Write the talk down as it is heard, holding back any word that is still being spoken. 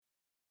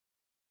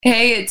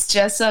Hey, it's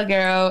Jess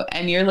Salguero,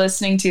 and you're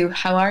listening to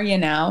How Are You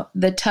Now,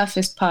 the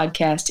toughest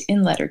podcast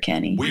in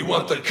Letterkenny. We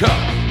want the cup.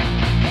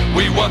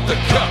 We want the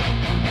cup.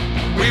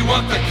 We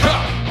want the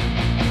cup.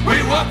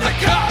 We want the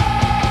cup.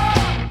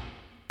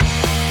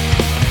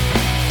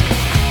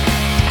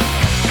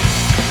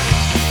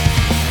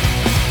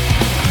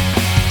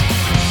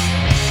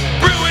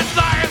 Bruins,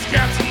 Lions,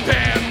 Caps, and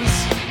Pens.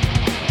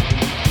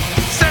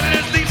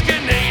 Senators, Leafs,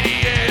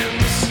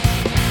 Canadians.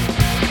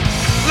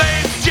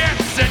 Flames,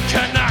 Jets, and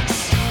Canucks.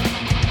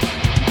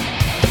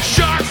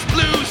 Sharks,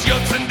 Blues,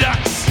 Yotes, and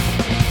Ducks.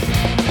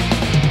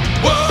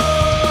 Whoa!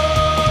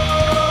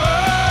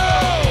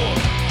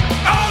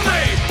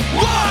 Only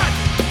one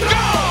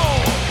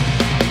goal!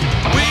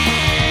 We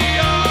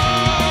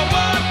all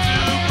want to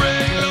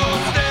bring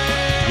those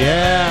days.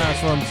 Yeah,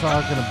 that's what I'm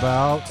talking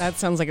about. That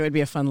sounds like it would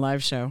be a fun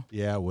live show.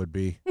 Yeah, it would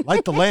be.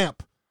 Light the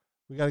lamp.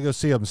 We got to go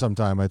see them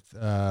sometime. I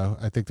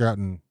think they're out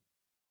in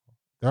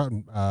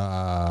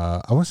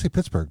I want to say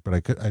Pittsburgh,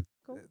 but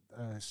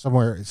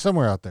somewhere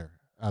out there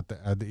at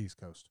the East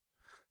Coast.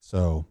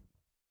 So,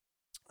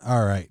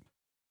 all right.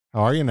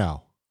 How are you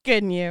now?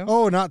 Good, and you?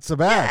 Oh, not so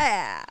bad.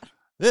 Yeah.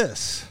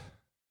 This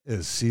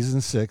is season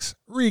 6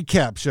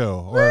 recap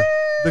show, or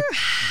the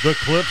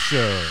clip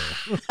show.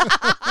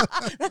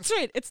 That's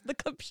right. It's the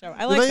clip show.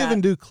 I Do like they that.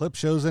 even do clip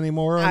shows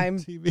anymore on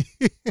TV?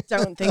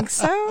 Don't think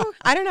so.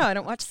 I don't know. I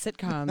don't watch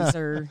sitcoms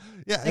or.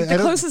 Yeah, Like the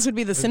closest would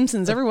be The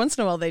Simpsons. Every once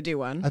in a while they do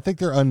one. I think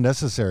they're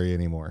unnecessary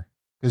anymore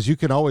because you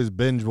can always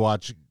binge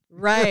watch.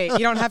 Right. You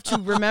don't have to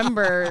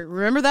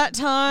remember that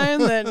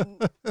time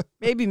that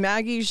maybe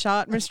Maggie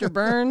shot Mr.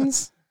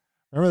 Burns.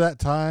 Remember that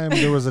time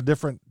there was a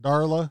different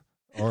Darla,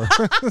 or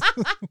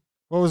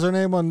what was her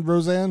name on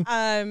Roseanne?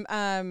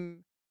 Oh,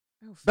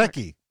 fuck.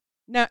 Becky.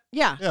 No,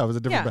 yeah. Yeah, it was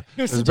a different.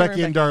 Yeah, It was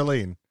Becky and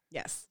Darlene.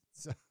 Yes.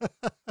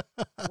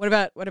 What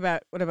about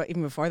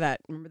even before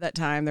that? Remember that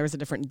time there was a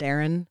different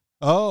Darren?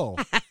 Oh,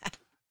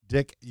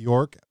 Dick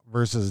York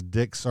versus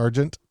Dick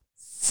Sargent.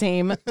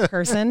 Same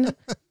person.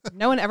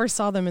 No one ever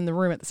saw them in the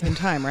room at the same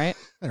time, right?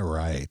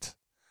 Right.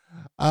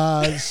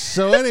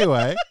 So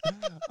anyway,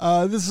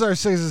 this is our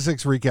season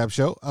 6 recap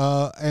show.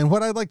 And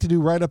what I'd like to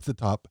do right up the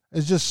top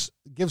is just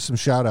give some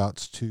shout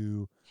outs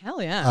to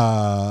Hell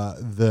yeah.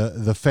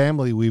 the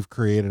family we've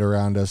created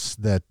around us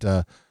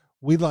that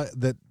we like,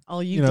 that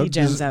All you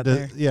DJs out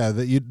there. Yeah,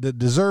 that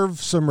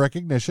deserve some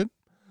recognition.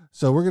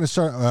 So we're going to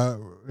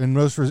start in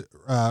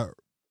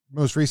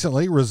most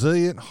recently,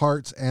 Resilient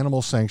Hearts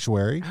Animal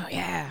Sanctuary. Oh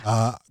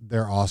yeah.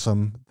 They're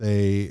awesome.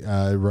 They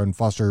run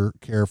foster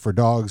care for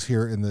dogs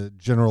here in the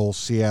general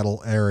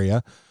Seattle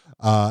area,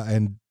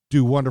 and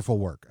do wonderful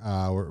work.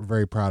 We're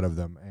very proud of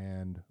them,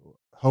 and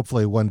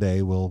hopefully one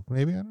day we'll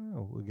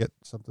get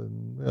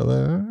something.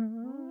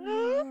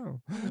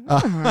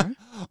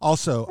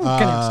 Also, We're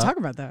gonna have to talk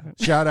about that.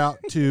 shout out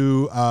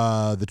to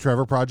the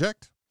Trevor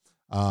Project,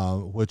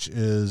 which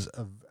is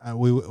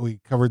we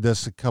covered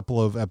this a couple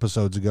of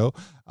episodes ago,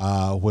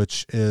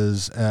 which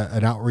is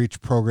an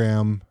outreach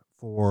program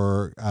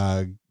for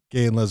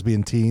gay and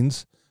lesbian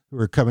teens who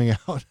are coming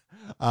out.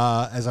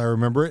 As I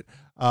remember it,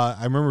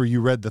 I remember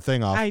you read the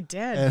thing off. I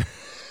did.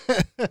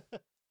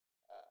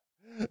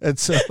 And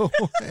so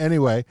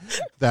anyway,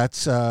 that's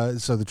so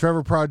the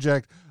Trevor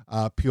Project,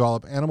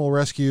 Puyallup Animal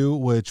Rescue,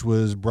 which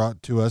was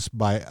brought to us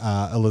by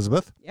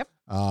Elizabeth. Yep.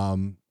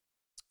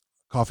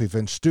 Coffee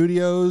Finch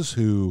Studios,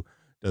 who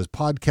does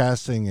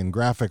podcasting and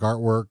graphic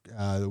artwork.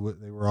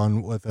 They were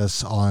on with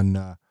us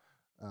on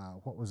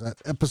what was that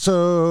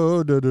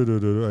episode?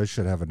 I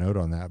should have a note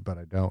on that, but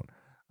I don't.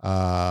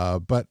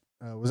 But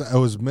it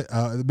was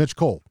Mitch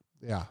Cole.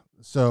 Yeah.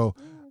 So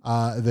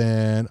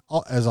then,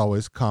 as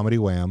always, Comedy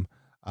Wham,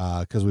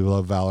 because we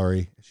love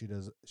Valerie.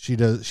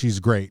 She's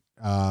great.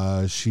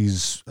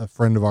 She's a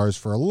friend of ours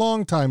for a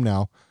long time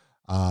now,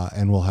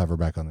 and we'll have her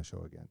back on the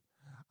show again.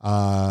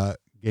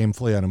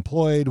 Gamefully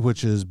Unemployed, which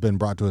has been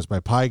brought to us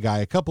by Pie Guy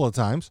a couple of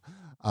times.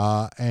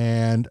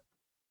 And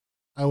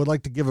I would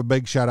like to give a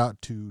big shout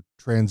out to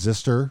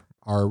Transistor,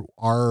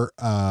 our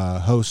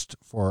host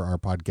for our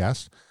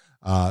podcast.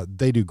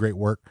 They do great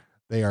work.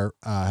 They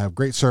have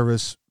great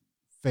service,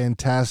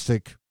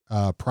 fantastic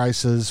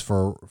prices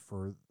for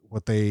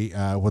what they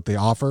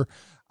offer.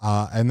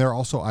 And they're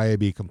also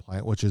IAB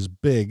compliant, which is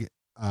big.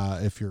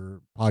 If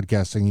you're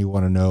podcasting, you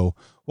want to know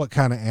what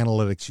kind of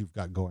analytics you've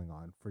got going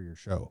on for your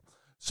show.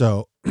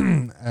 So,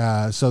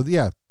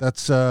 yeah,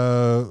 that's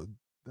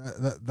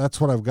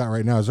what I've got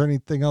right now. Is there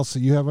anything else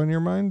that you have on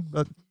your mind?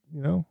 But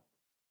Nope.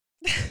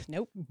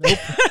 Nope.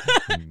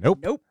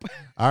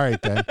 All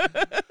right then.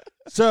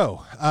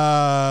 So,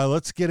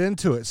 let's get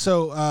into it.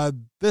 So,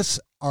 this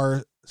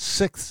our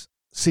 6th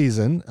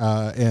season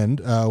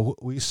end.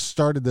 We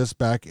started this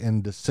back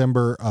in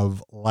December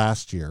of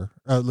last year,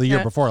 the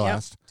year before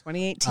last,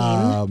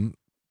 2018.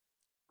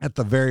 At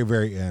the very,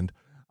 very end.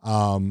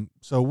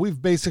 So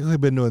we've basically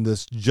been doing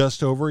this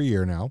just over a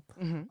year now.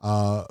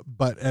 Mm-hmm.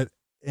 But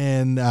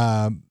in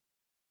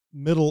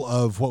middle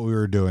of what we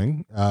were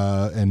doing,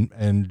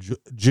 in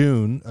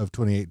June of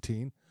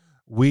 2018,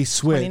 we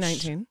switched.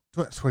 2019.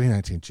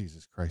 2019,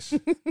 Jesus Christ.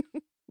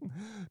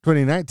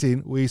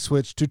 2019, we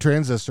switched to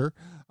Transistor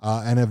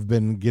and have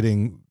been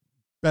getting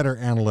better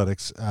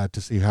analytics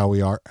to see how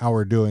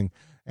we're doing.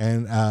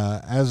 And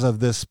as of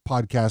this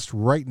podcast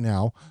right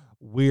now,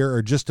 we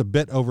are just a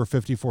bit over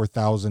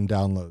 54,000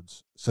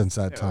 downloads since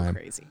that time.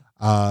 Crazy.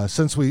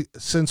 Since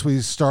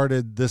we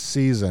started this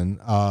season,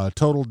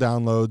 total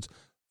downloads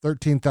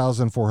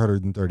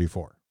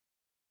 13,434.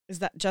 Is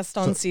that just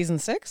on season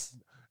 6?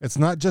 It's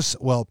not just,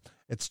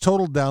 it's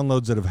total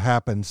downloads that have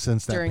happened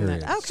since that During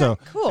period. that. Okay, so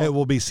cool. it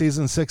will be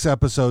season 6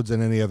 episodes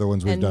and any other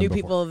ones we've And done new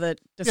before. people that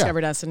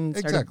discovered us and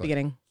started exactly.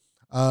 beginning.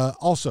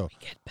 Also, We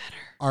get better.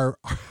 our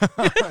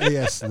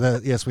yes,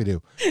 we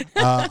do.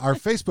 Our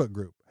Facebook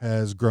group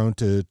has grown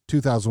to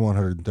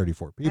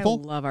 2,134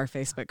 people. I love our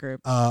Facebook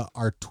group.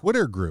 Our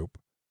Twitter group,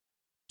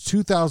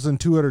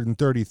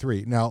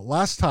 2,233. Now,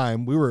 last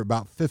time we were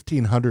about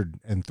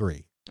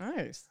 1,503.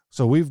 Nice.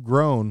 So we've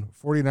grown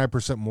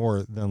 49%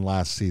 more than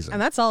last season.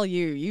 And that's all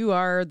you. You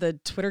are the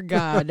Twitter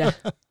god.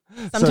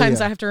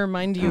 Sometimes I have to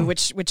remind you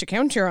which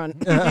account you're on.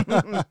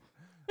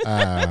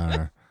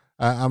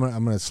 I'm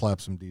gonna slap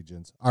some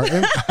DJs.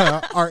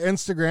 Our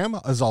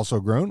Instagram has also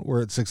grown.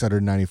 We're at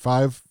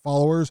 695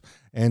 followers,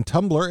 and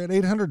Tumblr at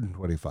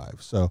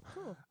 825. So,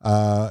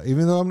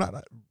 even though I'm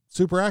not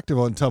super active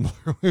on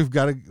Tumblr, we've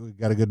got a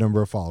good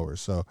number of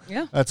followers. So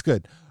Yeah. that's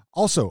good.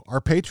 Also,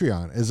 our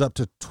Patreon is up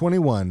to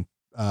 21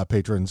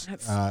 patrons.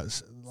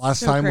 Last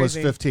so time was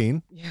crazy.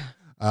 15.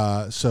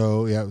 Yeah.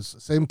 So yeah, it was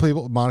the same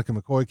people: Monica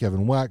McCoy,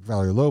 Kevin Wack,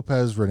 Valerie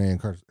Lopez, Renee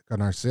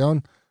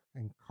Encarnacion.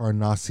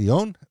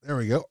 There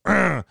we go.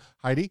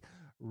 Heidi,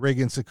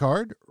 Reagan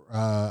Sicard,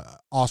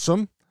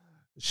 Awesome,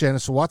 Shanna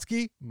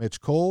Sawatsky, Mitch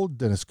Cole,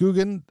 Dennis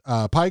Guggen,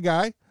 Pie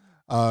Guy,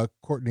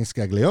 Courtney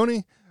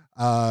Scaglione,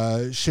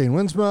 Shane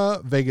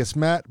Winsma, Vegas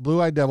Matt,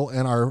 Blue Eyed Devil,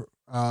 and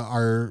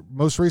our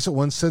most recent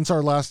one since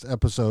our last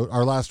episode,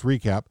 our last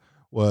recap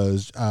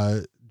was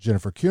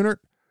Jennifer Kunert,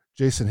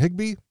 Jason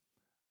Higbee,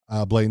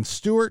 Blaine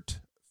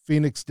Stewart,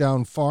 Phoenix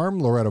Down Farm,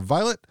 Loretta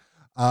Violet,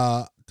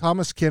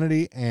 Thomas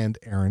Kennedy, and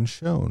Aaron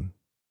Schoen.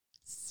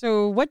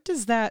 So what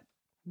does that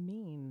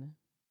mean?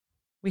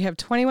 We have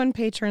 21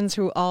 patrons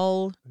who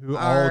all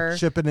are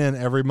chipping in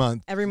every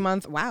month. every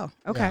month. Wow.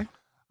 Okay.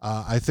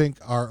 Yeah. I think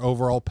our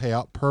overall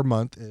payout per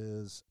month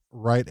is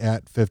right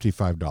at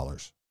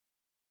 $55.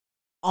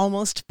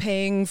 Almost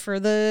paying for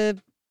the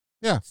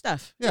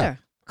stuff. Yeah.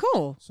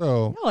 Cool.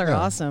 So Y'all are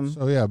awesome.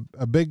 So yeah,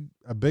 a big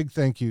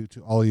thank you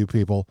to all you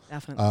people.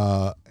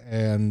 Definitely.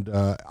 And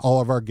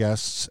all of our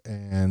guests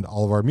and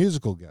all of our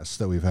musical guests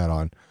that we've had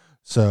on.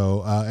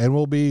 So, and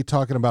we'll be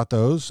talking about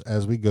those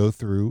as we go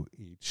through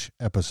each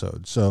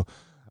episode. So,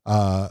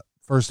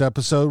 first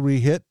episode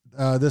we hit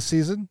this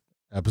season,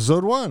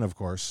 episode 1, of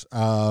course.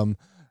 And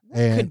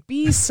could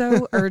be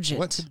so urgent.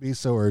 what could be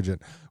so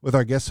urgent? With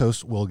our guest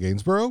host, Will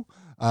Gainsborough.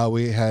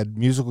 We had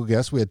musical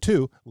guests. We had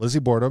 2, Lizzie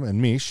Bordom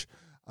and Mish.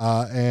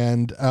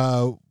 And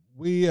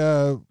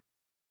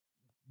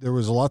there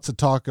was lots of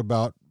talk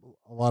about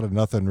a lot of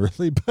nothing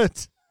really,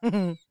 but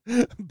there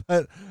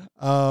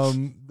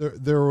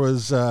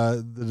was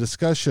the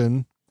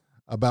discussion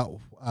about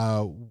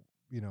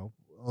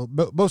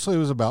mostly it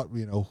was about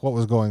what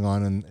was going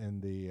on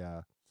in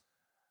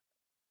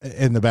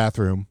the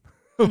bathroom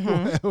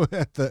at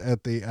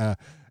the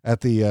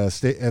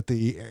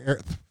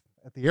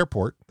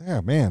airport.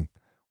 Yeah, man,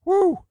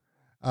 woo.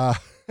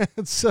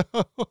 So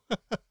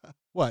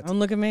what? Don't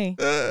look at me.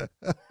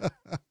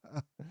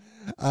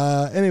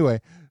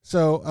 Anyway,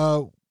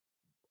 so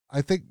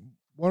I think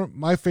one of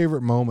my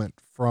favorite moment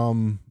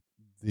from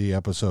the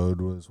episode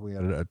was we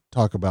had a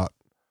talk about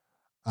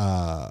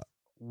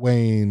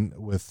Wayne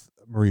with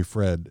Marie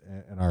Fred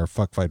in our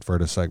Fuck Fight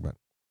Ferda segment.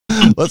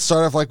 Let's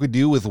start off like we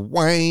do with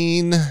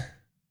Wayne.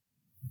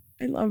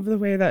 I love the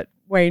way that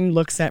Wayne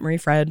looks at Marie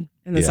Fred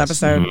in this Yes.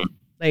 episode.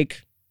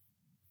 Like,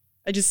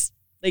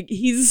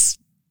 he's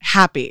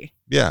happy.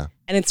 Yeah,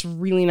 And it's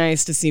really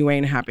nice to see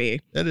Wayne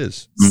happy. it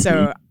is.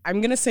 So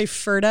I'm going to say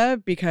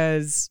Ferda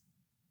because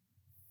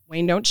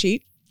Wayne don't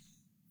cheat.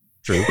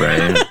 True.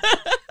 Right.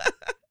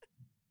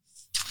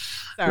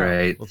 So,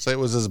 Right. Let's say it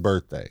was his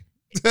birthday.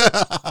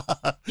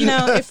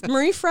 if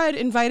Marie Fred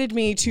invited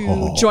me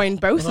to join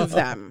both of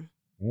them,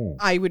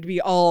 I would be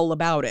all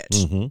about it.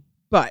 Mm-hmm.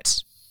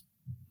 But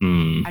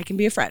Mm. I can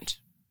be a friend.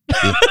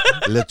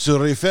 Le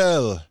Tour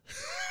Eiffel.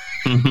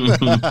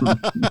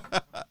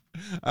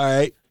 All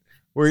right.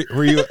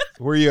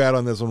 Where you at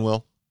on this one,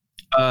 Will?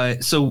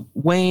 So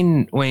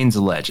Wayne's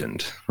a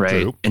legend,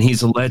 right? True. And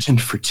he's a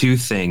legend for 2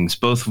 things,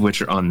 both of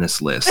which are on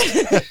this list.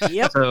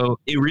 Yep. So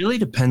it really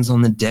depends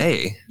on the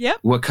day. Yep.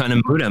 What kind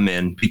of mood I'm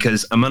in,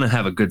 because I'm gonna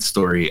have a good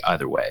story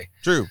either way.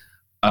 True.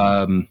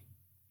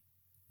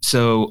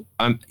 So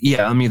I'm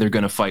either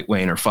gonna fight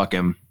Wayne or fuck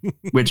him,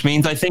 which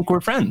means I think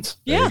we're friends.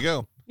 There Yeah. you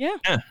go. Yeah.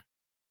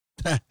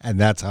 And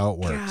that's how it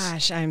works.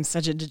 Gosh, I'm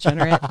such a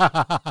degenerate.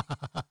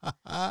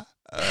 I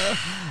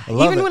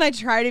love Even it. when I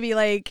try to be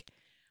like,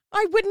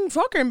 I wouldn't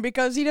fuck him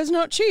because he does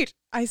not cheat.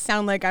 I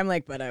sound like I'm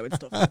like, but I would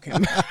still fuck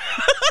him.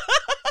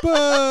 But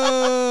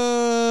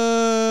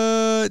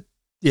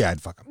yeah,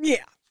 I'd fuck him.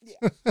 Yeah.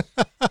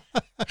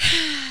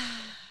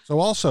 So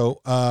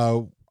also,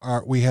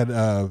 we had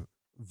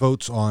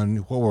votes on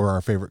what were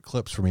our favorite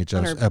clips from each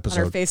episode.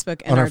 On our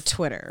Facebook and On our our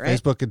Twitter, right?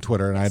 Facebook and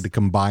Twitter, and I had to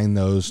combine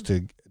those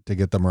to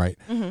get them right.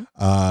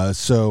 Mm-hmm.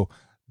 So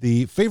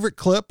the favorite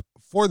clip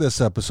for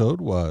this episode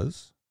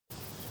was...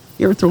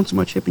 You ever thrown so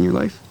much hip in your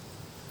life?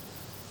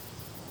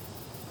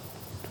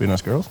 Between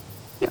us girls?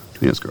 Yeah,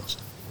 between us girls.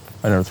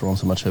 I never thrown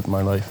so much hip in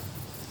my life.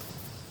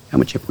 How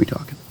much hip are we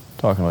talking?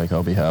 Talking like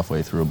I'll be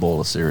halfway through a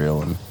bowl of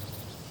cereal and...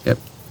 Yep.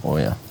 Oh,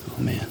 yeah.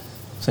 Oh, man.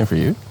 Same for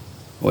you?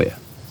 Oh, yeah.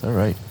 Is that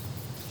right?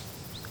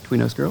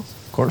 Between us girls?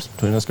 Of course,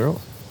 between us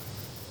girls.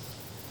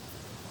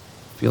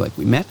 Feel like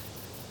we met.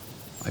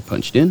 I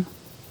punched in.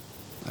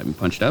 I've been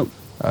punched out.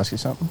 Ask you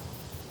something?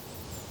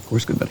 Of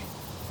course, good buddy.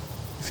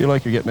 You feel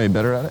like you're getting any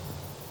better at it?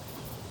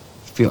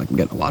 Feel like I'm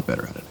getting a lot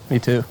better at it. Me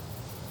too.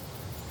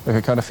 Like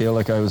I kind of feel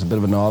like I was a bit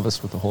of a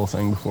novice with the whole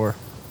thing before.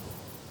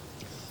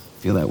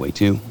 Feel that way,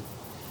 too.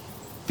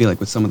 Feel like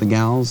with some of the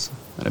gals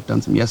that I've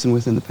done some yesing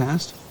with in the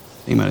past,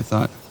 they might have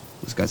thought,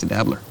 this guy's a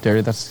dabbler.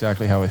 Derry, that's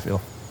exactly how I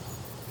feel.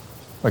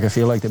 Like I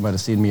feel like they might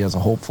have seen me as a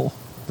hopeful,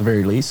 at the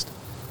very least.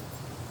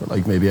 But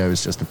like maybe I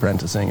was just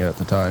apprenticing at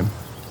the time.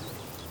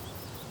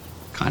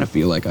 Kind of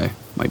feel like I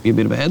might be a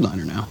bit of a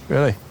headliner now.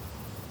 Really?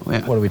 Oh,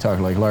 yeah. What are we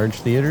talking, like large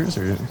theaters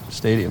or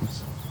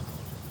stadiums?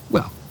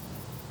 Well,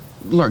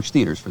 large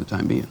theaters for the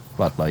time being.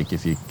 But like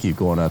if you keep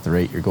going at the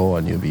rate you're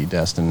going, you'll be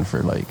destined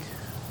for like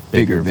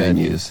Bigger bigger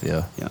venues. venues.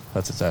 Yeah. Yeah.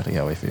 That's exactly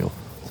how I feel.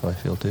 That's how I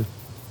feel too.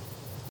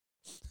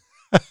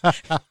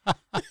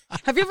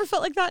 Have you ever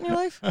felt like that in your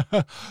life?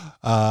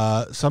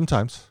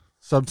 Sometimes.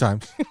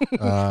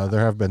 There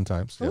have been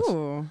times. Yes.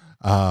 Ooh.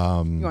 You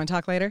Um, want to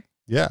talk later?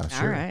 yeah,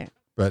 sure. All right.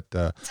 But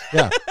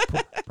yeah,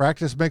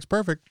 practice makes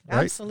perfect,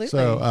 right? Absolutely.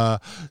 So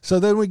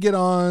then we get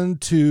on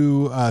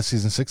to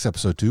season 6,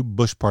 episode 2,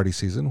 Bush Party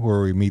season,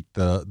 where we meet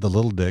the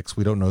little dicks.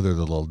 We don't know they're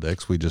the little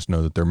dicks. We just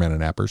know that they're men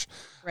and appers.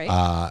 Right.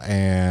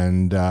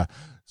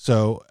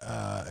 So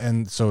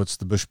it's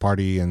the Bush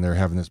Party, and they're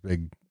having this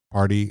big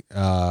party.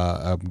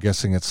 I'm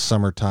guessing it's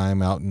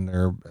summertime out in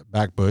their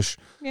back bush.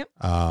 Yep.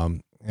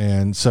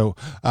 And so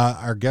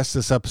our guest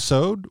this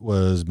episode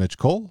was Mitch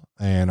Cole,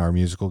 and our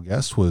musical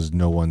guest was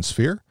No One's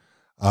Fear.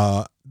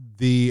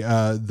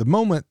 The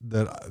moment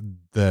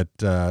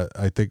that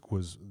I think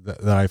was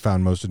that I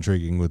found most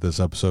intriguing with this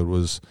episode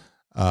was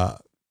the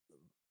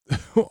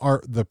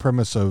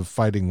premise of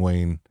fighting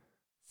Wayne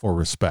for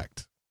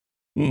respect.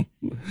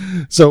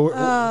 So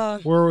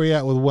where are we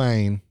at with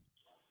Wayne?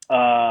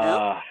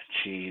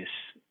 Jeez.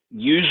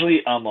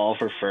 Usually I'm all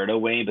for Ferdo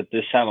Wayne, but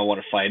this time I want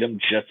to fight him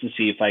just to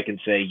see if I can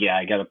say, yeah,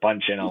 I got to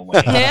punch in on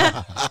Wayne.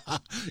 Yeah.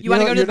 You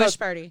want to go to you're the Bush not-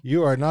 Party?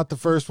 You are not the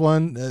first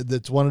one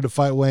that's wanted to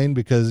fight Wayne,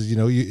 because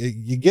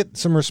you get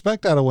some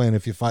respect out of Wayne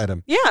if you fight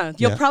him. Yeah.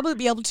 You'll Yeah. probably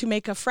be able to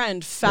make a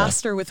friend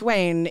faster with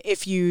Wayne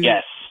if you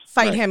Yes.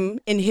 fight Right. him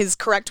in his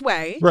correct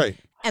way Right.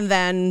 and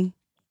then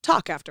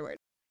talk afterward.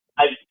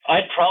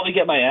 I'd probably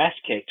get my ass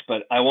kicked,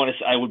 but I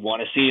would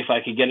want to see if I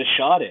could get a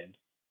shot in.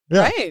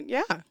 Yeah. Right.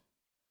 Yeah.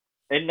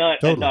 And not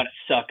Totally. a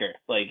sucker.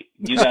 Like,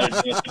 you got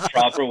to do it the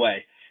proper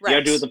way. Right. You got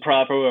to do it the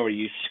proper way where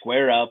you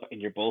square up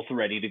and you're both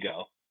ready to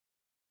go.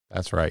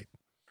 That's right.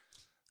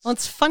 Well,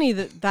 it's funny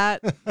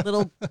that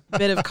little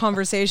bit of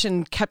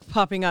conversation kept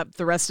popping up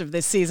the rest of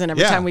this season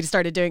every Yeah. time we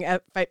started doing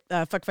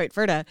Fuck Fight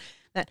Ferda.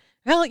 That,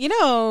 well,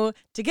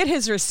 to get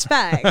his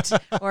respect,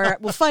 or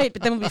we'll fight,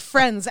 but then we'll be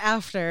friends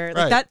after.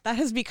 Like Right. that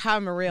has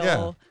become a real,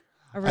 Yeah.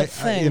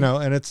 thing.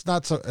 And it's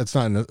not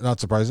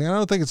surprising. I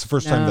don't think it's the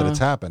first time that No. it's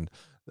happened,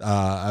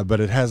 but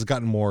it has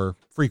gotten more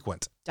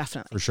frequent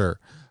Definitely. for sure.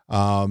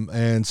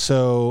 And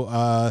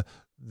so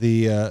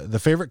the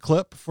favorite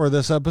clip for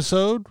this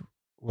episode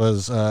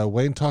was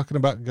Wayne talking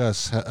about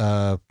Gus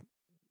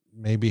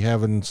maybe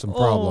having some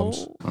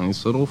problems. Oh. I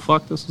said, oh,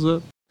 fuck, this is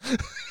it.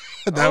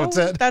 That was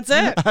it. That's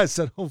it. I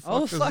said,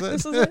 "Oh fuck,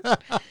 This is it.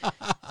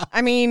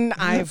 I mean,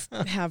 have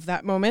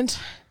that moment.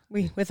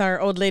 With our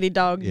old lady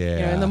dog,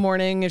 Yeah. in the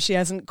morning, if she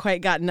hasn't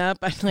quite gotten up,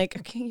 I'm like,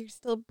 okay, you're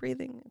still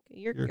breathing. Okay,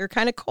 you're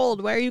kind of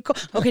cold. Why are you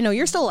cold? Okay, no,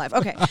 you're still alive.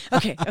 Okay,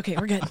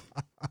 we're good.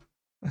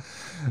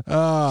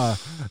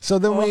 So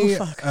then we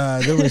fuck.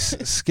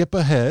 skip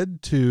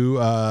ahead to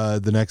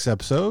the next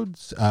episode,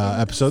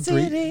 episode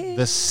 3, City.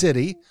 The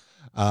City,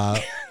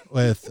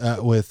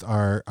 with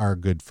our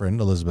good friend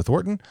Elizabeth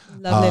Wharton,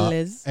 Lovely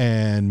Liz.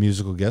 and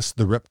musical guest,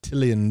 The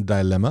Reptilian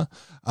Dilemma.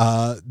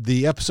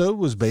 The episode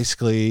was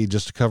basically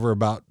just to cover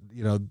about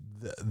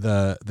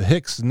the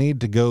Hicks need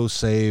to go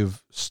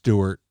save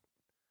Stuart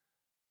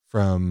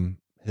from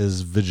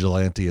his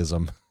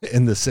vigilantism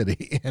in the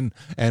city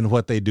and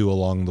what they do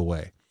along the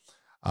way.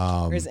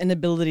 Or his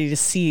inability to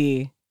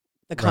see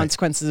the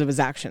consequences of his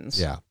actions.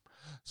 Yeah.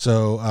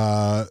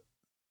 So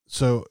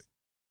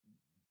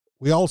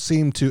we all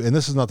seem to, and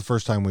this is not the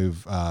first time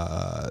we've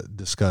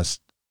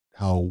discussed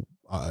how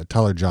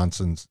Tyler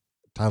Johnston's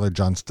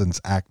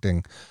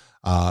acting.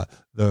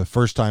 The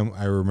first time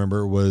I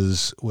remember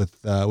was with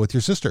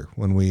your sister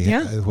when we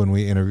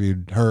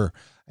interviewed her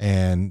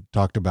and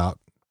talked about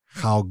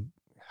how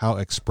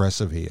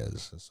expressive he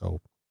is. So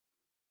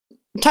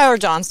Tyler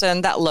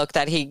Johnston, that look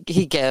that he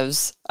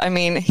gives. I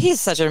mean, he's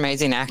such an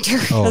amazing actor.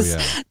 Oh yeah.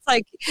 It's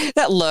like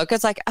that look.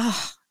 It's like,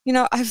 oh,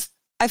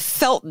 I've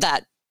felt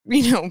that,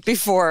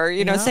 before,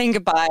 saying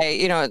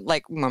goodbye,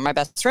 like when my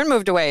best friend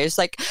moved away. It's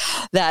like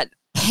that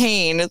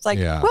pain. It's like,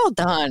 well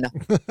done.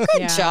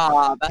 Good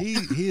job.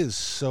 He is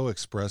so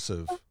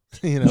expressive.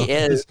 He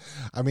is.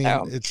 I mean,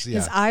 it's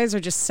his eyes are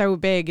just so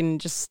big and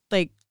just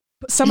like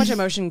so much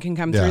emotion can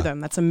come through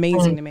them. That's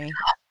amazing to me.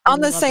 On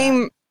the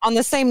same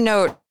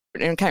note,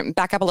 and kind of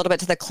back up a little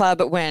bit to the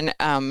club when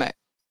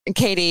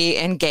Katie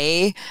and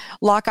Gay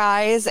lock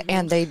eyes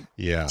and they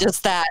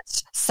just that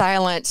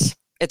silent,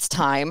 it's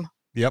time.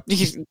 Yep.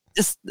 That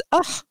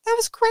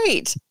was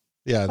great.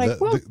 Yeah, like,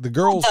 the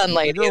girls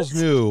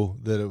knew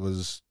that it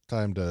was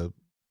time to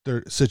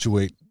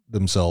situate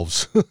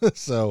themselves.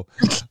 So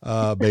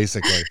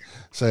basically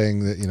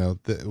saying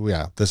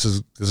that this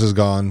is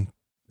gone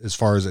as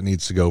far as it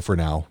needs to go for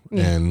now,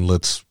 and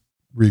let's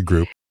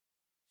regroup.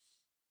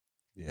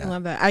 I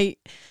love that.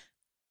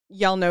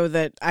 Y'all know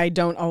that I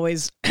don't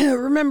always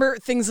remember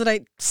things that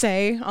I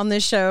say on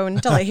this show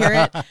until I hear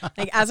it.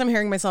 Like as I'm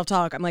hearing myself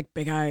talk, I'm like,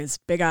 big eyes.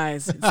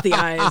 It's the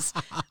eyes.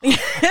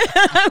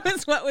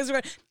 That's what was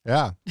right.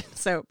 Yeah.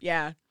 So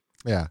yeah.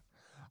 Yeah.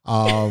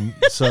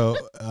 So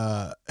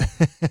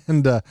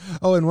and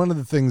one of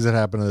the things that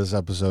happened in this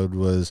episode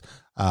was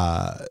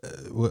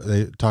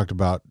they talked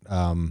about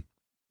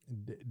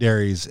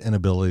Derry's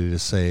inability to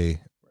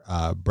say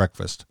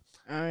breakfast.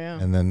 Oh yeah.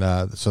 And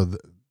then so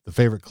the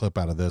favorite clip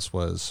out of this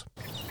was,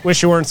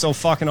 wish you weren't so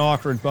fucking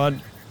awkward,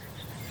 bud.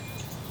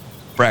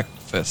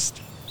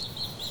 Breakfast.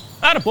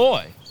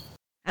 Attaboy.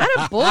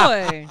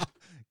 Attaboy.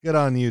 Good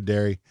on you,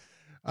 Derry.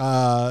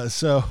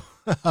 So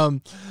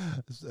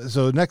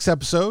next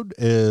episode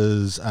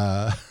is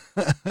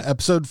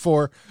episode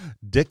 4,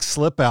 Dick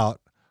Slip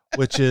Out,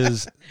 which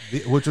was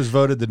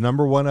voted the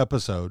number 1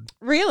 episode.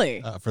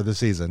 Really? For the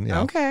season.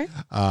 Yeah. Okay.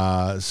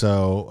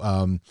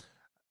 So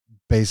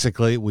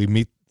basically we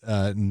meet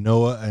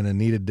Noah and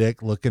Anita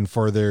Dick looking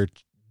for their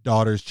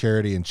daughter's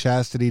Charity and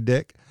Chastity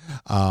Dick.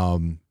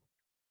 And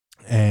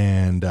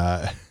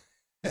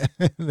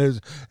it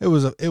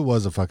was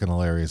a fucking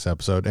hilarious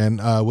episode.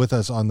 And with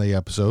us on the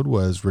episode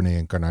was Renee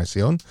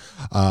Encarnacion,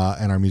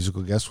 and our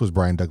musical guest was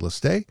Brian Douglas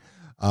Day.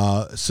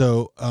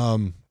 So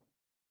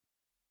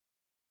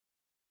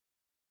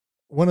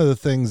one of the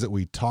things that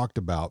we talked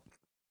about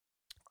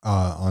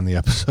on the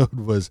episode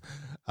was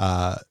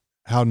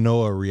how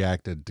Noah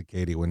reacted to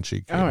Katie when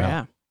she came out.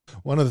 Yeah.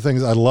 One of the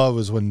things I love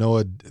is when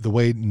the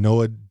way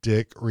Noah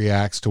Dick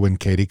reacts to when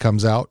Katie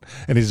comes out,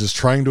 and he's just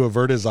trying to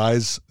avert his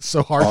eyes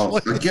so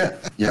harshly.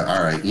 Yeah.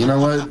 All right. You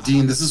know what,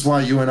 Dean? This is why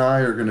you and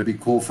I are going to be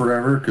cool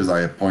forever, because I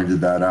have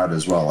pointed that out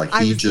as well. Like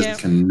he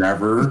can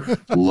never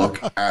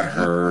look at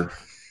her.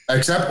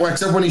 Except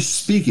when he's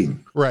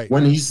speaking, right?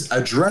 When he's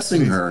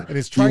addressing her, and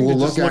he's trying to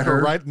look at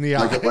her right in the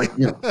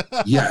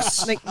eye,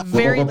 yes, like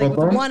very like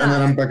one eye. And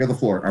then I'm back at the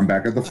floor. I'm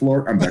back at the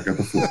floor.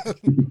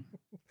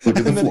 Look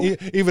at and the then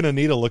floor. Even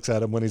Anita looks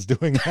at him when he's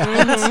doing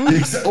that.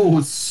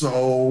 Mm-hmm.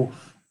 So.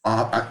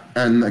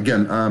 And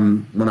again,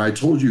 when I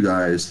told you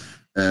guys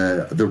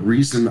the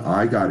reason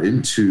I got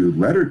into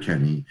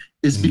Letterkenny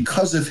is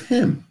because of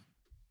him.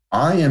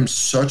 I am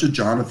such a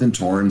Jonathan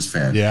Torrens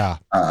fan. Yeah.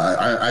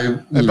 I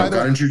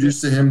got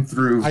introduced to him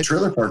through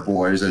Trailer Park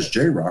Boys as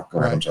J-Rock.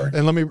 Right. I'm sorry.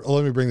 And let me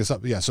bring this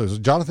up. Yeah. So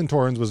Jonathan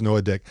Torrens was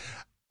Noah Dick.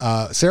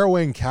 Sarah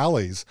Wayne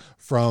Callies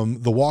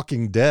from The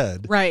Walking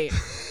Dead. Right.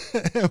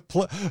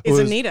 Is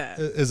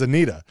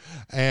Anita.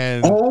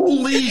 And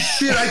holy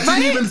shit, I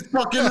didn't even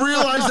fucking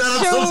realize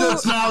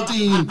that now,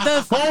 Dean.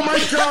 Oh my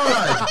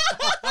God.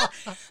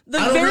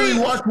 I don't really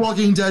watch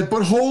Walking Dead,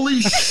 but holy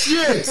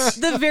shit.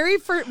 The very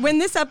first, when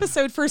this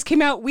episode first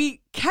came out,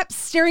 we kept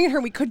staring at her.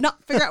 We could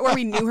not figure out where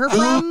we knew her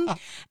from.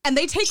 And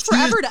they take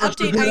forever to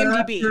update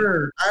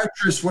IMDb.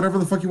 Actress, whatever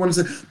the fuck you want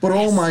to say. But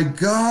oh my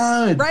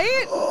God.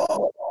 Right?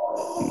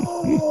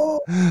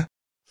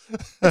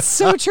 It's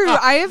so true.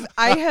 I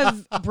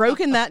have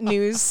broken that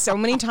news so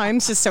many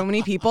times to so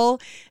many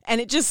people,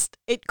 and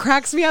it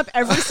cracks me up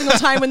every single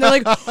time when they're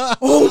like,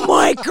 "Oh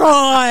my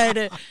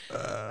God!"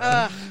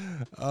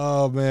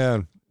 Oh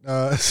man.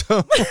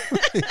 So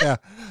yeah,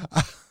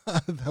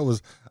 that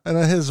was, and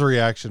his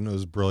reaction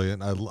was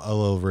brilliant. I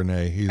love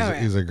Renee.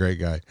 He's a great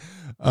guy.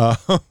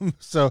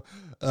 So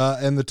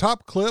and the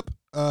top clip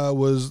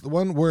was the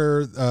one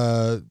where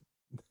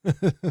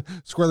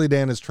Squirrely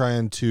Dan is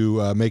trying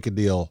to make a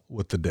deal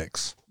with the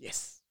Dicks.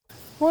 Yes.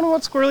 Well,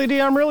 what, Squirrely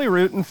D? I'm really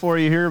rooting for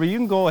you here, but you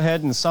can go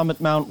ahead and Summit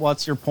Mount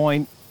What's Your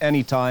Point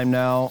anytime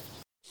now.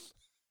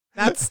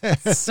 That's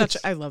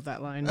I love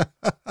that line.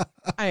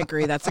 I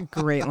agree. That's a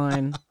great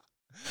line.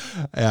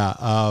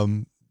 Yeah.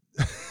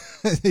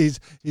 He's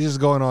just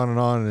going on,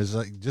 and it's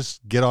like,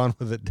 just get on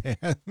with it,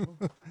 Dan.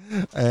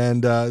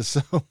 And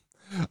that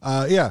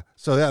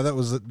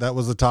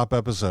was the top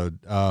episode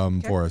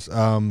for us.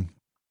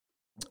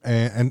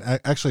 And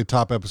actually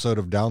top episode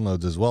of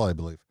downloads as well, I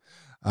believe,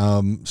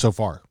 so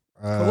far,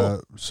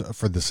 cool.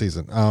 For the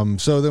season.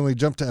 So then we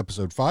jump to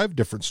episode 5,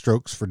 Different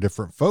Strokes for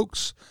Different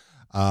Folks,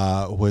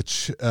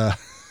 which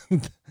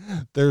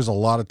there's a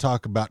lot of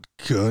talk about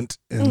cunt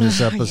in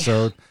this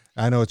episode.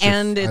 I know it's your,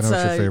 and it's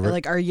your favorite.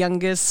 like our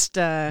youngest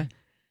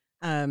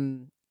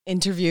interviewee.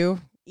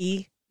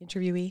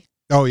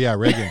 Oh yeah,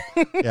 Reagan.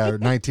 Yeah,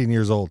 19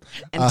 years old.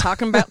 And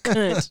talking about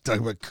cunt.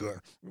 Talking about cunt.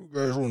 You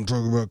guys want to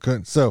talk about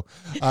cunt? So,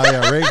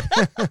 yeah, Reagan.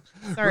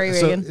 Sorry,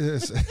 Reagan.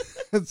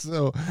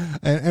 So,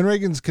 and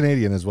Reagan's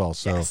Canadian as well.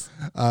 So, yes.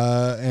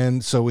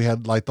 And so we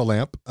had Light the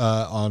Lamp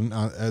on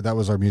that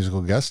was our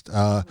musical guest.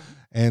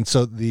 And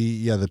so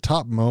the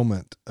top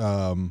moment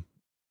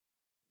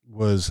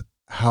was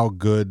how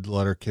good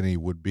Letterkenny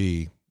would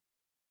be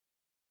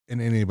in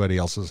anybody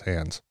else's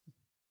hands.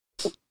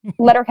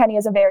 Letterkenny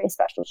is a very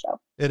special show.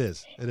 It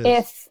is.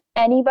 If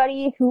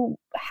anybody who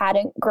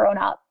hadn't grown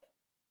up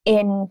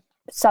in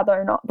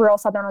rural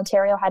Southern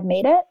Ontario had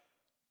made it,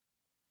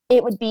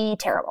 it would be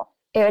terrible.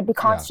 It would be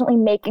constantly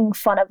making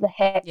fun of the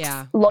Hicks.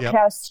 Yeah. Look at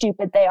how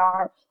stupid they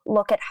are.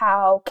 Look at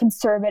how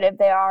conservative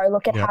they are.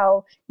 Look at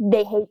how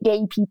they hate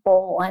gay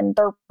people and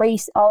their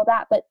race, all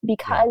that. But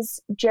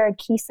because Jared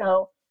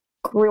Keeso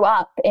grew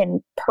up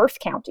in Perth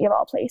County, of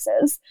all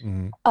places,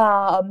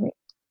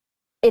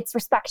 it's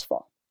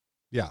respectful.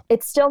 Yeah.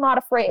 It's still not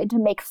afraid to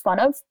make fun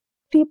of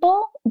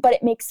people, but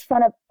it makes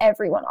fun of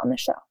everyone on the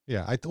show.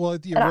 Yeah. I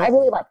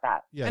really like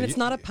that. Yeah, and it's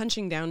not a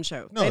punching down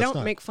show. No, they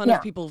don't make fun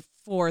of people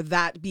for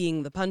that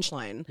being the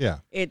punchline. Yeah.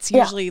 It's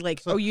usually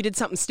like, oh, you did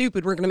something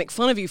stupid. We're going to make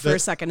fun of you for a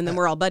second, and then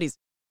we're all buddies.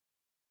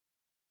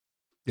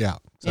 Yeah.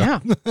 So. Yeah.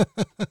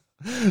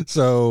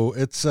 So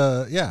it's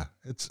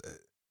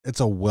it's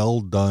a well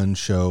done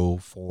show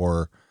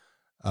for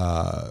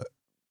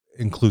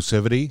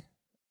inclusivity,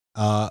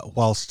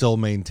 while still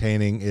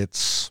maintaining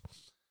its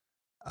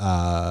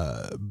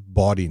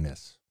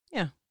bawdiness.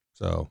 Yeah.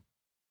 So.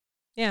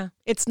 Yeah.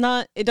 It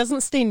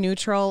doesn't stay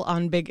neutral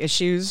on big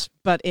issues,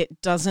 but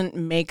it doesn't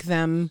make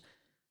them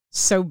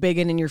so big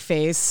and in your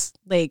face.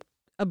 Like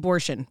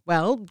abortion.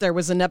 Well, there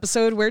was an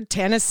episode where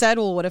Tana said,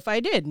 well, what if I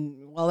did?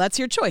 Well, that's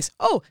your choice.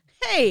 Oh,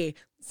 hey,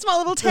 small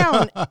little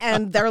town.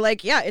 And they're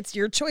like, yeah, it's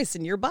your choice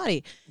and your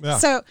body. Yeah.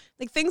 So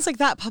like things like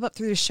that pop up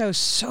through the show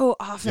so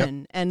often.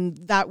 Yep. And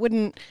that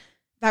wouldn't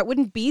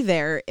be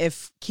there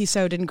if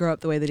Keeso didn't grow up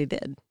the way that he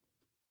did.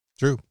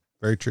 True.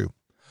 Very true.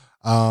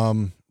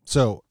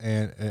 So,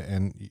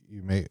 and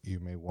you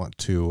may want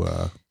to,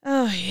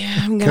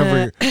 I'm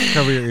gonna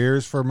cover your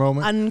ears for a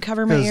moment.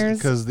 Uncover my ears.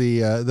 Because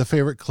the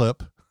favorite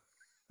clip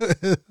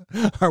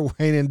are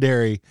Wayne and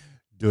Derry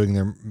doing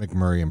their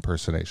McMurray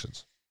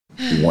impersonations.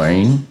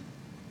 Wayne,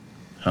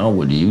 how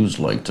would yous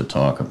like to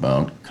talk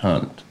about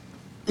cunt?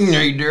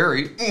 Hey,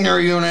 Derry, are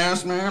you an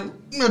ass man,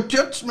 a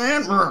tits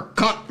man, or a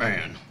cunt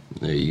man?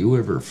 Hey, you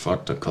ever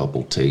fucked a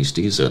couple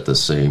tasties at the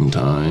same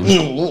time?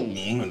 No,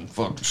 I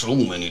fucked so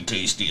many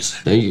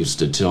tasties. They used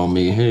to tell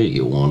me, hey,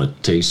 you want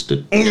to taste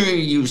it? They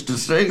used to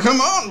say,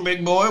 come on,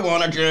 big boy, why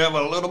don't you have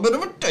a little bit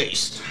of a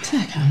taste?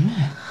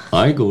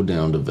 I go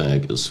down to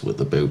Vegas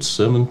with about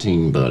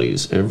 17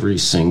 buddies every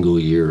single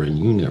year, and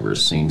you never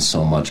seen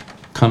so much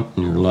cunt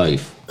in your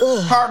life.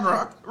 Hard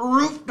Rock,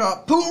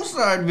 rooftop,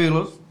 poolside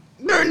villas.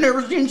 I've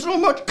never seen so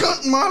much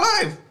cunt in my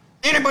life.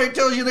 Anybody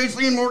tells you they've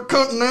seen more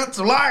cunt than that's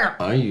a liar.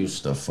 I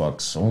used to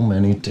fuck so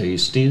many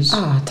tasties.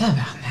 Oh,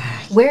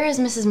 tabarnak. Where is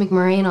Mrs.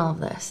 McMurray in all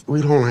of this?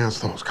 We don't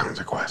ask those kinds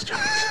of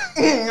questions.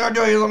 I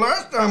tell you, the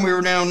last time we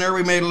were down there,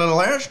 we made a little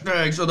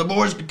hashtag so the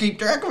boys could keep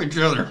track of each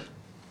other.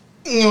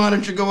 Why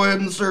don't you go ahead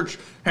and search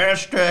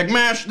hashtag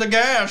Mash the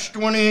Gash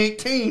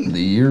 2018? The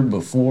year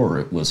before,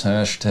 it was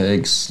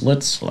hashtag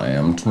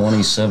SlitSlam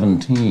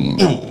 2017.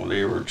 Oh,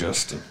 they were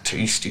just the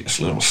tastiest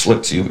little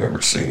slits you've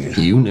ever seen.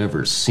 You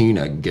never seen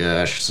a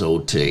gash so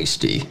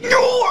tasty. You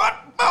know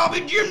what? Bobby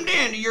Jim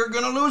Dandy, you're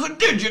gonna lose a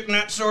digit in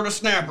that sort of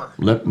snapper.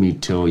 Let me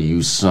tell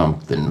you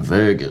something.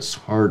 Vegas,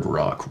 Hard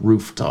Rock,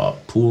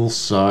 rooftop,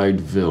 poolside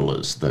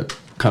villas. The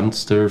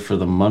cunt's there for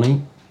the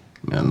money,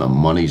 and the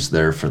money's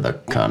there for the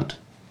cunt.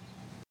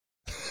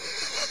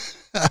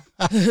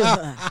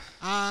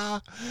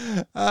 I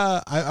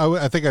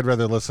think I'd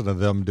rather listen to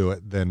them do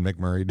it than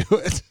McMurray do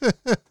it.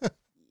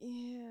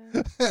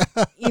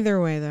 Yeah.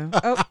 Either way, though.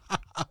 Oh.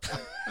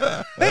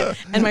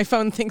 And my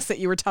phone thinks that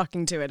you were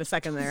talking to it a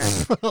second there.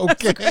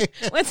 Okay.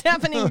 What's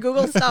happening?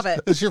 Google, stop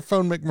it. Is your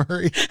phone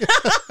McMurray?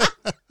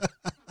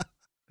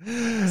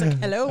 It's like,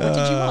 hello, what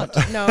did you want?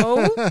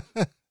 No.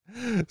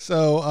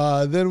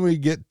 So then we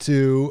get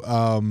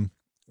to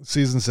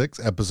season 6,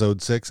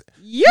 episode 6.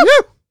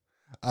 Yep.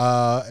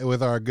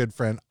 With our good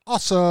friend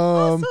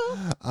Awesome.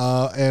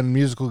 And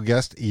musical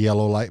guest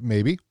Yellow Light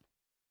Maybe.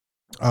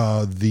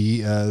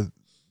 It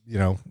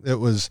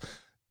was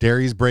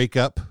Derry's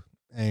breakup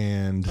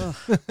and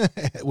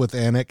with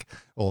Anik.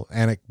 Well,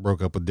 Anik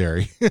broke up with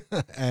Derry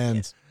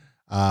and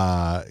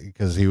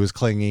because he was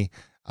clingy.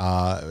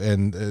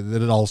 And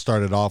then it all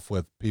started off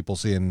with people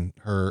seeing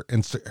her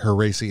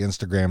racy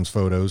Instagram's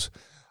photos.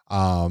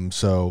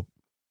 So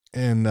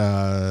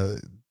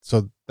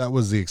that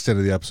was the extent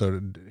of the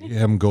episode,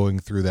 him going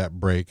through that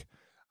break,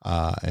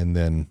 and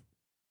then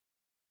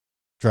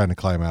trying to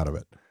climb out of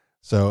it.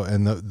 So,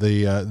 and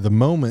the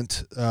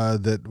moment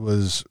that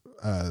was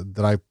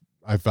that I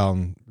I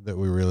found that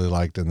we really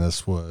liked in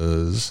this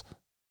was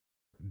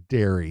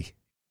Derry.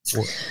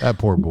 That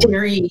poor boy.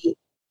 Derry.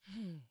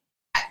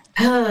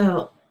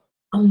 Oh,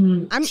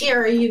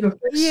 Tiara, you go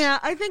first. Yeah,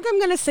 I think I'm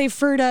gonna say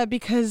Ferda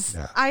because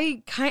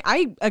I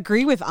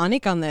agree with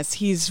Anik on this.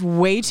 He's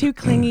way too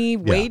clingy,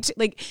 way too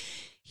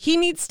he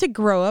needs to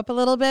grow up a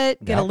little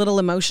bit, get a little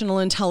emotional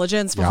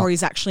intelligence before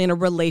he's actually in a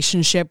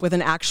relationship with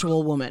an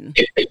actual woman.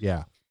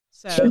 Yeah.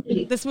 So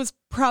this was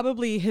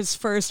probably his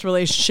first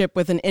relationship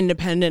with an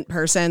independent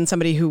person,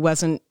 somebody who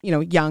wasn't,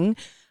 young.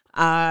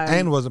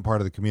 And wasn't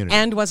part of the community.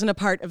 And wasn't a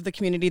part of the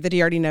community that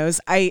he already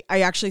knows. I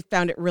actually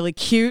found it really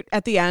cute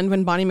at the end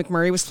when Bonnie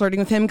McMurray was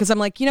flirting with him because I'm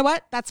like, you know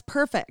what? That's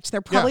perfect.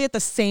 They're probably at the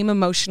same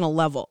emotional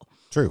level.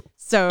 True.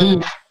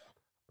 So...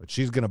 But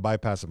she's going to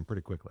bypass him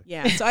pretty quickly.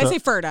 Yeah, so I say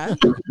Ferda.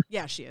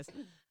 Yeah, she is.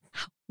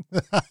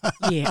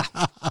 Yeah.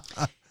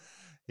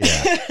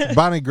 Yeah.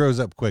 Bonnie grows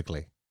up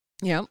quickly.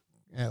 Yep.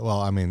 Yeah, well,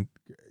 I mean,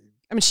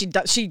 she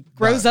does. She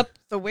grows up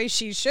the way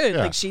she should.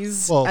 Yeah. Like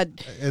she's,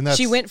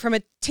 she went from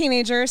a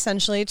teenager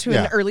essentially to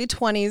an early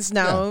 20s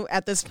now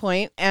at this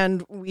point,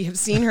 and we have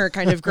seen her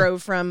kind of grow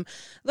from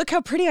look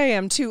how pretty I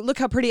am to look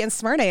how pretty and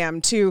smart I am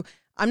to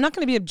I'm not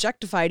going to be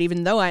objectified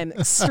even though I'm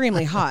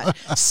extremely hot.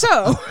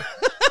 So,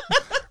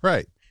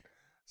 right.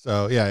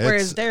 So yeah.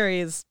 Whereas Derry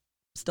is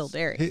still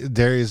Derry.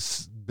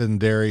 Derry's been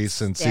Derry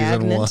since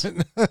season 1.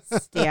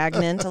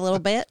 Stagnant a little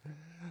bit.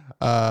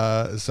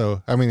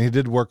 So I mean, he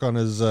did work on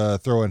his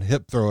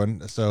hip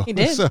throwing. So he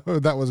did. So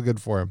that was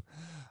good for him.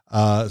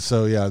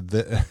 So yeah,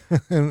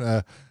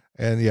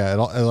 and yeah,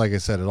 like I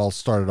said, it all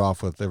started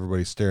off with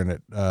everybody staring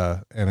at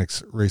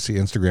Anik's racy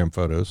Instagram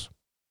photos,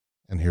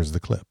 and here's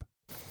the clip.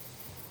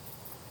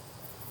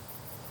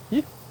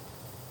 Yeah.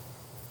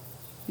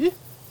 Yeah.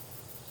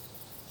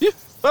 Yeah.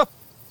 Oh.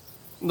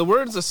 In the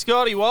words of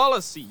Scotty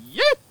Wallace,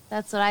 yeah.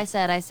 That's what I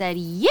said. I said,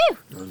 you.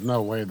 There's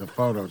no way the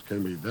photos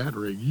can be that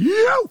rigged.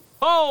 You!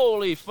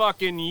 Holy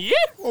fucking you!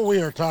 Well,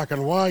 we are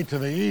talking Y to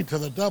the E to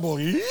the double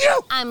you!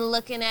 I'm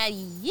looking at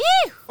you.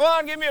 Come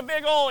on, give me a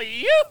big ol'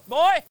 you,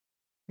 boy.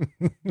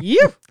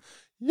 You.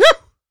 You.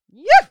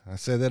 You. I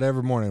say that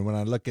every morning when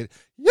I look at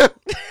you.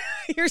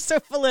 You're so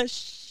full of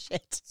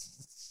shit.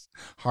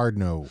 Hard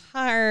no.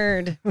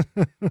 Hard.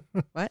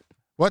 What?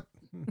 What?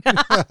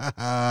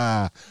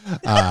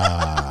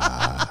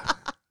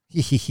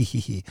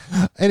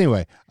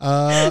 Anyway.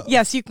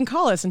 Yes, you can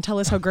call us and tell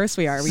us how gross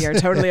we are. We are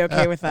totally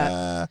okay with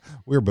that.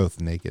 We're both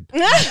naked.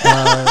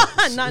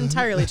 Not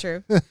entirely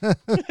true.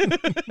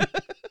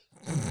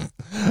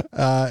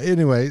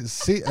 Anyway,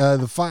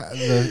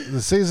 the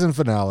season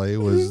finale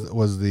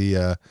was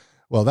the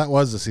that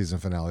was the season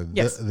finale.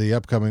 Yes. The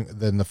upcoming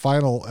the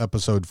final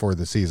episode for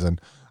the season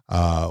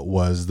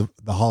was the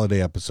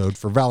holiday episode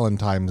for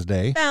Valentine's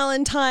Day.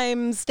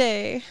 Valentine's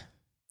Day.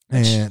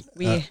 And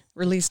we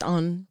released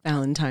on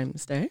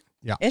Valentine's Day.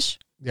 Yeah. Ish.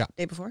 Yeah.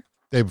 Day before.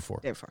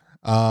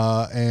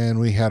 And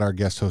we had our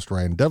guest host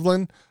Ryan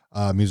Devlin,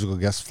 musical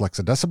guest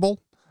Flexa Decibel.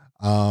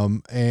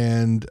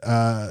 And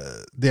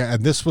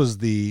this was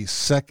the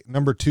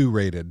number 2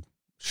 rated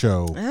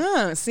show.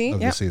 Oh, see,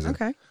 of the season.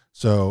 Okay.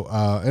 So,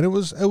 and it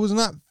was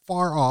not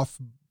far off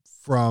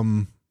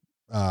from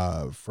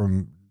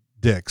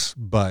Dick's,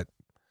 but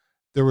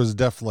there was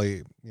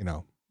definitely,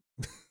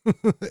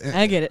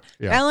 I get it.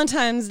 Yeah.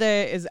 Valentine's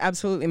Day is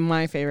absolutely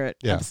my favorite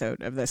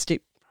episode of this.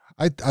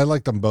 I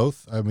like them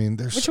both. I mean,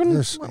 Which one?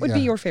 What would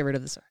be your favorite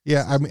of the story?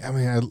 Yeah, I mean,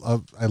 I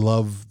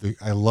love the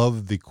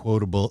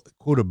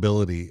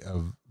quotability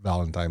of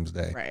Valentine's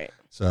Day. Right.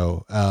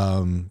 So,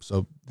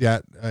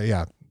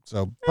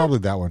 So probably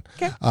that one.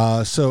 Okay.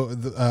 So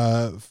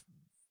the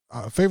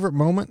favorite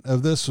moment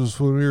of this was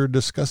when we were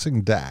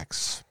discussing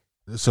Dax.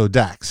 So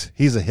Dax,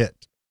 he's a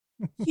hit.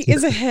 He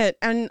is a hit,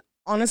 and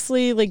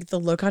honestly, like the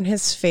look on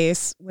his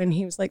face when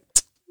he was like,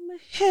 "I'm a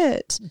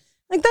hit."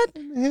 Like that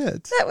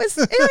hit. That was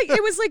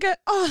it was like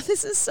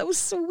this is so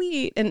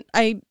sweet. And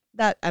I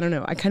don't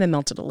know, I kind of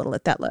melted a little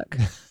at that look.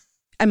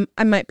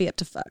 I might be up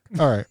to fuck.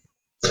 All right.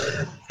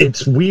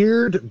 It's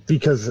weird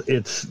because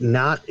it's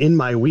not in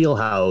my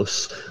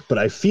wheelhouse, but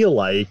I feel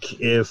like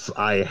if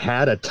I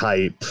had a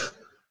type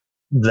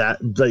that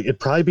it'd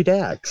probably be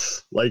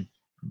Dax. Like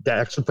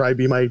Dax would probably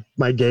be my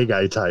gay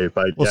guy type.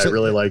 I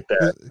really like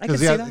that. I can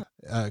see that.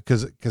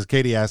 Because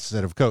Katie asked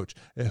instead of Coach,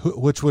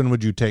 which one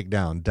would you take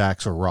down,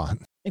 Dax or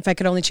Ron? If I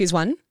could only choose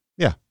one?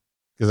 Yeah.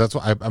 Because that's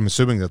what I'm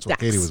assuming that's what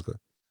Dax. Katie was going.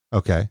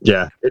 Okay.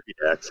 Yeah, it'd be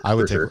Dax. I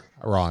would take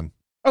Ron.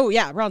 Oh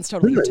yeah, Ron's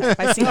totally your type.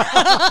 I see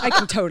that. I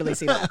can totally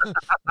see that.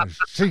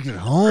 Take it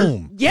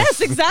home. Yes,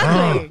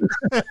 exactly.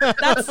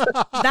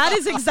 That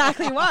is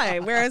exactly why.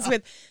 Whereas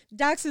with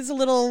Dax is a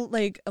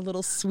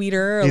little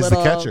sweeter. He's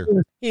the catcher.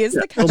 He is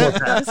the catcher.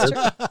 That's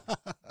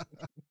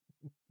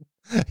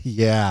true.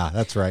 Yeah,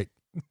 that's right.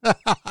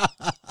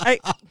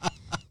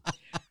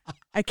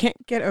 I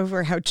can't get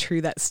over how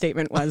true that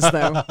statement was,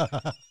 though.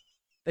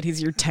 That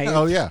he's your type.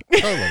 Oh yeah,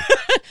 totally.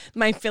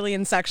 My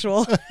Phillian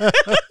sexual.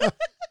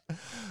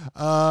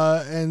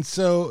 And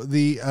so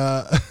the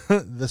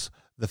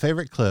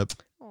favorite clip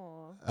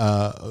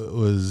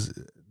was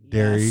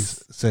Derry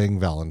saying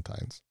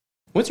Valentine's.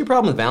 What's your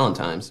problem with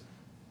Valentine's?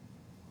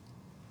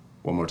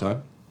 One more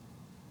time.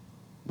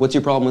 What's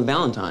your problem with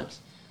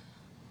Valentine's?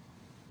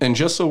 And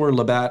just so we're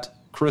Labatt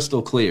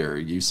crystal clear,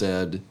 you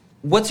said...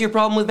 What's your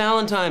problem with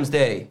Valentine's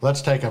Day?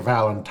 Let's take a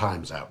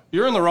Valentine's out.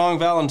 You're in the wrong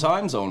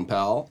Valentine zone,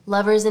 pal.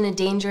 Lovers in a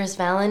dangerous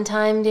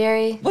Valentine,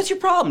 dearie? What's your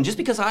problem? Just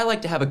because I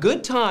like to have a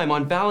good time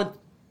on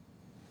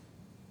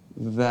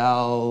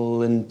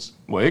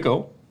Way you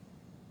go.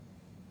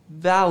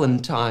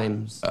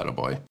 Valentine's.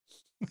 Attaboy.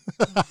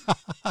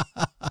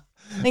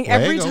 I think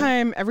every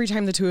time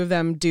the two of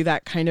them do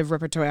that kind of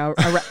repertoire,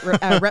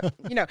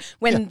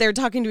 when they're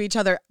talking to each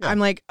other, I'm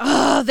like,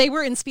 oh, they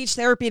were in speech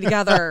therapy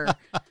together.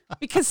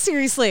 Because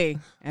seriously,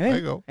 There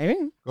you go. Go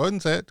ahead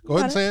and say it. Go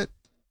ahead and say it.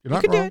 You're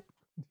not you can wrong. do it.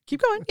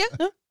 Keep going.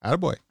 Yeah.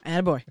 Attaboy.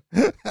 Attaboy.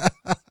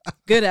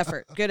 Good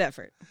effort. Good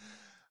effort.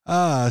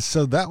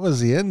 So that was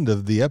the end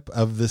of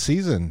the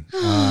season.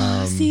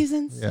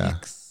 Season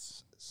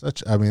 6.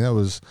 That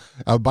was.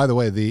 By the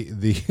way,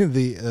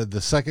 the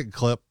second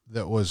clip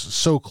that was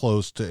so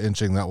close to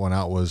inching that one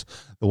out was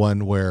the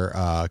one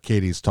where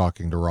Katie's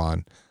talking to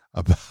Ron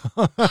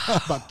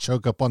about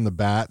choke up on the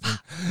bat.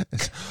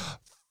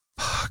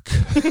 Fuck.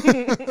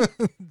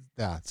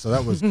 Yeah. So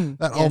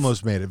that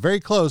almost made it very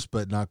close,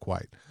 but not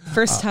quite.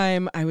 First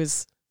time I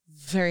was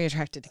very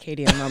attracted to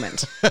Katie in a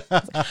moment.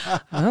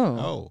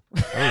 Oh.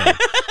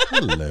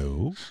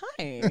 Hello.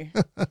 Hi.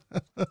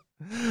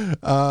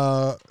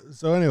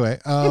 So anyway,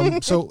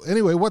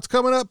 what's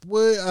coming up?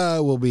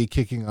 We'll be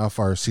kicking off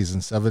our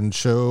season 7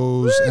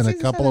 shows in a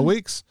couple of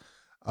weeks.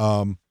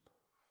 Let's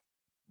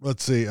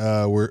see.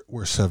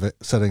 We're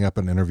setting up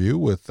an interview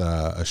with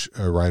a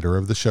writer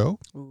of the show.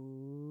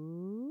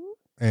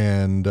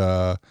 And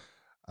as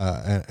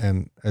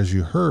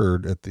you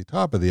heard at the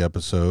top of the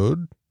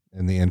episode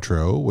in the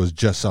intro was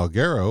Jess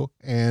Salguero,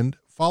 and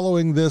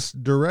following this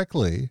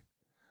directly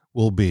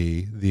will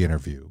be the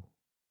interview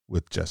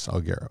with Jess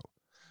Salguero.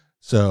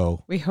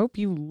 So we hope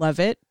you love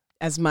it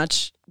as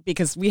much,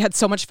 because we had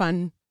so much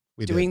fun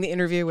doing the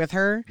interview with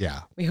her.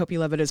 Yeah. We hope you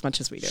love it as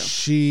much as we do.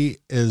 She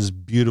is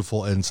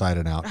beautiful inside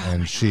and out,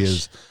 and she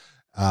was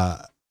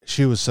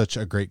such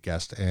a great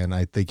guest, and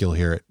I think you'll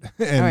hear it.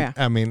 And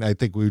I mean, I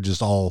think we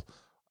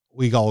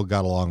all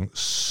got along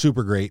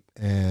super great,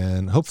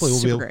 and hopefully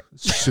we'll be able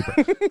super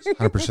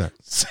 100%.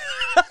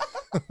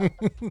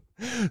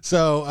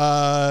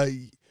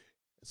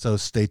 So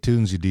stay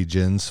tuned, you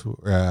D-Gens. We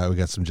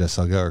got some Jess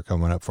Salguero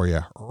coming up for you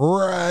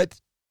right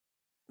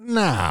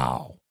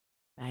now.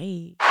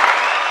 Bye.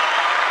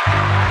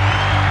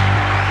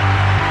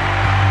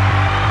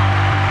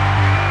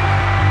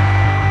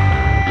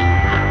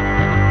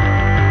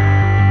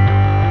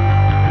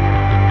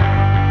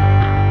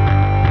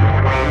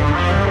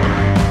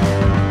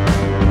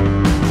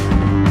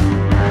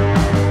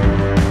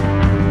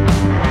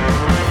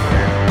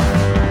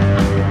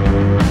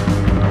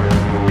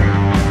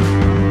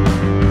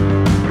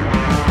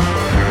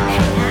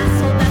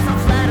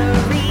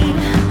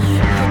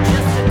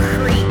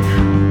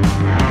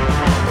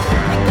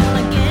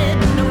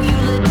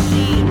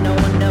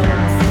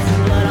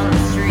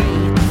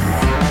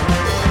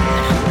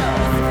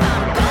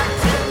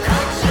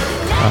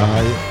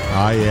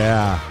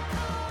 Yeah.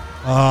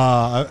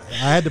 I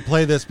had to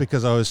play this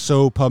because I was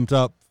so pumped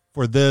up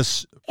for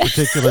this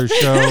particular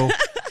show.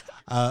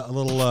 A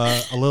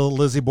little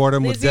Lizzie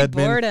Borden with Dead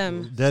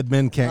Men. Dead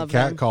Men Can't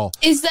Catcall.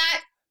 Is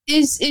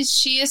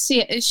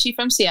she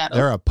from Seattle?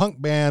 They're a punk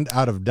band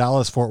out of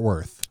Dallas, Fort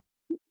Worth.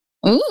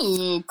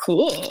 Ooh,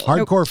 cool.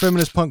 Hardcore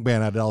feminist punk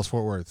band out of Dallas,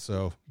 Fort Worth.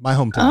 So my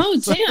hometown. Oh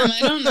damn!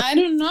 I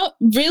don't know.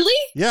 Really?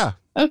 Yeah.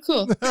 Oh,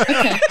 cool.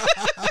 Okay.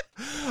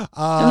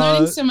 I'm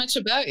learning so much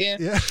about you.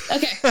 Yeah.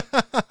 Okay.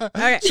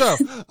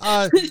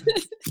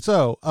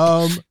 So,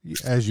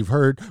 as you've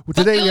heard,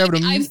 today we have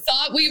I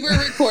thought we were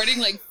recording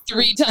like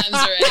 3 times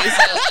already.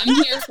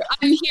 So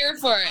I'm here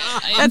for it.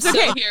 I am That's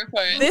okay. so here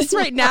for it. This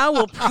right now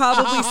will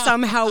probably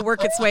somehow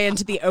work its way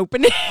into the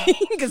opening,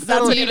 because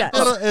that's what he does.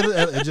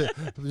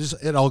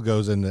 It all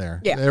goes in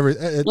there. Yeah.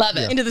 Love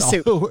it. Into the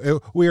soup.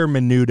 We are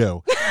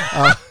menudo.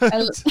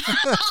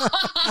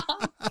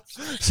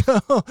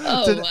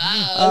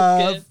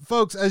 Wow.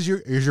 Folks, as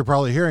you're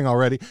probably hearing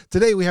already,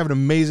 today we have an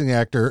amazing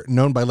actor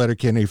known by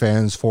Letterkenny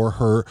fans for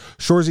her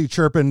Shorzy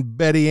chirping,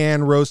 Betty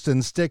Ann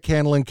roasting, stick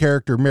handling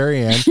character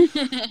Marianne.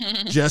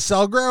 Jess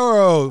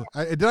Salguero.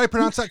 Did I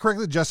pronounce that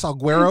correctly? Jess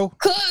Salguero?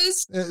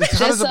 Close.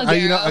 Because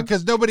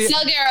nobody.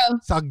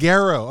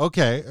 Salguero.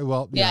 Okay.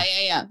 Well. Yeah.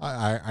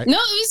 I no, it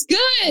was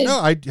good.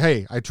 No, I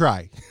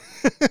try.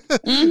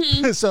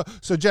 Mm-hmm. So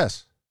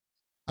Jess,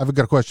 I've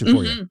got a question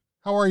for you.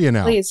 How are you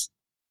now? Please.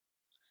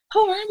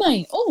 How am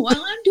I? Oh,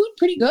 well, I'm doing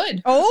pretty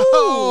good.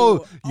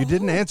 Oh, you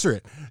didn't answer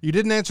it. You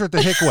didn't answer it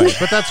the Hick way,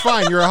 but that's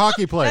fine. You're a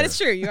hockey player. That is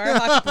true. You are a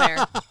hockey player.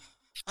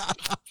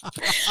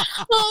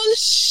 Oh,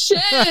 shit.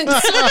 I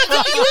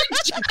thought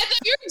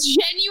you were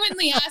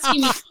genuinely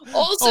asking me.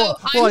 Also,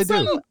 I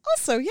do.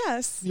 Also,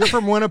 yes. You're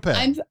from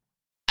Winnipeg.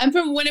 I'm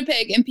from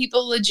Winnipeg, and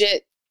people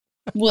legit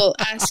will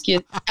ask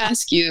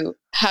you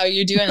how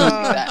you're doing like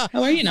that.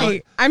 How are you now?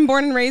 Hey, I'm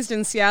born and raised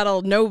in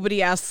Seattle.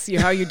 Nobody asks you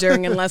how you're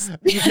doing unless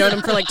you've known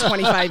them for like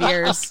 25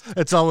 years.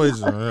 It's always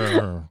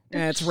Yeah,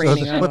 it's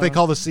raining. what they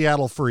call the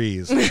Seattle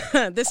freeze.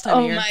 This time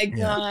of year. My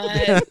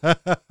God.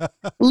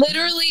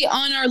 Literally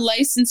on our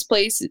license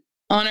plates,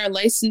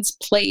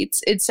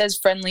 it says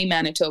Friendly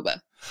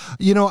Manitoba.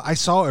 You know, I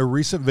saw a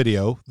recent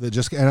video that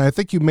and I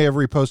think you may have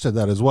reposted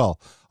that as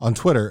well on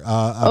Twitter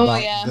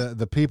about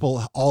the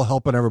people all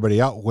helping everybody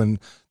out when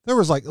there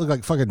was looked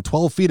like fucking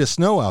 12 feet of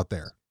snow out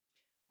there.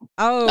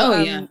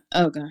 Yeah.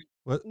 Oh God.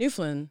 What?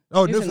 Newfoundland.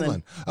 Oh,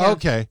 Newfoundland. Yeah.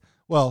 Okay.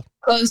 Well,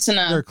 close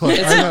enough. They're close.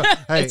 I know.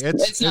 Hey,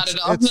 it's not at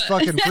all. It's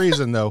fucking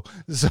freezing though.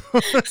 So.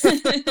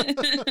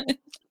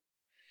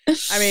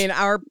 I mean,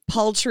 our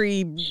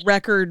paltry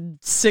record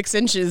 6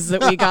 inches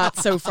that we got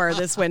so far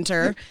this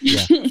winter.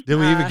 Yeah. Did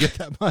we even get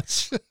that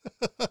much?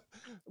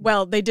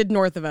 Well, they did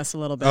north of us a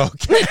little bit.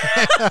 Okay.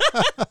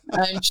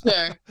 I'm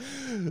sure.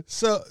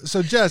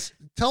 So Jess,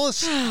 tell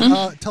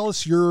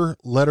us your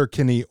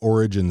Letterkenny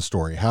origin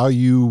story. How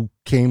you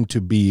came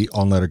to be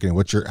on Letterkenny.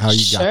 How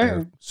you got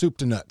there? Soup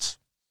to nuts.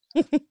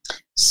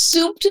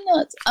 Soup to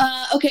nuts.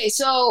 Okay,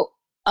 so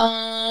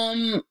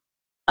I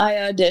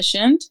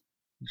auditioned.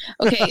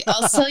 Okay,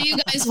 I'll tell you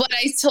guys what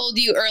I told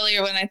you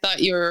earlier when I thought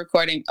you were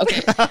recording.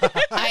 Okay,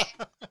 I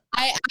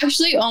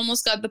actually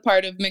almost got the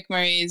part of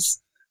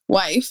McMurray's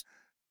wife.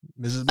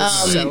 Mrs.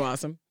 McMurray. So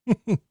awesome.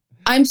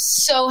 I'm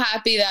so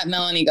happy that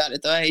Melanie got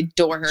it though. I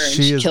adore her and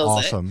she is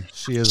kills awesome. it.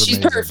 She is She's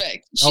amazing.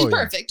 perfect. She's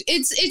perfect.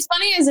 It's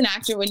funny as an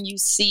actor when you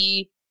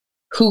see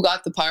who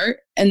got the part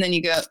and then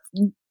you go,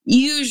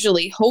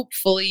 usually,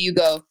 hopefully you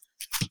go,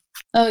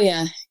 oh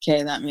yeah,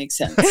 okay, that makes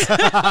sense.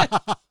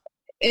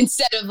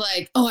 Instead of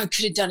like, oh, I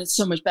could have done it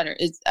so much better.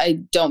 I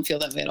don't feel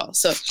that way at all.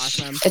 So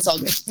awesome. It's all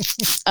good.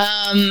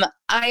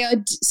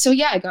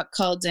 I got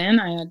called in.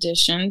 I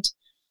auditioned,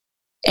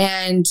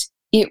 and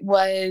it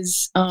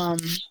was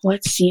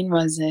what scene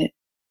was it?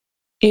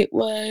 It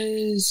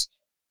was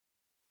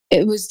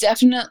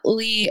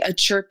definitely a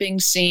chirping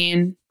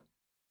scene.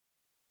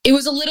 It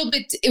was a little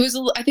bit.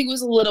 I think it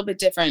was a little bit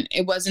different.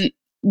 It wasn't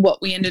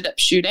what we ended up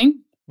shooting,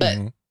 but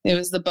it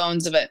was the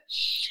bones of it.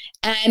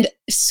 And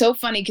so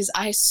funny because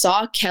I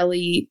saw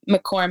Kelly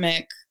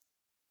McCormick,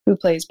 who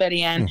plays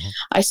Betty Ann.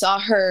 I saw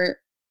her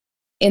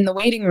in the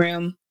waiting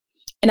room,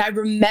 and I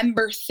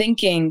remember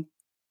thinking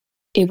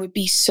it would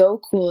be so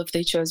cool if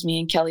they chose me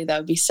and Kelly. That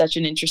would be such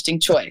an interesting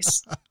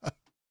choice.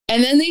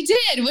 And then they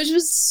did, which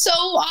was so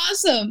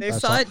awesome. They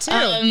saw it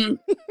too.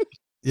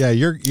 Yeah,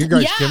 your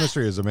guys'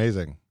 chemistry is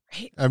amazing.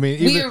 I mean,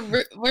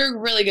 we're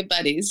really good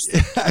buddies.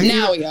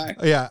 Now we are.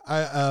 Yeah,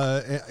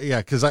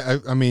 because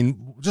I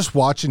mean, just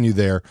watching you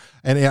there,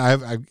 and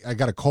I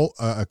got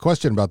a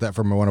question about that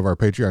from one of our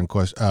Patreon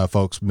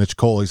folks, Mitch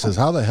Cole. He says,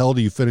 "How the hell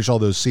do you finish all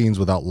those scenes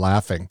without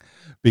laughing?"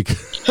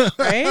 Because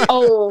right?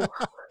 Oh,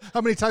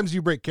 how many times do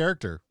you break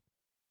character?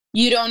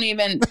 You don't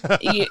even.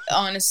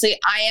 Honestly,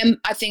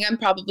 I think I'm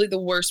probably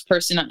the worst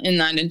person in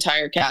that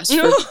entire cast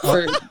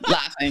for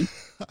laughing.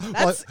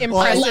 That's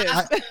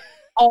impressive.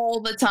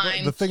 All the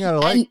time. The thing I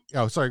like.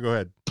 Sorry. Go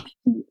ahead.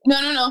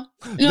 No,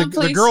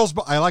 the girls.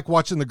 I like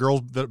watching the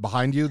girls that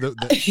behind you.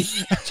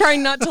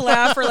 Trying not to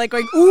laugh or like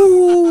going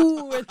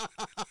ooh.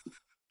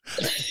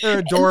 They're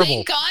adorable.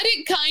 Thank God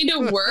it kind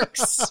of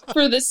works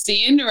for the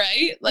scene,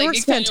 right? Like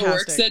it kind of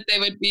works that they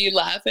would be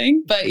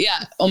laughing. But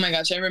yeah, oh my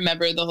gosh, I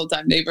remember the whole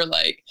time they were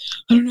like,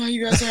 I don't know how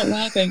you guys aren't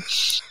laughing.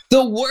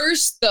 The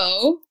worst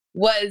though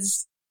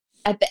was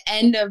at the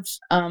end of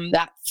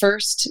that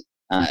first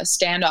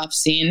standoff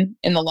scene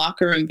in the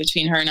locker room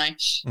between her and I.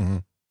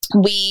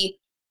 We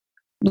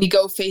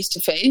go face to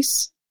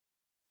face,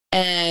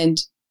 and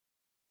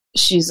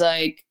she's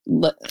like,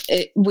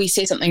 we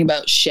say something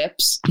about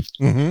ships,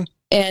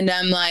 and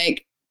I'm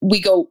like, we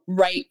go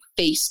right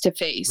face to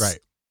face, right?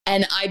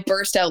 And I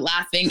burst out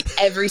laughing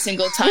every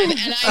single time,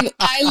 and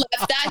I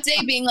left that day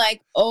being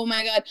like, oh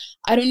my God,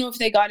 I don't know if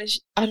they got it.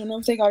 I don't know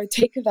if they got a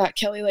take of that,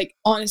 Kelly. Like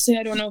honestly,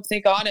 I don't know if they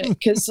got it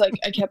because like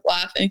I kept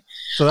laughing.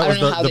 So that was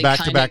the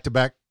back to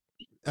back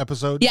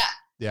episode. Yeah.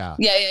 Yeah.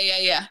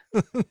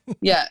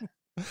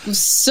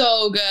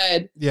 So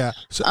good. Yeah.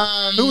 So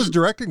who was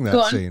directing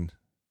that scene?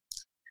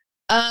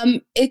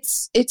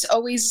 It's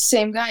always the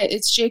same guy.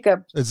 It's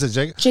Jacob. Is it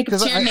Jacob? Jacob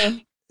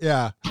Tierney.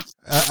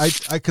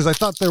 Because I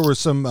thought there was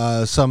some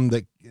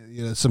that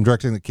some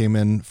directing that came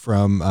in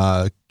from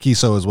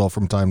Kiso as well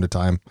from time to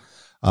time.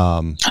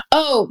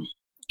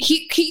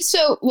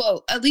 Kiso.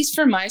 Well, at least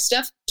for my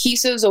stuff,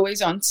 Kiso's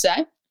always on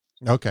set.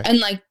 Okay. And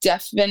like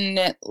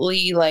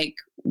definitely like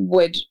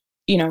would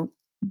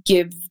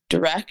give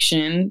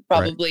direction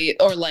probably, right,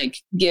 or like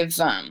give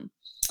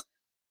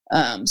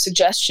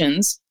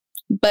suggestions,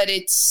 but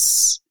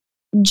it's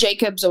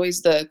Jacob's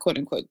always the quote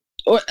unquote,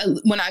 or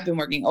when I've been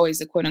working, always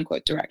the quote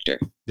unquote director.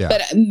 Yeah.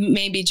 But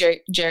maybe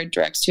Jared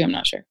directs too. I'm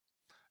not sure.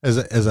 Is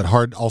it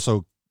hard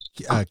also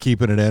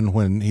keeping it in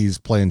when he's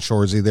playing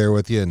Shoresy there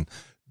with you and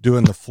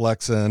doing the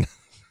flexing?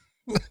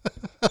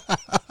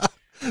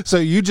 So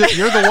you're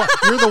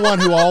the one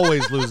who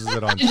always loses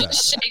it on I'm set.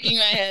 just shaking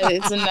my head.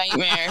 It's a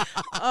nightmare.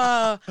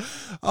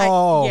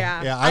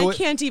 I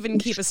can't even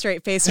keep a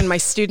straight face when my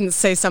students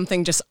say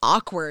something just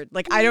awkward.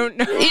 Like, I don't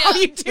know how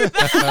you do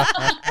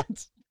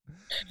that.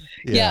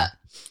 Yeah.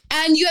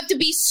 And you have to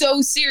be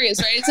so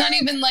serious, right? It's not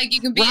even like you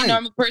can be a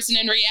normal person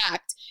and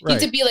react. You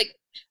have to be like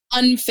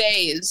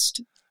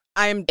unfazed.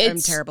 I'm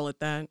terrible at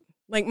that.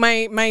 Like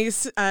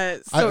I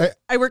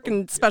work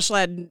in special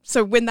ed.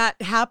 So when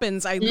that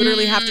happens, I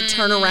literally have to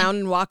turn around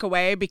and walk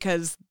away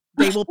because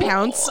they will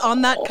pounce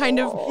on that kind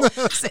of,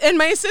 and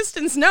my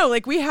assistants know,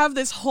 like we have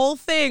this whole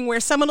thing where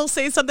someone will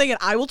say something and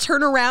I will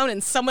turn around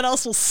and someone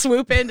else will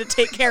swoop in to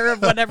take care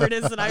of whatever it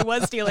is that I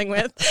was dealing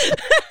with.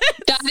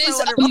 That is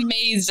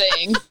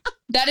amazing.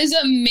 That is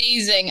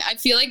amazing. I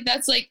feel like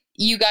that's like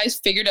you guys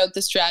figured out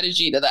the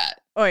strategy to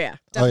that. Oh yeah,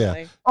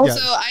 definitely.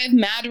 Also, I have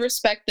mad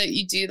respect that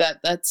you do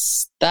that.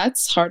 That's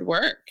hard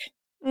work.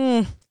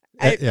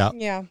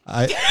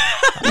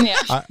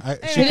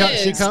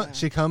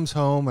 She comes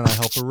home and I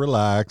help her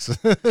relax.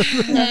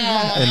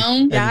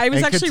 I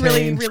was actually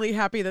really, really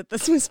happy that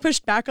this was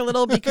pushed back a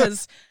little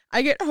because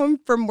I get home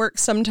from work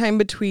sometime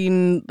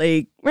between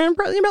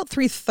probably about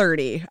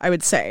 3:30, I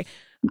would say.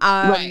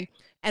 And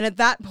at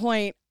that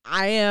point,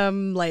 I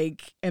am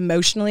like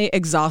emotionally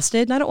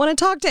exhausted and I don't want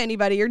to talk to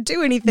anybody or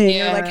do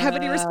anything or like have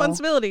any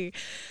responsibility.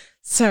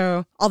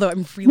 So, although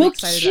I'm really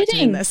excited about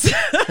doing this.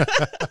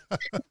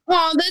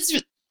 Well,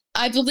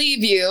 I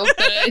believe you,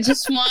 but I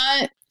just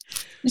want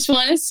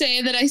to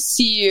say that I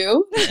see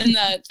you and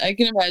that I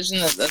can imagine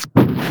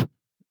that.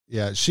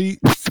 Yeah, she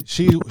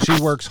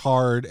works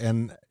hard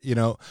and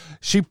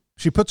she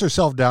puts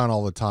herself down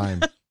all the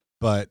time.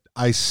 But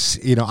I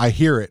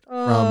hear it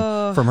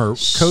from her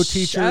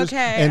co-teachers,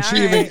 and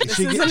she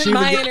isn't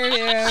my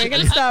interview. We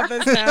gotta stop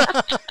this now.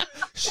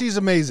 She's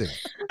amazing.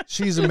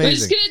 She's We're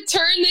amazing. just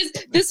gonna turn this.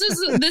 This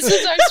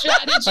is our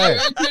strategy. Hey.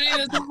 We're putting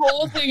this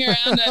whole thing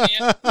around on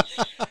you.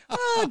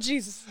 Oh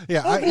Jesus.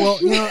 Yeah.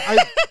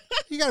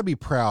 You got to be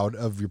proud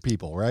of your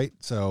people, right?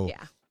 So.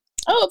 Yeah.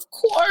 Oh, of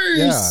course.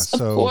 Yeah.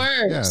 So. Of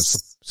course. Yeah.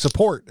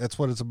 Support. That's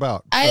what it's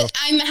about.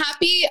 I'm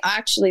happy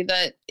actually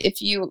that if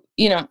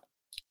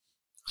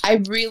I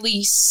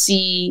really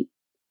see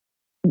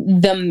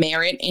the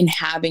merit in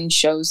having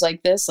shows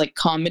like this, like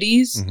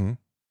comedies,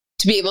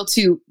 to be able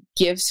to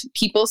give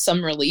people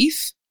some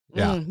relief.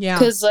 Yeah.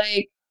 Because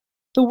like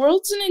the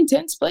world's an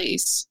intense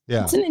place.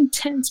 Yeah. It's an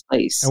intense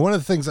place. And one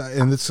of the things,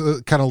 and this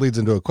kind of leads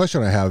into a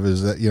question I have,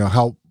 is that,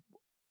 how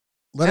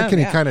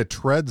Letterkenny kind of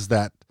treads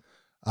that,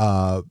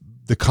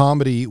 the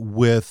comedy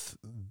with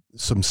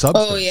some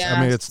substance. Oh, yeah.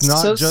 I mean, it's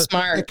not so just,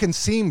 smart. It can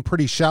seem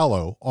pretty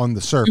shallow on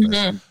the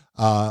surface,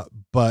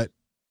 but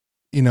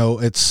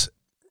it's,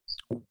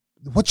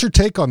 what's your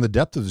take on the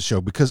depth of the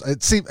show? Because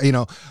it seems,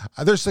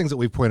 there's things that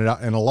we've pointed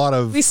out, and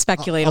we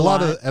speculate a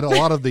lot. And a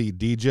lot of the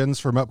degens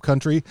from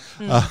Upcountry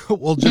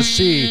will just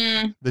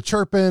see the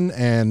chirping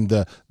and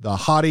the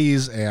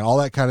hotties and all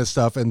that kind of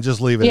stuff and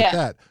just leave it at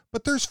that.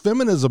 But there's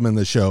feminism in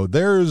the show.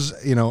 There's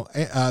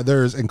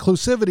there's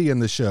inclusivity in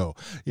the show.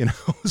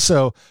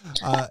 So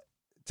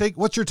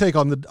what's your take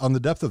on the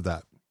depth of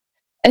that?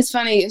 It's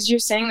funny as you're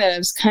saying that. I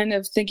was kind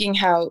of thinking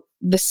how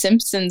The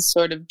Simpsons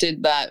sort of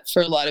did that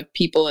for a lot of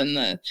people in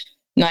the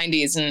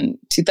 90s and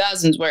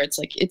 2000s, where it's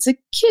like, it's a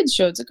kid's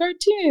show, it's a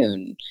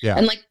cartoon.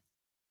 Yeah.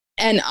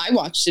 And I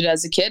watched it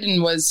as a kid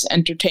and was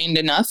entertained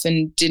enough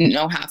and didn't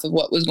know half of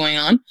what was going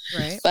on.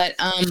 Right. But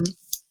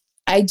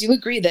I do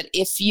agree that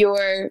if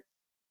you're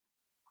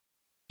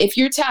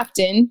tapped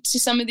into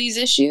some of these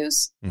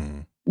issues,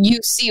 you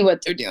see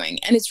what they're doing.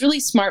 And it's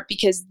really smart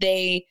because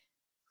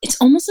it's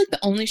almost like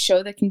the only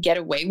show that can get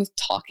away with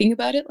talking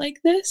about it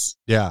like this.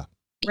 Yeah.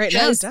 Right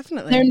now,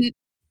 definitely.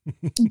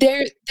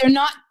 They're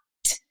not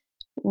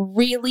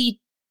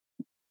really,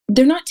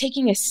 they're not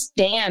taking a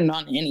stand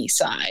on any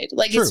side.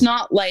 Like, True. It's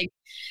not like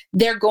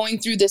they're going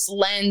through this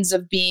lens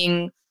of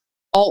being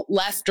alt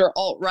left or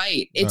alt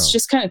right. It's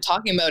just kind of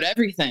talking about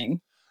everything.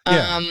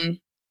 Yeah.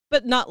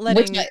 But not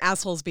letting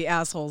assholes be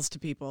assholes to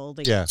people.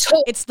 Like, yeah.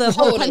 It's the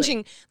whole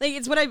punching. Like,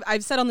 it's what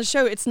I've said on the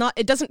show. It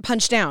doesn't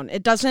punch down.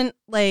 It doesn't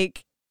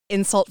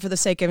insult for the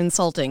sake of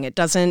insulting. It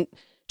doesn't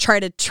try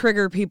to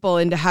trigger people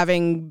into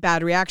having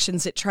bad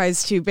reactions. It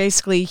tries to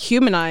basically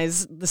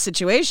humanize the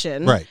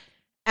situation. Right.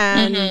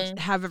 And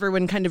have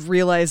everyone kind of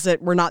realize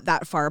that we're not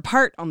that far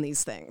apart on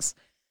these things.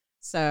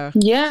 So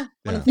yeah.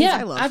 One of the things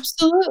I love.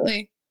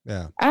 Absolutely.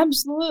 Yeah.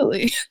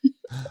 Absolutely.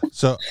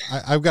 So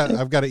I've got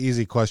an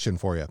easy question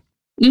for you.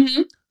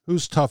 Mm-hmm.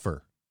 Who's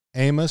tougher,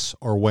 Amos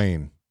or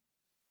Wayne?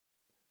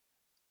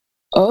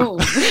 Oh,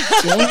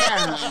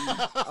 damn.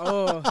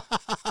 Oh.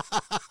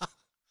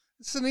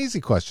 It's an easy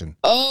question.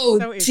 Oh,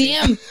 so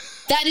damn.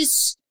 That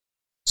is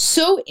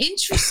so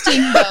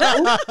interesting,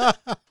 though.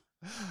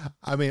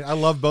 I mean, I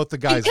love both the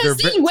guys.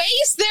 Because in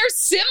ways they're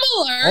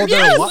similar.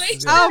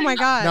 Oh my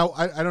god. Now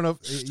I don't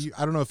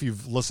know if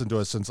you've listened to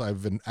us since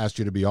I've asked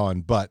you to be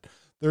on, but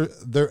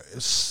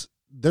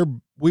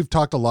we've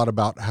talked a lot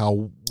about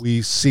how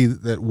we see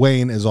that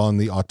Wayne is on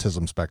the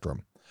autism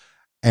spectrum.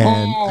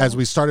 And as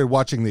we started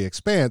watching The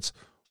Expanse,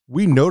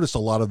 we noticed a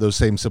lot of those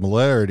same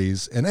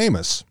similarities in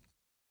Amos.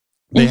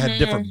 They had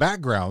different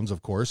backgrounds,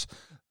 of course.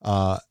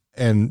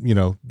 And, you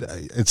know,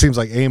 it seems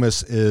like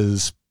Amos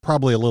is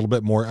probably a little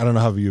bit more, I don't know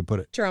how you put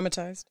it.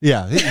 Traumatized.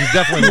 Yeah, he's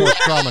definitely more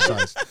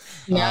traumatized.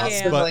 Yeah.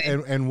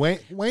 And Wayne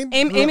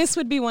Amos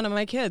would be one of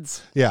my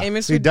kids. Yeah,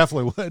 Amos he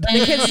definitely would.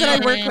 The kids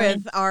that I work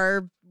with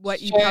are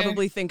what you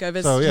probably think of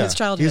as his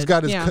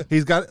childhood.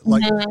 He's got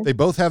like, they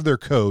both have their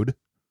code.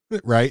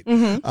 Right.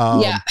 And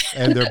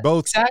they're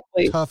both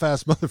tough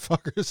ass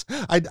motherfuckers.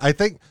 I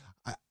think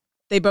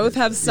they both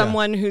have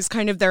someone who's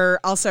kind of their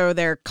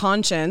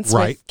conscience,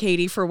 right? With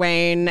Katie for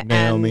Wayne and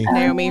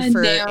Naomi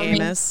for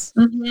Amos.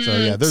 So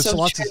yeah, there's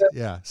lots of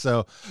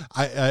So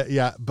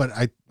but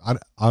I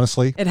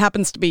honestly, it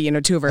happens to be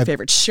two of our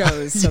favorite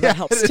shows, so that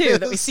helps too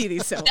that we see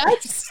these.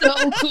 That's so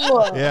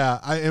cool. Yeah,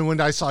 and when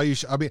I saw you,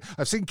 I mean,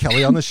 I've seen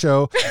Kelly on the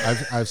show.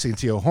 I've seen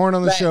Tio Horn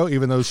on the show,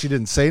 even though she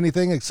didn't say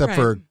anything except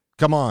for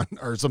 "Come on"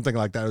 or something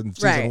like that in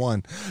season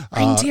 1.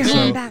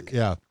 Reindeer back.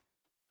 Yeah.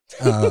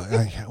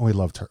 We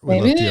loved her.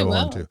 We loved Tio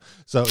Horn too.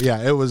 So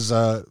yeah, it was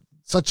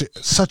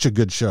such a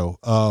good show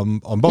on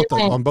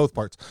both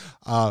parts.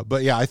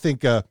 But yeah, I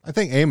think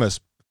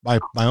Amos, my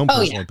own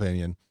personal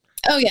opinion.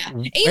 Oh yeah,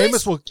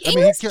 Amos will. I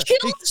mean,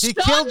 he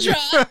killed you.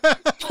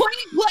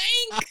 Point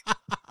blank.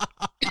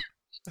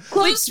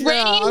 Close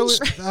range.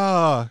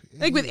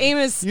 Like with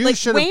Amos, like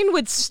Wayne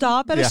would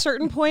stop at a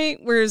certain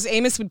point, whereas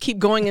Amos would keep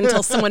going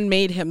until someone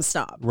made him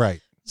stop. Right.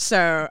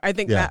 So I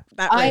think that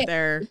right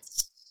there.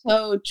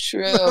 So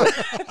true.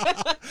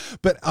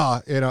 But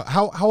how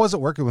was it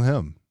working with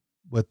him?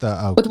 With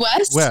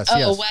Wes? Wes,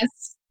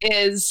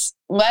 yes.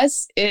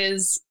 Wes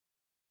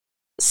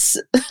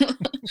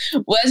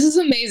is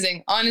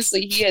amazing.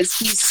 Honestly, he's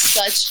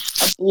such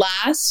a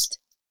blast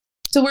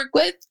to work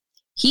with.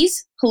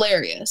 He's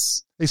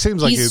hilarious. He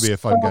seems like he'd be a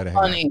fun guy to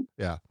hang out.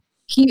 Yeah.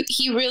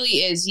 He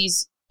really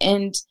is.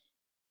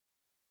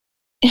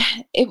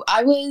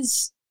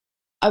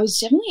 I was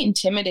definitely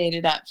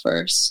intimidated at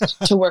first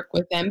to work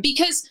with him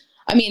because,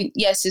 I mean,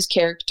 yes, his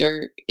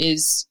character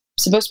is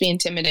supposed to be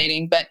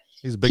intimidating, but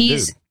he's a big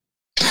dude.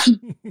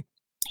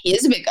 He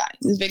is a big guy.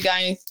 He's a big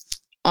guy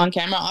on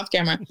camera, off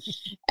camera.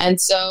 And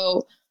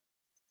so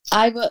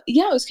I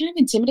was kind of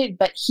intimidated,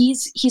 but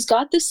he's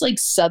got this like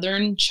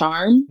Southern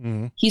charm.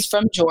 Mm-hmm. He's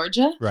from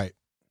Georgia. Right.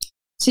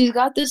 So he's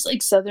got this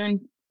like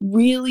Southern,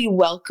 really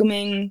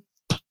welcoming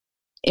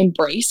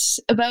embrace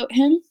about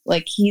him.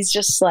 Like he's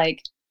just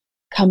like,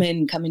 come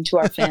into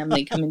our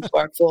family, come into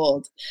our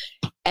fold.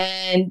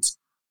 And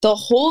the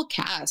whole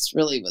cast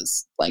really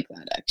was like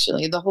that,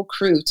 actually. The whole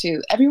crew,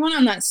 too. Everyone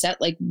on that set,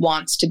 like,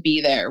 wants to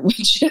be there,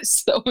 which is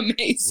so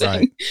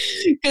amazing.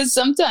 Because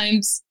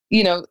sometimes,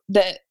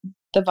 the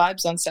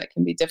vibes on set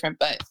can be different,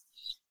 but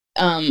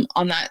on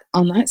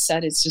that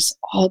set, it's just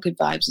all good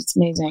vibes. It's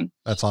amazing.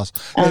 That's awesome.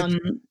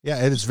 And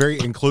it's very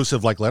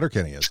inclusive like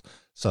Letterkenny is.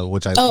 So,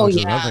 which is another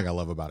thing I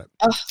love about it.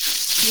 Oh,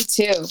 me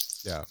too.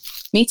 Yeah.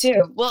 Me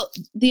too. Well,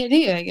 the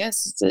idea, I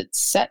guess, is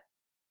it's set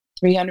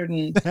 300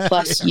 and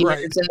plus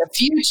years in the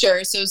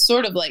future. So it's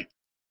sort of like,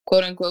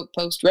 quote unquote,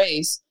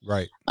 post-race.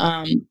 Right.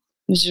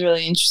 Which is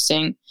really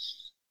interesting.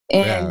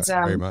 And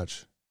very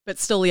much. But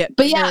still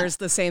there's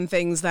the same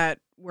things that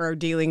we're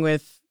dealing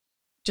with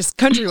just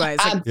country-wise.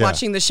 Like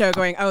watching the show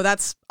going, oh,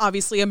 that's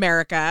obviously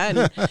America.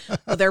 And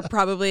they're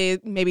probably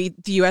maybe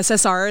the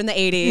USSR in the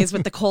 80s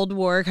with the Cold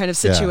War kind of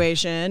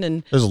situation.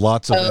 And there's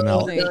lots of there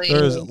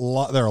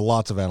are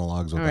lots of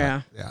analogs with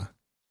that. Yeah.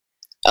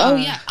 Oh,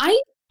 yeah.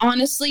 I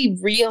honestly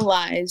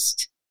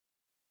realized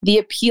the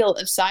appeal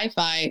of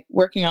sci-fi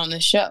working on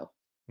this show.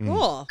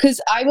 Cool. Because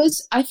I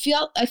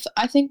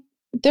think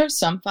there's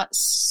some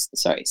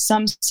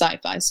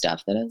sci-fi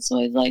stuff that I was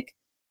always like,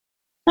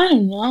 I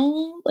don't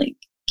know, like,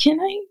 I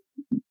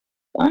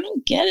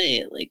don't get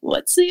it. Like,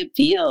 what's the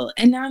appeal?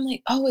 And now I'm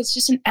like, oh, it's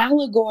just an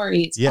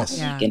allegory. It's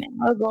like an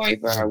allegory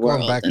for our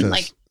world. Back and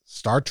to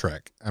Star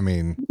Trek. I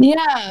mean,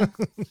 yeah.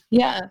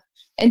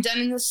 And done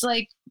in this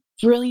like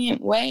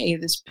brilliant way,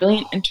 this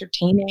brilliant,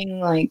 entertaining,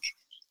 like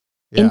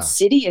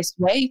insidious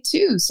way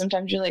too.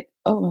 Sometimes you're like,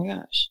 oh my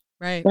gosh,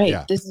 right.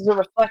 Yeah. This is a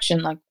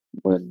reflection. Like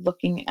we're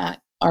looking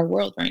at our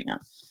world right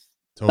now,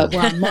 but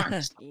we're on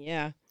Mars.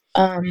 Yeah.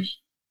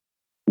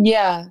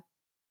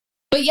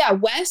 But yeah,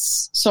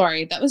 Wes,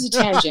 sorry, that was a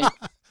tangent.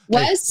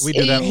 Wes, we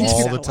do that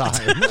all the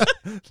time.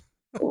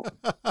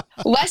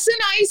 Wes and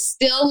I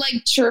still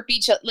like chirp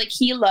each other. Like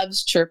he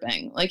loves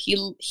chirping. Like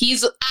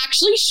he's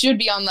actually should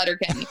be on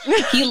Letterkenny.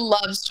 He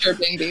loves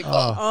chirping people.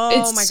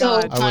 Oh my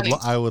god! Funny.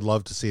 I would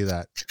love to see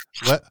that.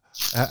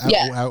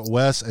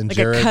 Wes and like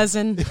Jared, a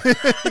cousin,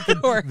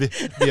 or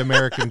the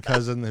American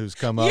cousin who's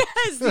come up.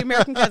 Yes, the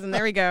American cousin.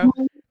 There we go.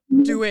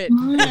 Do it.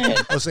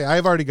 Well, see,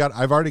 I've already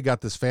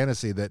got this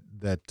fantasy that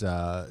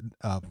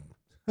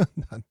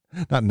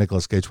not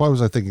Nicolas Cage. Why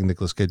was I thinking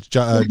Nicolas Cage?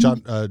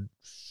 John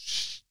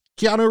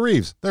Keanu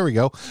Reeves. There we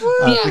go.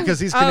 Because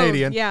he's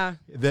Canadian.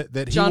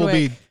 That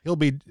he'll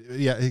be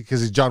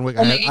because he's John Wick.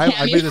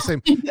 I'd be the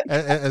same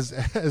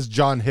as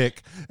John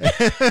Hick.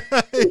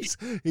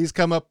 he's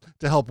come up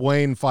to help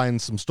Wayne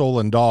find some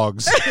stolen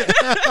dogs.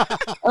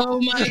 Oh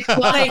my God.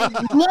 I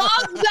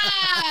love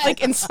that.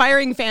 Like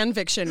inspiring fan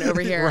fiction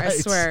over here, right. I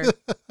swear.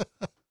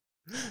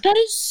 That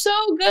is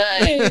so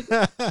good.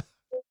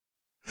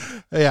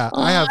 Yeah,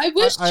 I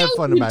wish I have Joe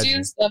fun could imagining.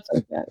 do stuff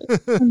like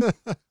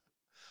that.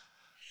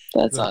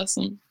 That's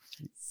awesome.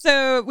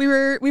 So we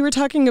were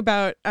talking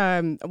about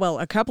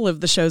a couple of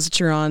the shows that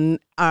you're on,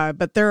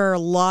 but there are a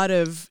lot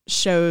of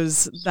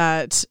shows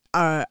that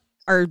are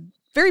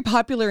very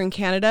popular in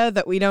Canada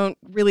that we don't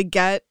really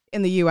get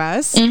in the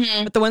US.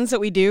 Mm-hmm. But the ones that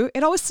we do,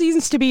 it always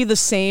seems to be the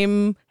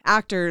same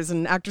actors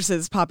and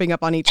actresses popping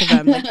up on each of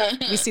them. Like,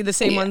 we see the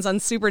same ones on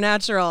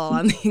Supernatural,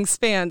 on The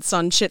Expanse,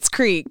 on Schitt's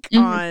Creek,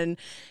 on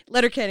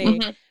Letterkenny.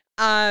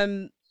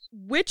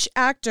 Which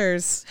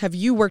actors have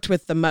you worked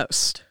with the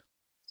most?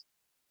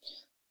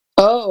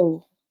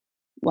 Oh,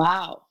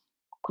 wow.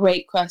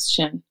 Great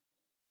question.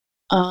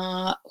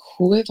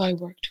 Who have I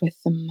worked with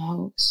the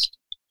most?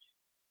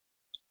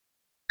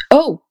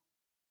 Oh,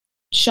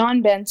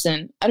 Sean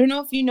Benson. I don't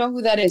know if you know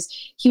who that is.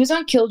 He was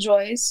on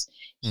Killjoys.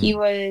 He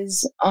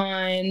was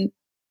on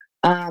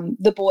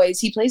The Boys.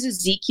 He plays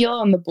Ezekiel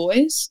on The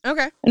Boys.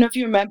 Okay. I don't know if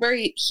you remember.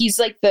 He's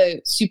like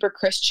the super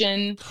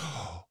Christian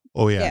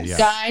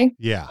guy.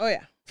 Yeah. Oh,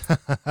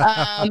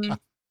 yeah.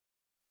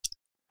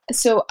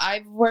 So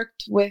I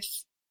worked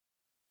with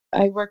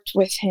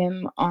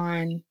him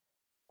on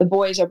The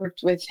Boys. I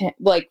worked with him,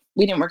 like,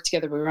 we didn't work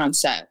together, we were on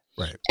set.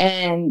 Right.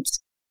 And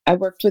I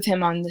worked with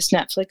him on this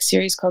Netflix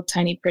series called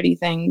Tiny Pretty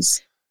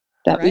Things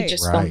that we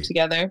just filmed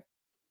together.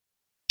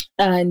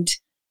 And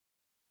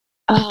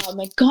oh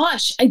my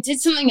gosh, I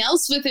did something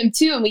else with him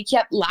too, and we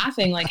kept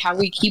laughing, like how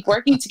we keep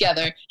working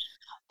together.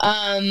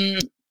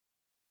 I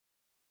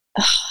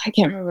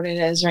can't remember what it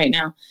is right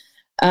now.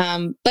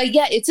 But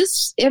yeah, it's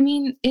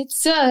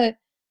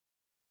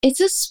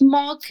a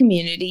small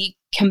community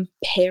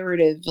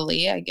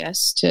comparatively, I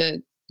guess,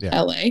 to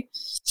LA.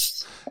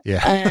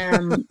 Yeah.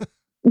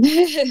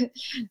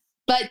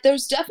 But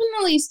there's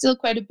definitely still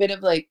quite a bit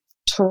of like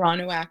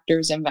Toronto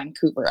actors and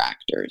Vancouver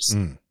actors.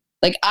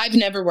 Like, I've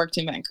never worked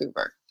in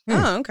Vancouver.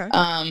 Oh, okay.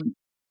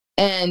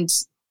 And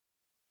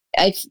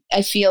I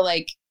feel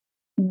like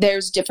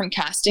there's different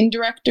casting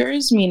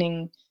directors,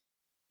 meaning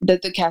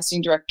that the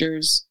casting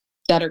directors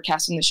that are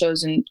casting the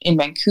shows in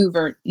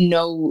Vancouver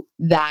know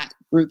that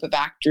group of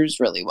actors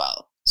really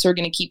well. So we're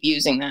going to keep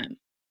using them.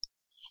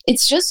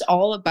 It's just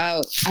all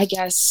about, I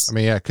guess. I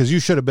mean, yeah, because you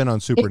should have been on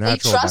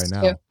Supernatural by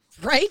now. You.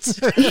 Right?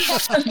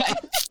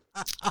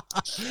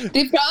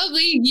 They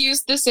probably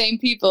used the same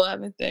people,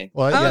 haven't they?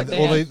 Well,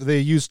 yeah. They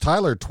used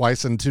Tyler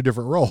twice in two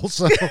different roles.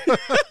 So.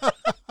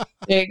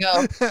 There you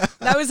go.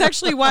 That was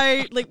actually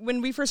why, like,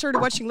 when we first started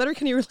watching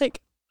Letterkenny, you were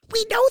like,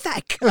 we know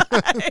that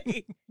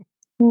guy.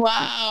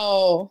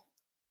 Wow.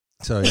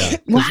 So yeah.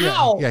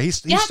 Wow. Yeah,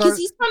 because started,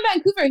 he's from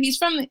Vancouver. He's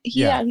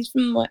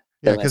from what?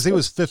 Yeah, because he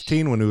was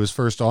 15 when he was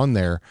first on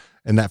there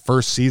in that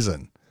first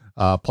season,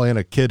 playing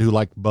a kid who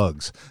liked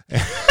bugs.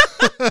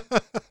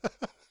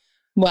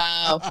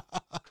 Wow.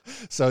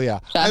 So yeah,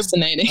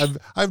 fascinating.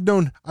 I've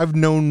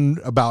known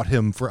about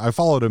him I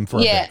followed him for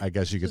a bit, I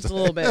guess you could say. A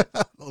little bit.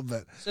 A little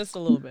bit. Just a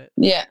little bit.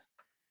 Yeah.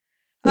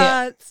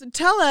 So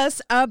tell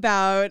us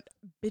about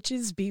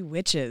Bitches Be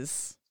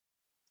Witches.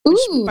 Ooh,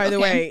 which, by the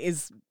way,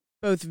 is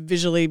both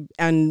visually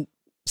and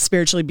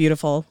spiritually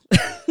beautiful.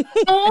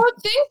 Oh,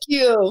 thank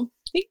you.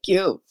 Thank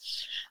you.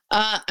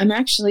 I'm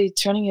actually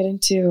turning it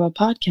into a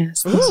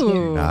podcast.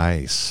 Ooh,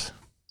 nice.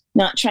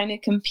 Not trying to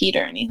compete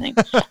or anything.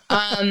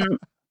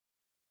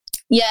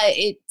 Yeah,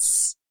 it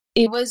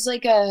was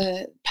like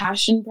a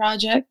passion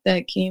project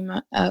that came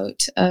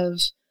out of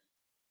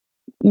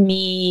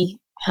me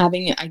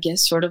having, I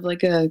guess, sort of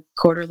like a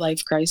quarter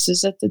life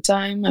crisis at the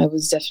time. I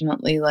was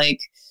definitely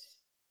like,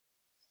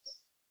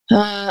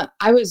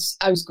 I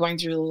was going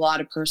through a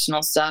lot of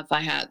personal stuff.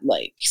 I had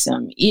like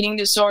some eating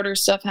disorder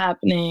stuff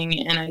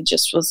happening, and I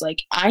just was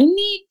like, I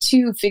need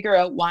to figure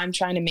out why I'm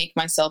trying to make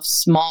myself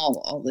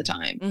small all the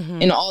time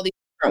in all these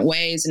different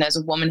ways. And as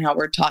a woman, how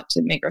we're taught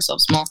to make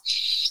ourselves small.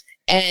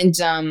 And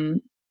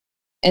then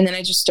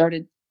I just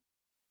started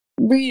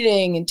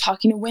reading and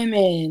talking to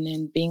women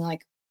and being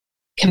like,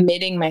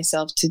 committing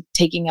myself to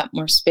taking up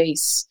more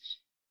space.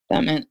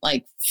 That meant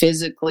like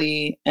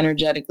physically,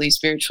 energetically,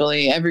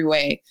 spiritually, every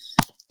way.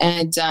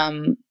 And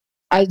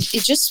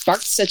it just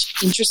sparked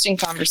such interesting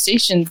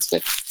conversations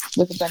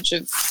with a bunch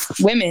of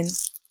women.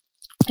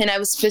 And I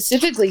was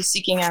specifically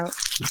seeking out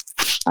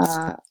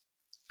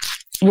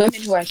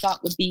women who I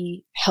thought would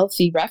be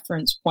healthy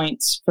reference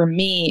points for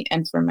me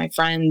and for my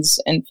friends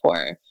and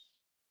for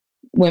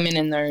women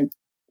in their,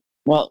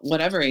 well,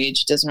 whatever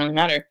age, doesn't really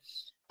matter.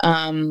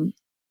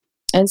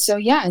 And so,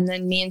 yeah, and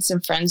then me and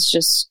some friends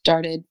just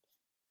started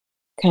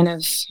kind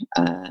of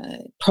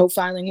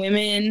profiling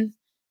women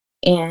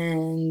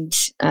and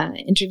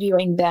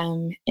interviewing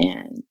them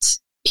and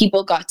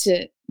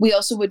we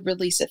also would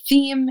release a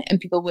theme, and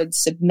people would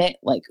submit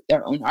like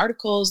their own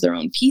articles, their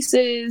own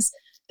pieces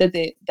that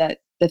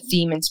the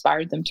theme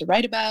inspired them to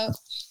write about.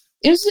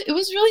 It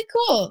was really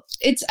cool.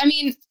 It's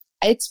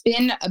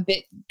been a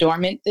bit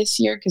dormant this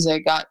year because I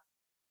got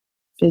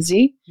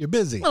busy. You're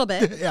busy. A little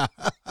bit. Yeah.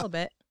 A little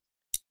bit.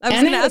 I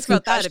was going to ask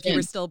about that if you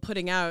were still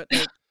putting out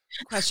like,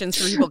 questions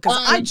for people,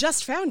 because I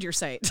just found your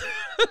site.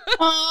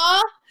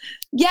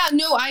 Yeah,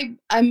 no,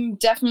 I'm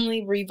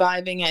definitely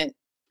reviving it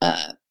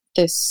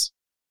this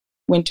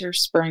winter,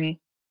 spring.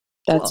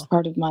 That's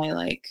part of my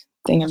like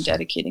thing I'm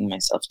dedicating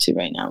myself to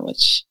right now,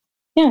 which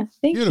thank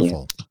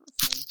Beautiful. you.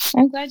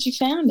 I'm glad you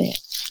found it.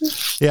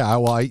 Yeah,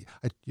 well, I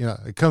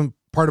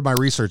part of my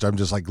research, I'm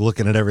just like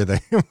looking at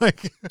everything.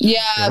 Like,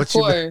 yeah, of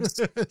course.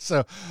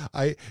 So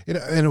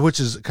and which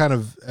is kind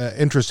of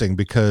interesting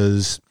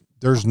because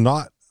there's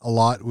not a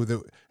lot with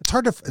it.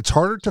 It's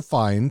harder to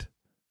find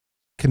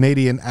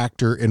Canadian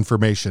actor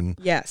information.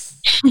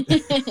 Yes.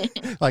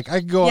 Like I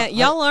can go. Yeah,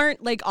 y'all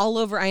aren't like all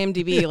over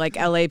IMDb like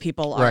LA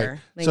people are. Right.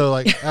 Like, so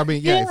like, I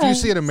mean, if you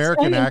see an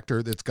American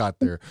actor that's got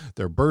their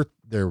birth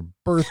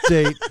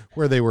date,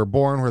 where they were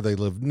born, where they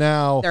live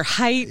now, their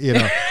height,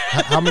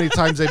 how many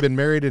times they've been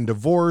married and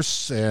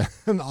divorced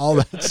and all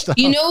that stuff.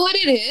 You know what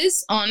it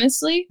is,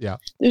 honestly? Yeah.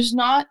 There's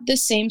not the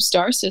same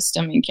star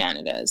system in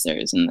Canada as there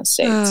is in the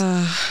States.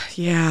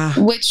 Yeah.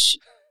 Which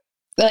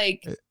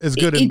like is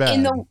good and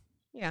bad.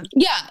 Yeah,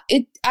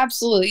 it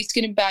absolutely, it's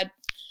good and bad.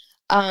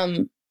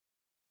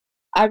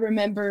 I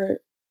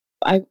remember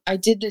I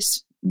did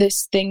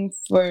this thing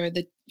for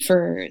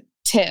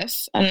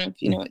TIFF. I don't know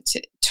if you know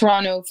it,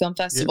 Toronto Film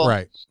Festival.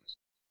 Right.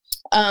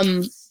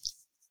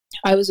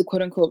 I was a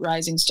quote unquote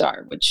rising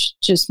star, which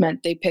just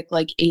meant they pick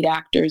like 8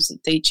 actors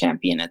that they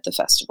champion at the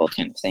festival,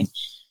 kind of thing.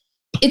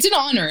 It's an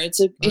honor.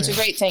 It's a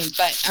great thing.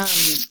 But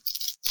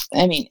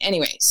I mean,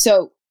 anyway,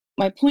 so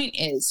my point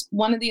is,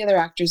 one of the other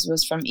actors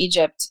was from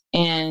Egypt,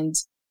 and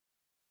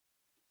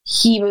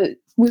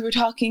we were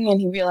talking, and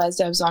he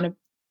realized I was on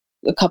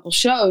a couple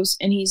shows,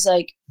 and he's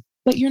like,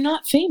 "But you're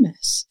not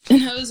famous."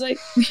 And I was like,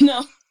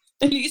 "No."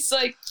 And he's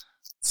like,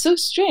 "So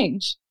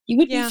strange. You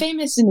would be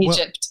famous in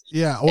Egypt."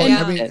 Yeah. Well,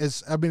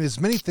 I mean, as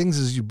many things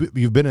as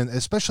you've been in,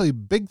 especially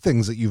big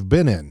things that you've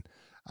been in,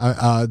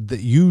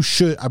 that you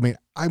should. I mean,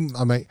 I'm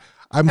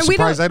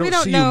surprised I don't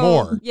see you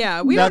more.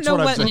 Yeah, we don't know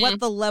what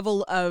the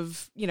level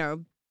of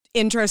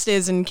interest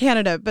is in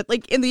Canada, but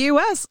like in the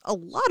US, a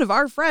lot of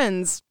our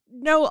friends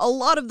know a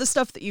lot of the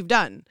stuff that you've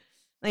done.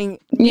 Like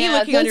me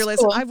looking on your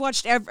list, I've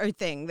watched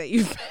everything that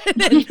you've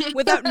been in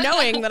without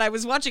knowing that I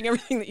was watching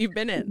everything that you've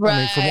been in.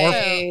 Right.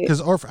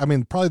 I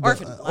mean,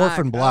 probably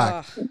Orphan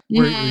Black,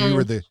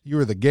 where you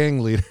were the gang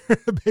leader,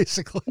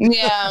 basically.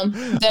 Yeah,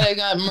 that I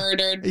got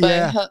murdered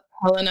by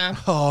Helena.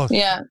 Oh,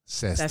 yeah.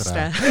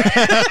 Sestra.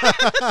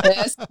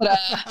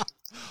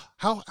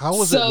 How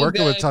was So it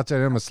working with good.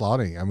 Tatiana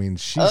Maslany? I mean,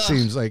 she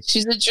seems like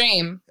she's a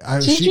dream.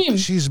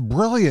 She's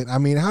brilliant. I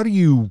mean, how do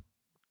you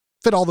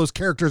fit all those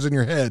characters in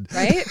your head?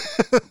 Right?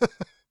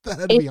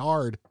 That'd be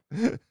hard.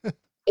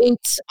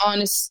 It's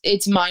honest.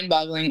 It's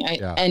mind-boggling.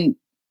 And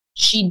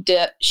she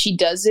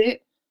does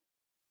it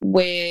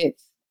with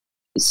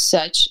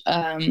such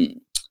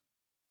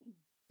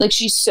like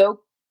she's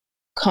so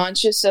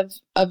conscious of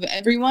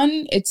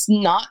everyone. It's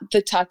not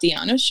the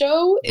Tatiana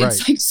show.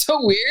 It's like so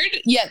weird,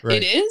 yet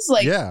it is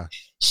like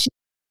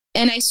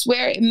and I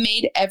swear it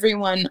made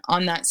everyone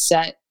on that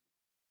set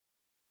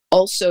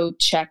also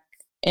check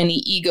any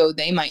ego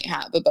they might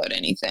have about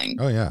anything.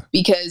 Oh yeah.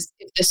 Because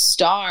if the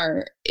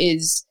star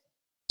is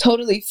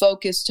totally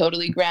focused,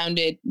 totally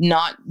grounded,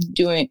 not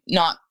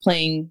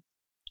playing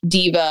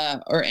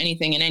diva or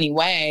anything in any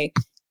way,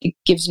 it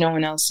gives no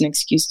one else an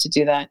excuse to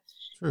do that.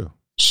 True.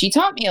 She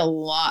taught me a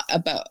lot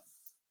about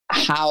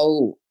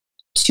how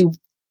to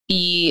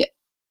be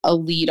a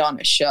lead on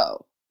a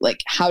show,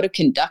 like how to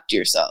conduct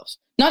yourself,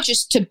 not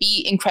just to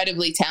be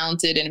incredibly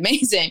talented and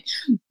amazing,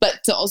 but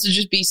to also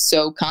just be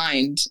so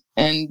kind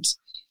and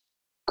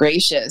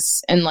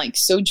gracious and like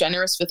so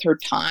generous with her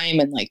time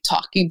and like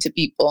talking to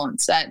people on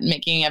set and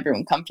making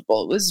everyone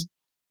comfortable.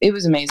 It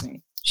was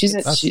amazing.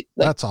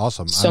 That's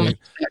awesome. So much.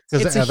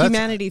 It's a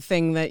humanity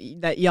thing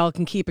that y'all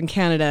can keep in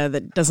Canada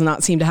that does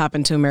not seem to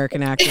happen to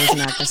American actors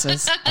and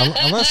actresses.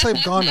 Unless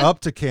they've gone up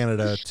to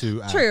Canada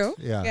to act. True.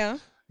 Yeah.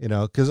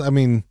 Because I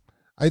mean,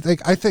 I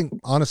think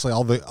honestly,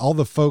 all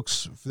the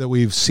folks that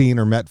we've seen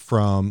or met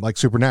from like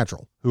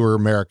Supernatural, who are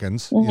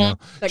Americans,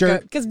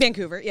 because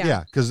Vancouver,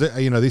 yeah, because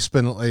they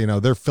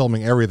spend, they're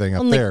filming everything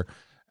up there.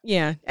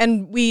 Yeah,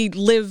 and we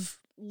live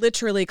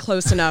literally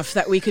close enough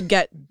that we could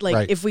get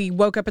if we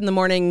woke up in the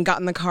morning, got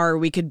in the car,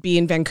 we could be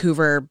in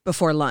Vancouver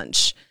before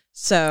lunch.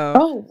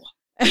 So,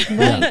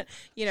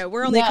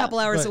 we're only a couple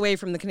hours away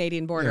from the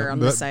Canadian border on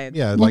this side.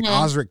 Yeah, like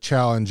Osric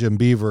Chow and Jim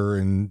Beaver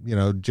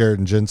and Jared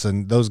and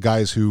Jensen, those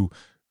guys who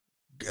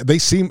they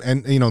seem,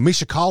 and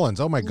Misha Collins,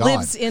 oh my God,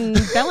 lives in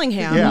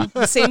Bellingham,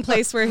 the same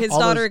place where his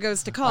daughter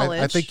goes to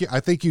college.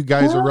 I think you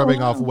guys are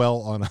rubbing off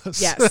well on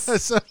us. Yes.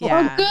 So,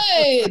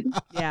 good.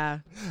 Yeah.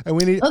 And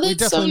we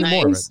definitely need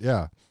more of it.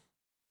 Yeah.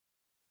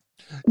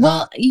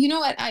 Well, you know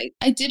what? I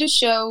did a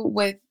show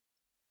with,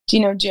 do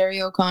you know Jerry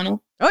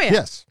O'Connell? Oh, yeah.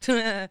 Yes.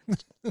 Total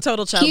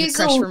childhood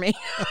crush for me.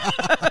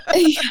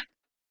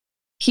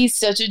 He's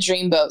such a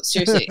dreamboat.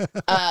 Seriously.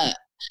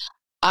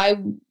 I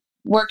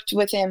worked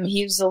with him.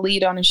 He was the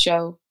lead on a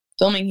show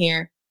filming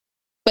here,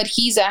 but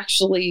he's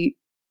obviously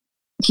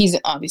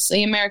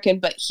American,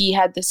 but he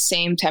had the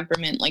same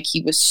temperament. Like,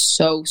 he was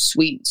so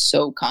sweet,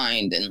 so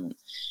kind,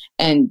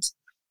 and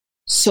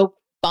so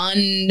fun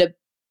to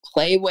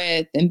play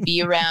with and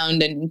be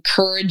around and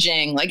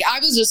encouraging. Like, I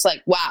was just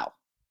like, wow.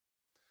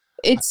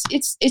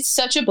 It's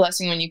such a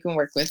blessing when you can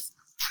work with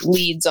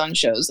leads on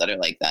shows that are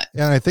like that.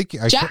 Yeah, I think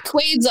Jack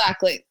Quaid's like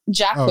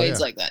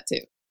that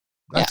too.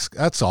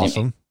 That's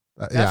awesome.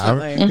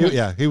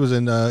 Definitely. He was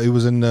in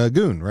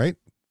Goon, right?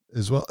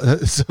 As well.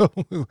 So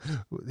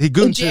he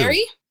Goon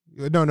Jerry?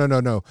 too.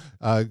 No.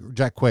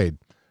 Jack Quaid.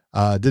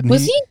 Didn't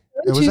was he?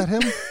 Was too? that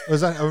him?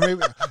 Was that? Or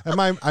maybe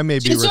I may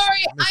be.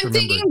 Sorry, I'm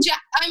thinking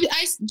Jack.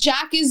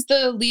 Jack is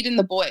the lead in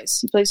The Boys.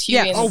 He plays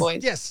Huey in The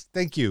Boys. Yes,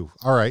 thank you.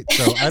 All right,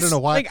 so I don't know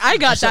why. Like, I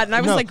got that, and I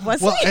was like,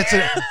 "What's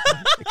that?"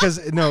 Because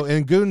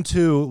in Goon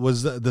 2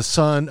 was the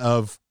son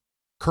of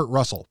Kurt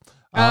Russell.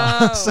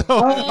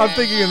 I'm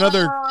thinking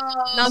another.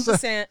 Not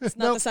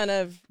the son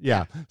of.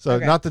 Yeah, so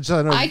okay. not the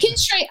son of. I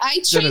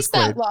trace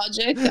that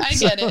logic. I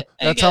get it.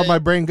 That's how my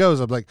brain goes.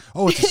 I'm like,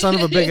 oh, it's the son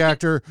of a big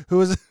actor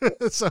who is.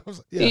 So,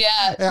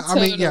 yeah, I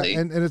mean, yeah,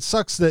 and it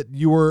sucks that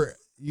you were.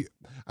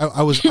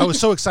 I was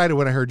so excited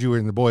when I heard you were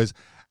in The Boys,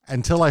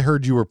 until I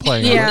heard you were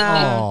playing.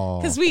 Yeah,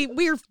 because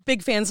we are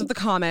big fans of the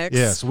comics.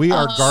 Yes, we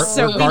are.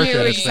 So we're we knew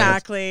Garth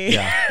exactly. Fans.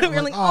 Yeah, we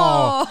were like,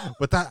 oh,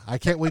 but that I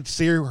can't wait to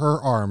see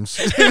her arms.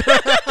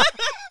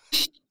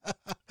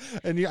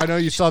 And I know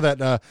you saw that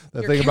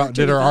thing about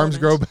did her arms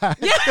grow back?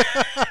 Yeah.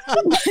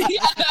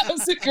 Yeah, that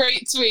was a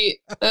great tweet.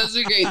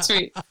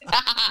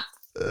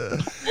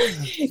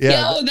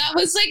 Yo, that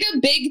was like a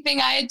big thing.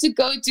 I had to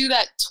go do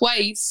that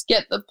twice,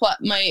 get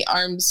my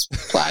arms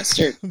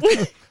plastered.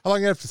 How long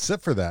did you have to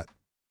sit for that?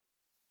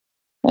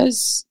 I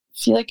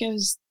feel like I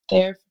was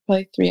there for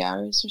probably 3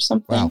 hours or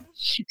something. Wow.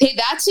 Hey,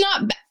 that's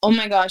not oh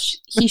my gosh.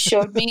 He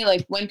showed me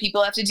like when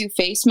people have to do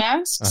face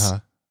masks.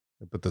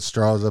 They put the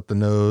straws up the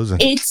nose.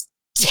 It's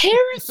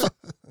terrifying.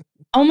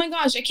 Oh my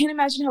gosh, I can't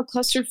imagine how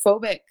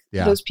claustrophobic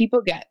those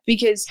people get,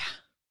 because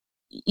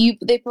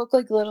they poke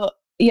like little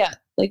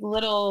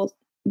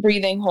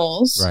breathing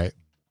holes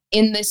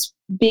in this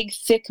big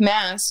thick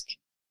mask,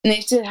 and they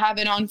have to have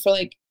it on for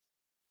like,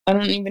 I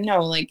don't even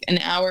know, like an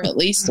hour at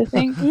least, I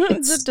think.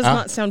 That does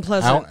not sound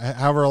pleasant.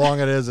 However long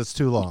it is, it's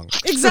too long.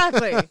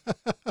 Exactly.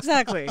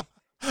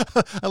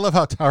 I love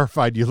how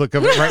terrified you look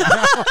of it right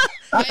now.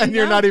 And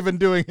you're not even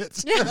doing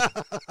it. Yeah.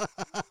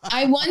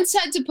 I once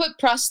had to put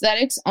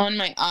prosthetics on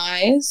my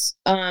eyes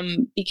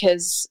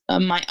because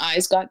my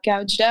eyes got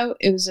gouged out.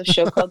 It was a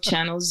show called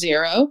Channel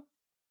Zero.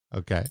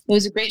 Okay. It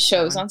was a great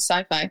show. It was on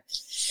Sci-Fi.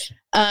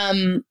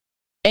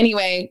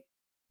 Anyway,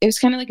 it was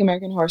kind of like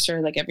American Horror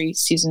Story. Like every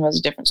season was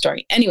a different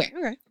story. Anyway,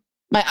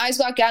 my eyes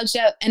got gouged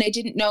out, and I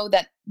didn't know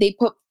that they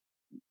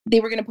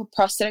were going to put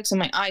prosthetics on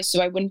my eyes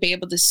so I wouldn't be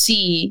able to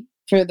see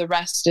for the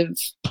rest of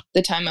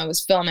the time I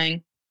was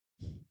filming.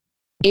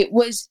 It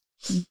was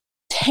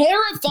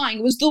terrifying.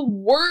 It was the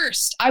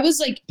worst. I was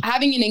like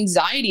having an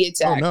anxiety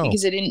attack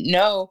because I didn't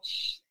know.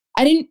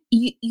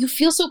 You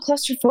feel so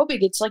claustrophobic.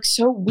 It's like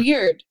so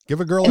weird.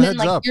 Give a girl a heads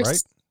up,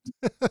 right?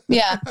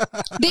 Yeah.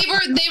 They were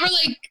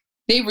like,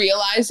 they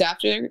realized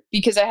after,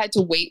 because I had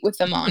to wait with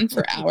them on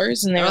for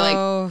hours, and they were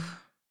like,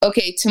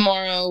 okay,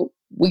 tomorrow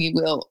we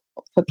will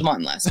put them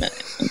on last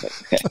minute. I was like,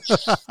 okay.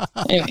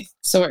 Anyway,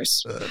 it's the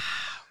worst.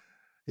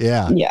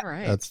 Yeah. Yeah.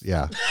 Right. That's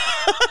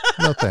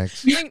no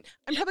thanks.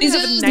 I'm probably gonna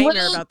have a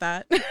nightmare about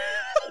that.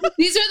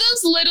 These are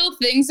those little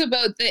things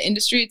about the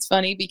industry. It's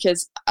funny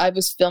because I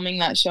was filming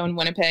that show in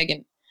Winnipeg,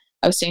 and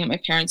I was staying at my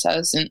parents'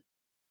 house, and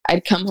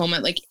I'd come home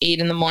at like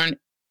 8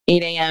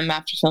 a.m.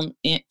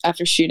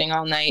 after shooting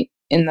all night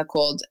in the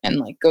cold, and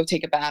like go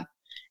take a bath.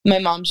 My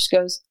mom just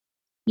goes,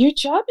 "Your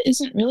job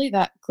isn't really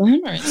that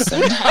glamorous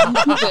sometimes,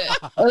 is it?"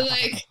 I was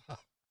like,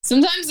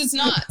 sometimes it's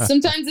not.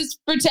 Sometimes it's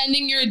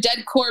pretending you're a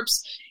dead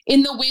corpse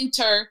in the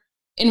winter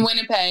in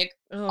Winnipeg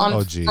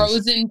on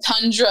frozen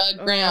tundra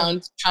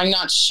ground, trying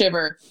not to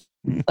shiver.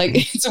 Like,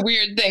 it's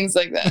weird things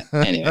like that.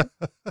 Anyway.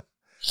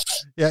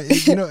 Yeah,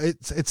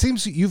 it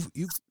seems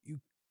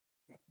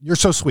you're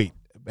so sweet,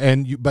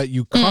 but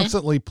you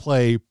constantly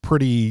play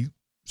pretty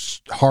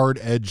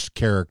hard-edged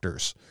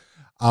characters.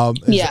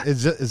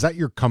 Is that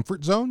your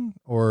comfort zone,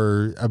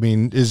 or I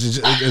mean,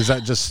 is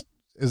that just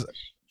is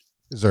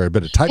there a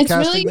bit of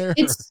typecasting there?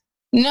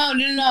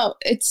 No.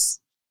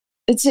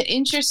 It's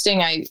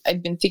interesting.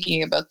 I've been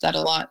thinking about that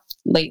a lot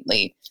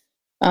lately.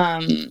 I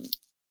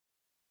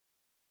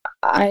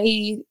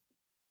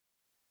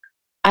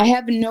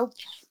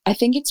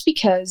think it's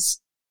because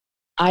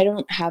I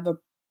don't have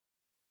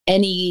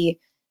any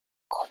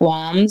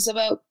qualms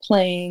about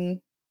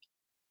playing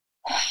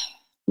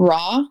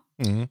raw.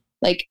 Mm-hmm.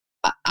 Like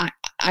I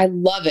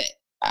love it,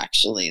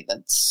 actually.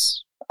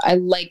 I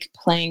like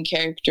playing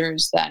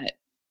characters that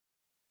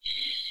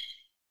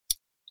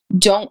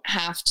don't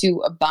have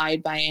to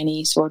abide by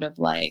any sort of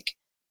like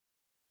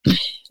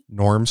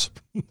norms,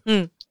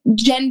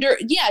 gender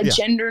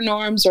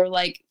norms, or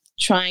like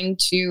trying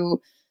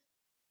to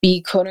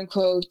be quote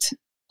unquote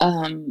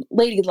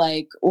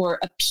ladylike or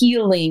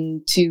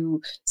appealing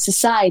to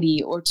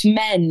society or to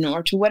men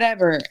or to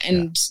whatever.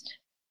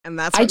 And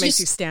that's what makes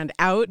you stand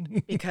out,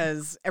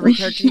 because every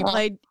character you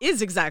played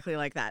is exactly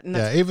like that. And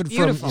that's even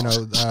beautiful.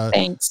 from,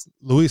 Thanks.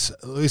 Louisa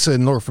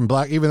in Orphan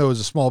Black, even though it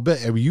was a small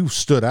bit, you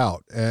stood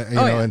out,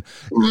 and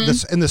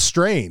the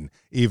strain,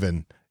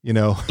 even,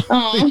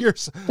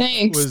 yours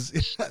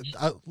thanks.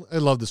 I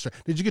love the strain.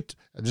 Did you get,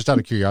 just out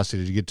of curiosity,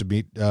 did you get to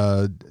meet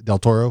Del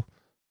Toro?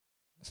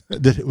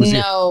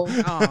 No.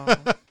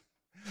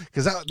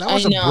 Because that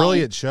was a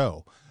brilliant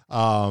show.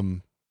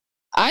 I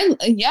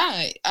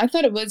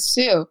thought it was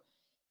too.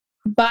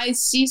 By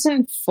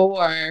season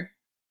 4,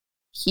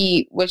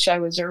 which I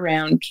was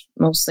around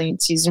mostly in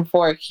season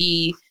 4,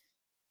 he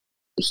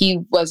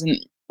wasn't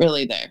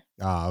really there.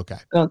 Okay.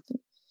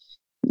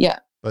 Yeah.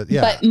 But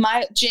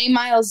J.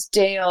 Miles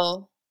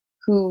Dale,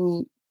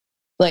 who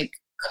like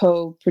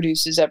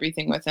co-produces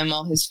everything with him,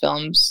 all his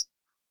films,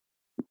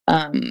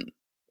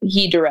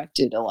 he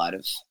directed a lot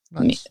of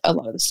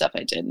the stuff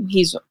I did.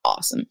 He's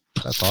awesome.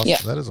 That's awesome. Yeah.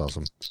 That is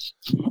awesome.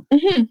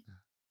 Mm-hmm.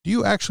 Do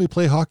you actually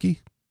play hockey?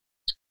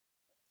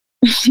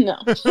 No.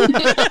 The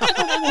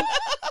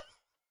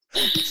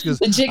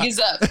jig is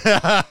up.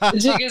 The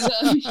jig is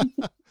up.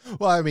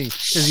 Well, I mean,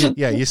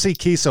 you see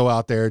Kiso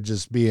out there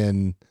just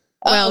being.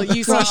 Well,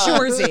 you see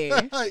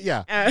Shorzy.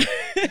 Yeah.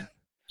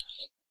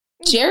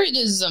 Jared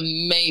is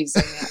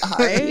amazing at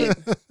hockey.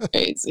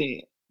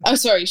 Crazy. Oh,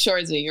 sorry,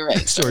 Shorzy. You're right.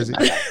 Shorzy.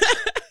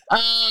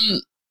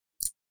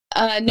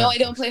 No, I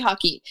don't play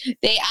hockey.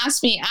 They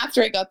asked me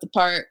after I got the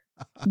part,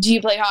 do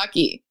you play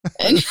hockey?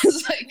 And I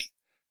was like,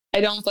 I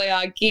don't play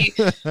hockey.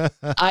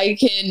 I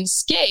can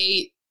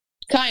skate,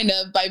 kind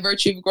of, by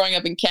virtue of growing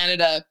up in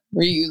Canada,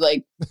 where you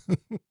like,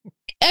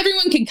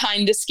 everyone can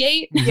kind of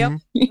skate. Yep.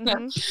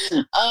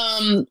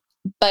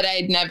 But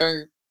I'd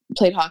never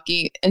played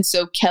hockey. And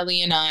so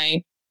Kelly and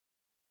I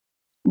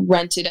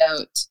rented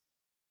out,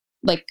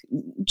 like,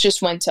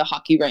 just went to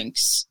hockey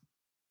rinks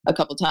a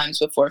couple times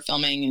before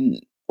filming, and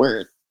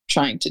we're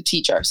trying to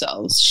teach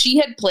ourselves. She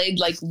had played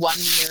like 1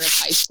 year of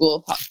high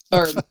school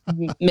or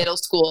middle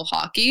school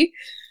hockey.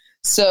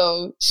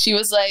 So she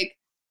was like,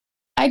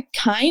 I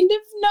kind of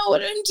know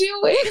what I'm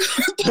doing.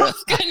 We're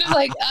both kind of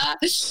like,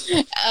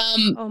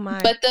 oh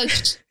my. But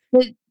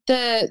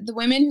the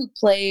women who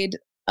played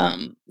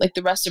like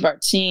the rest of our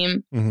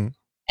team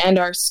and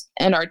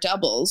our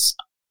doubles,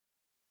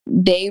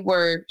 they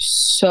were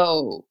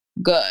so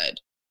good.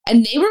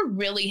 And they were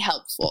really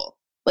helpful.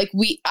 Like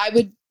I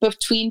would,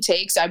 between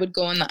takes, I would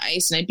go on the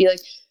ice and I'd be like,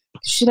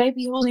 should I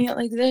be holding it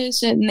like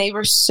this? And they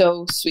were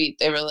so sweet.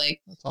 They were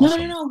like,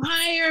 awesome. No,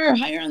 higher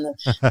on the,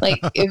 like,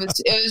 it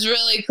was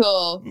really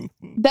cool.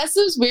 That's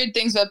those weird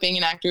things about being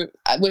an actor,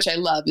 which I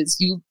love, is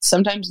you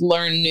sometimes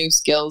learn new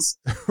skills.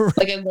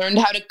 Like I learned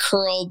how to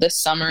curl this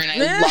summer and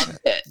I loved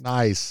it.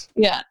 Nice.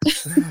 Yeah.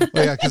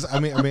 Well, yeah. Cause I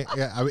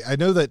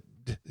know that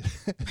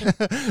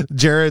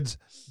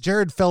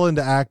Jared fell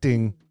into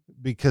acting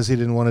because he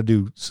didn't want to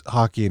do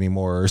hockey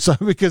anymore, or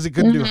something, because he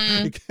couldn't do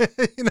it.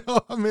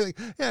 I mean, like,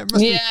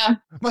 it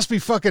must be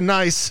fucking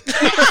nice.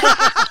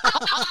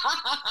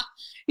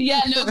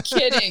 Yeah, no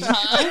kidding,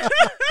 huh?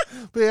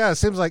 But yeah, it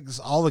seems like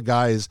all the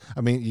guys.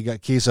 I mean, you got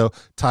Kiso,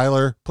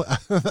 Tyler.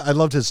 I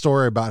loved his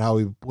story about how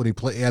he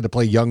had to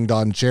play young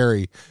Don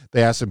Cherry.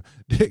 They asked him,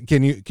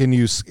 "Can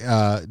you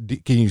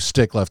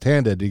stick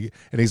left-handed?"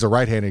 And he's a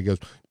right-handed. He goes,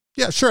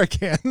 "Yeah, sure I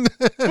can."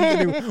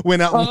 And he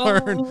went out and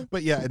learned.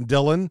 But yeah, and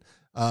Dylan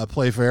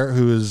Playfair,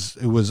 who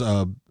was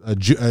I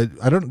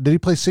don't, did he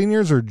play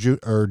seniors or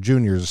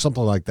juniors or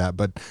something like that?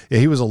 But yeah,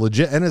 he was a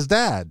legit, and his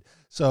dad.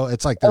 So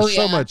it's like there's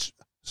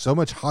so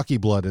much hockey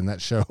blood in that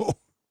show.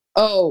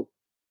 Oh,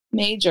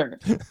 major.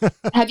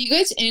 Have you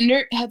guys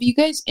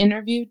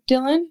interviewed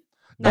Dylan?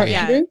 Not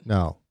yet.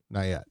 No,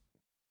 not yet.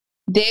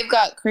 They've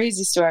got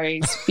crazy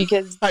stories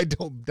because I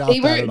don't doubt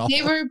that at all.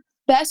 They were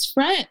best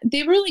friend.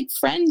 They were like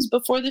friends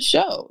before the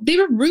show. They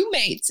were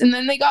roommates, and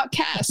then they got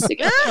cast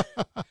together.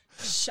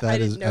 I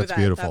didn't know that.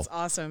 Beautiful. That's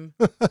awesome.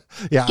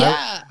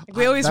 Yeah.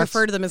 We always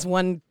refer to them as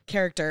one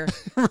character.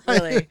 Right?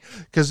 Really.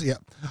 Because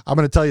I'm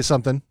going to tell you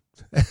something.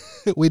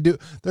 We do.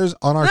 There's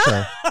on our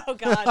show. Oh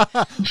God.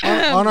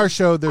 on our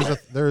show,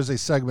 there is a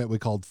segment we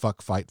called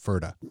 "Fuck Fight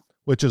Ferda,"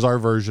 which is our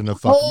version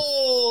of fuck.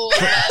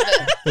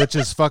 Which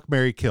is fuck,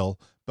 marry, kill.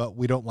 But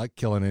we don't like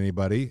killing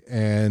anybody,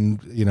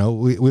 and we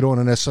don't want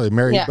to necessarily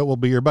marry you, but we'll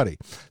be your buddy.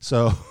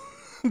 So.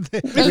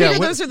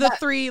 Those are the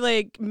three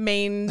like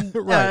main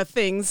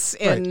things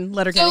in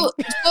Letterkenny.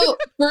 So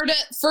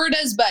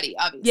Ferda's buddy,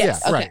 obviously.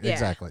 Yes. Yeah, right,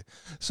 exactly.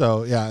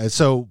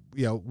 So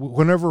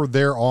whenever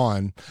they're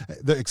on,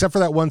 except for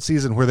that one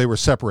season where they were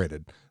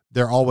separated,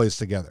 they're always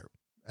together.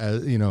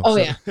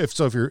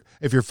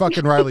 If you're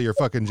fucking Riley, you're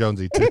fucking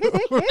Jonesy too.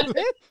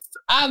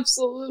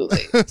 Absolutely.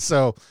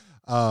 So,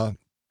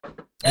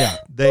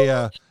 they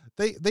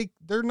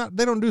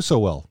don't do so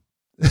well.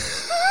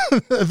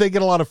 They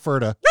get a lot of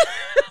Ferda.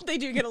 They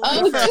do get a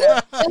lot of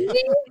Ferda.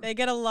 They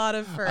get a lot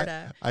of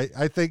Ferda.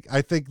 I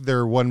think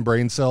they're one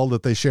brain cell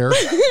that they share.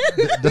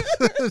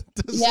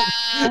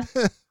 Yeah.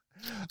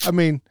 I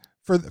mean,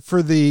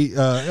 for the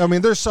I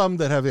mean, there's some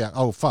that have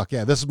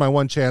this is my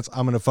one chance.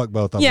 I'm gonna fuck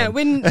both of them.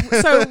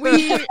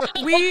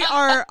 We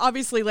are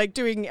obviously like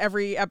doing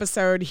every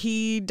episode.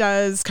 He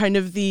does kind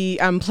of the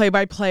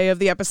play-by-play of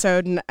the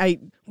episode, and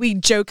we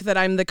joke that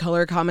I'm the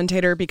color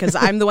commentator because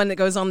I'm the one that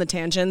goes on the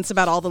tangents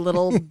about all the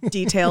little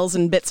details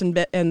and bits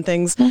and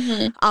things.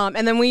 Mm-hmm.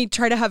 And then we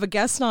try to have a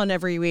guest on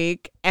every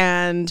week,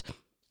 and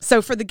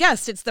so for the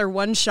guest, it's their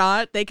one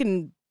shot. They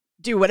can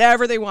do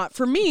whatever they want.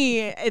 For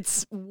me,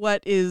 it's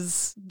what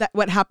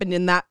happened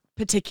in that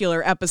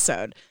particular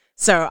episode.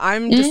 So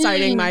I'm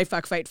deciding my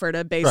fuck fight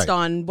Ferda based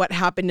on what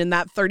happened in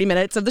that 30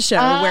 minutes of the show,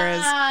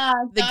 whereas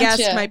the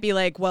guest might be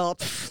like, well,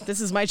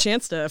 this is my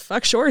chance to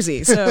fuck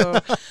Shoresy.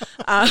 So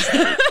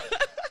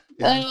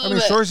I mean,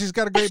 Shoresy's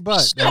got a great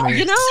butt. I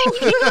mean,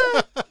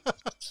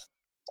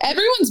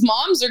 everyone's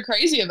moms are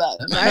crazy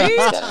about him.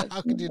 Right?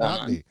 How could you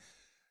not be?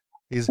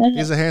 He's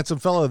a handsome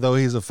fellow, though.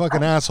 He's a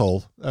fucking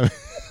asshole. I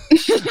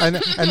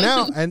mean,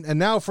 and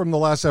now from the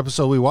last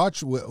episode we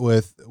watched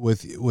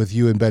with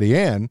you and Betty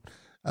Ann,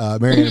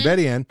 Marianne and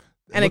Betty Ann,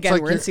 and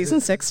again we're in season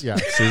 6. Yeah,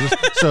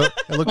 so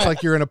it looks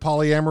like you're in a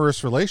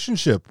polyamorous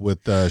relationship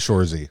with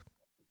Shoresy.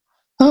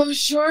 Oh,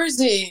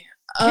 Shoresy.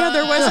 Yeah,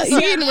 there was a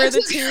scene where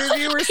the two of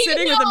you were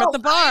sitting with him at the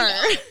bar.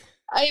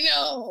 I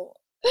know.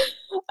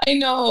 I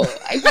feel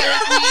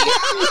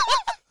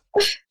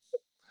like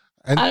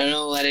I don't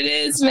know what it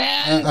is,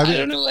 man. I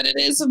don't know what it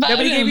is about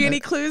Nobody him. gave you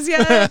any clues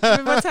yet?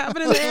 What's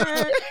happening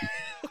there?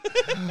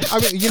 I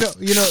mean, you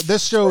know,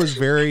 this show is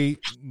very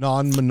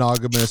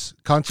non-monogamous,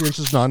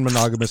 conscientious,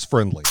 non-monogamous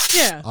friendly.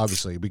 Yeah.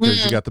 Obviously,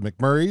 because you got the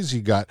McMurrays,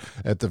 you got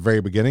at the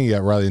very beginning, you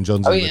got Riley and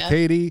Jones with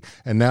Katie,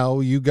 and now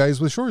you guys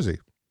with Shoresy.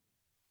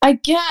 I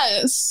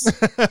guess.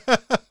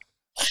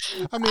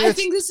 I mean, I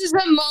think this is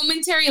a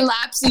momentary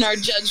lapse in our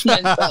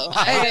judgment, though.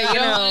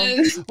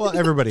 Well,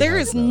 everybody. There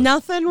is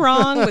nothing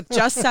wrong with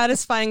just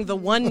satisfying the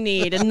one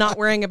need and not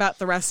worrying about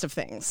the rest of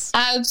things.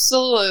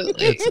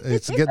 Absolutely.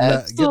 It's getting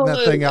that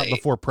thing out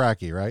before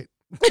Pracky, right?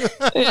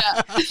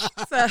 Yeah.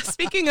 So,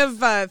 speaking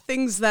of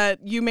things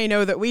that you may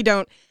know that we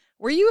don't,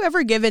 were you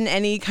ever given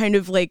any kind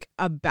of like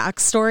a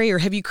backstory, or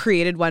have you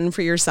created one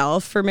for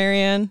yourself for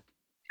Marianne?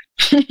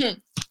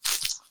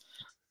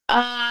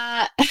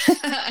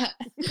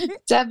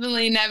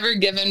 Definitely never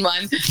given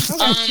one.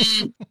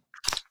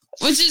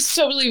 Which is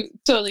totally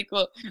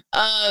cool.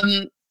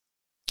 I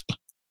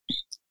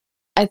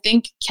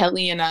think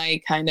Kelly and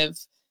I kind of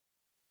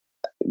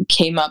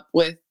came up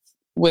with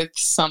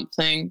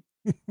something.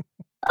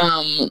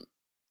 I'm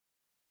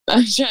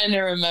trying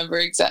to remember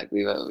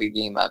exactly what we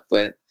came up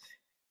with.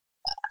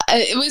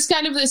 It was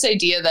kind of this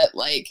idea that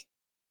like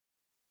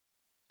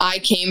I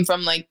came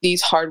from like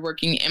this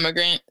hardworking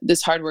immigrant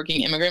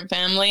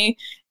family,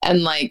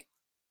 and like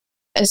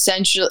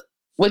essentially,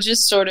 which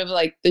is sort of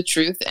like the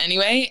truth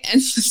anyway.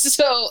 And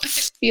so I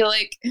feel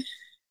like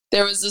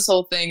there was this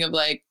whole thing of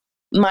like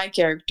my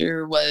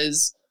character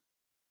was,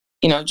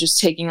 just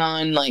taking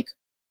on like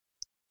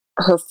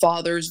her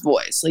father's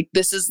voice. Like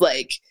this is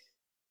like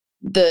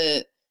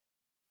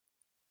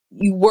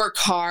you work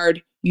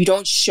hard, you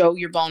don't show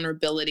your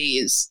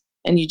vulnerabilities,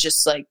 and you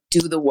just like do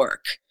the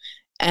work.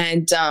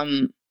 And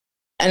I'm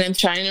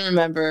trying to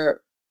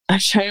remember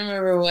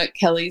what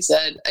Kelly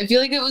said. I feel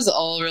like it was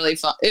all really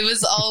fun. It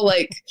was all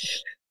like,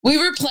 we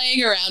were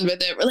playing around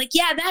with it. We're like,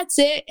 yeah, that's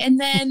it. And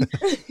then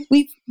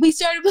we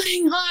started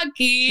playing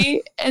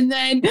hockey, and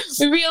then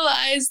we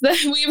realized that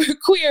we were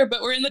queer,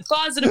 but we're in the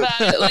closet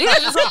about it. Like,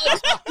 it was all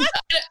like,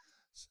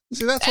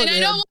 see, that's what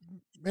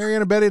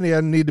Marianne and Betty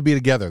need to be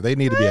together. They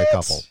need to be a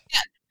couple.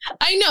 Yeah,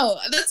 I know.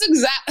 That's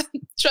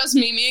trust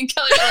me and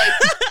Kelly are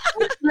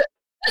like,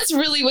 that's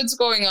really what's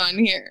going on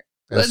here.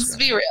 Let's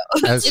be real.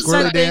 As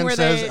Squirrely Dan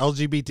says,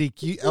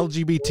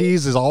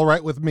 LGBTs is all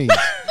right with me.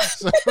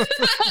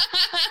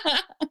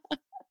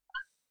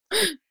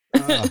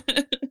 Oh,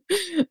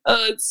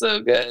 it's so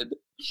good.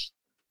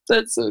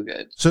 That's so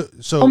good. So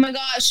oh my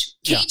gosh.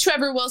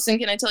 Trevor Wilson,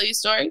 can I tell you a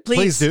story?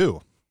 Please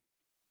do.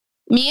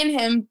 Me and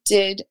him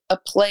did a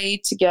play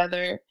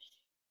together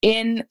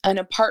in an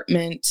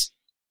apartment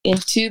in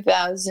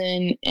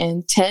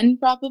 2010,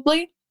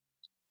 probably,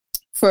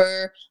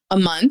 for a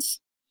month.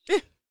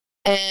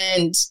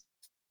 And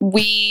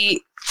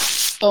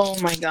oh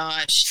my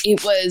gosh,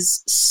 it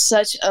was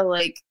such a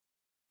like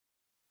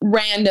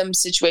random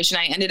situation.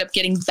 I ended up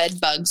getting bed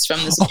bugs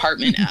from this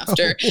apartment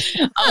after.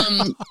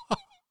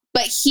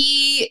 But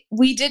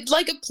we did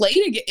like a play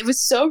together. It was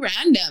so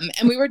random.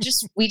 And we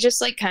just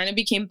like kind of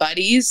became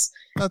buddies.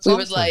 That's we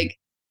awesome. would like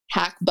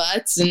hack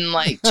butts and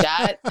like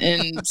chat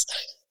and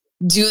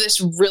do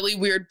this really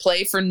weird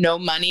play for no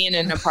money in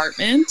an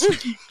apartment.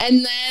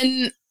 And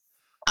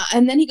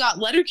then he got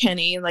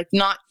Letterkenny like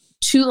not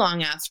too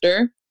long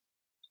after.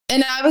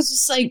 And I was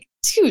just like,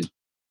 dude,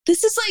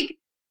 this is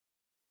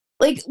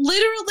like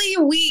literally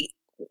we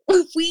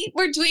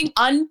were doing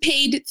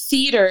unpaid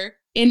theater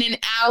in an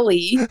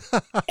alley,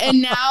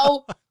 and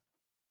now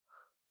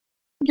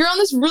you're on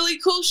this really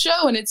cool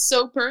show, and it's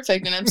so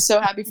perfect, and I'm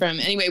so happy for him.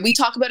 Anyway, we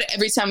talk about it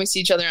every time we see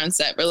each other on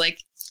set. We're like,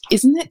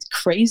 isn't it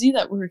crazy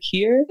that we're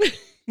here?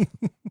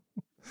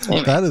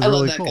 Anyway, that is I really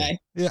love that cool. guy.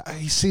 Yeah,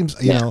 he seems,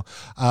 you know,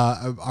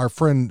 our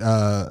friend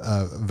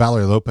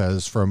Valerie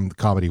Lopez from the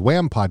Comedy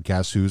Wham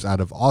podcast, who's out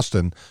of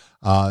Austin,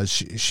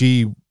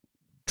 she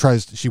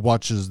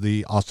watches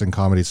the Austin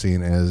comedy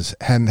scene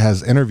and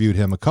has interviewed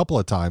him a couple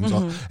of times,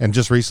 and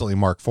just recently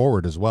Mark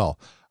Forward as well.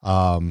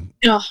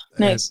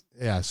 Nice.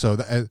 So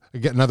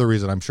again, another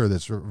reason I'm sure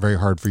that's very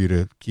hard for you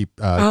to keep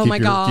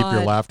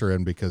your laughter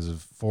in, because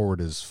of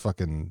Forward is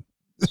fucking.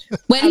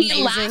 When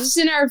he laughs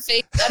in our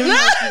face, I don't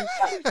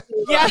know.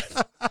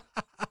 Yes.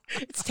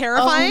 It's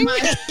terrifying.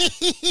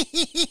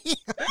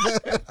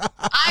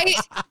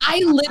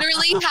 I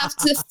literally have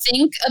to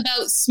think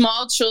about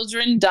small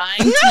children dying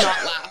to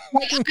not laugh.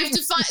 Like, I have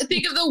to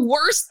think of the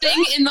worst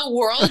thing in the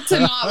world to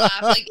not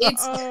laugh. Like,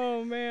 it's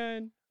oh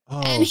man.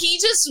 And he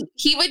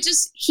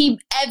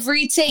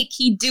every take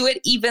he'd do it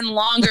even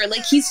longer.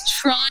 Like, he's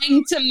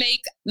trying to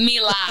make me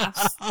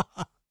laugh.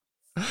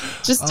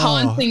 Just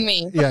taunting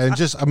me. Yeah, and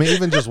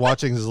even just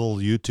watching his little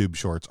YouTube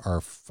shorts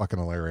are fucking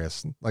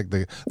hilarious. Like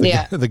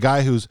the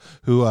guy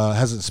who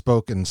hasn't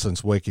spoken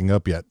since waking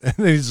up yet,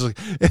 and he's like,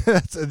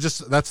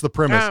 that's the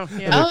premise. Oh,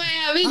 yeah. I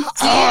haven't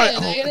seen it.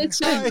 I gotta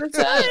check this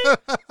out.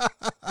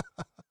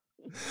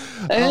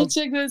 I gotta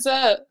check this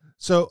out.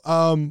 So,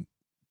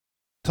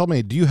 tell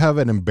me, do you have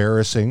an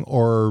embarrassing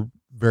or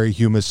very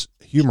humorous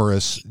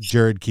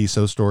Jared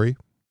Keeso story?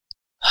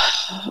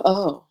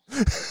 Oh.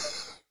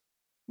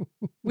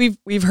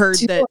 We've heard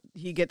that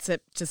he gets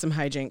up to some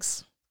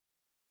hijinks.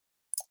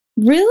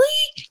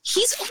 Really?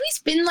 He's always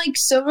been like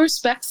so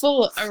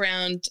respectful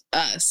around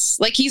us.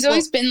 Like, he's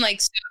always been like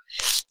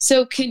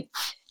so can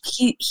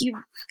he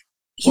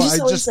just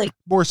always like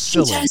more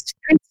silly. Just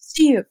great to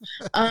see you.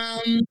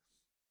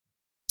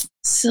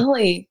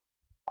 Silly.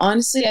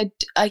 Honestly,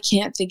 I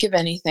can't think of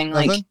anything.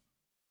 Like,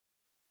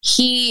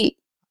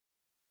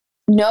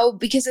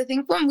 because I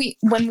think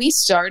when we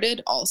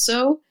started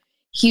also,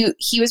 he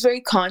was very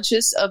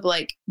conscious of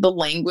like the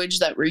language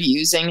that we're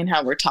using and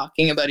how we're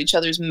talking about each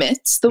other's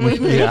myths, the way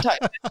we were talking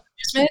about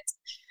each other's myths.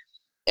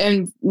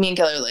 And me and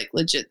Kelly are like,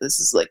 legit,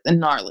 this is like the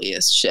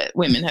gnarliest shit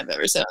women have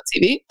ever said on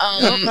TV.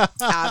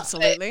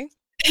 Absolutely.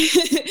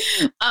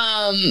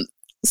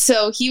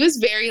 So he was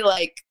very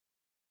like,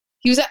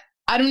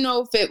 I don't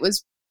know if it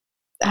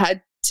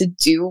had to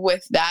do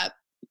with that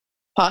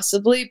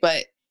possibly,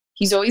 but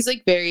he's always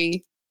like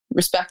very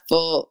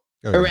respectful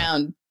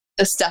around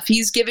the stuff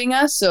he's giving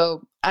us.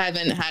 So I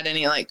haven't had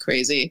any like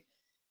crazy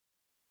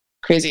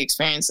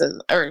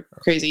experiences or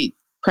crazy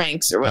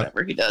pranks or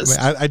whatever he does.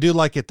 I mean, I do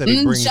like it that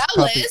he brings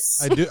jealous.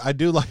 puppies. I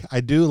do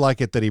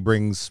like it that he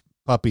brings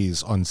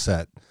puppies on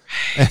set.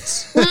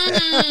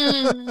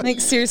 Like,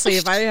 seriously,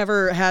 if I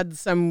ever had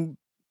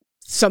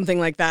something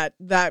like that,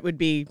 there would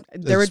be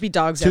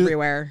dogs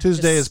everywhere.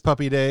 Tuesday is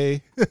puppy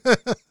day.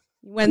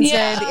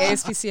 Wednesday, the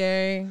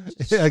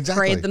ASPCA. Yeah, exactly.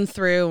 Grade them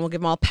through, and we'll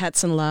give them all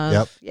pets and love.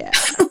 Yep. Yeah.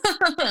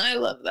 I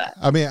love that.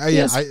 I mean,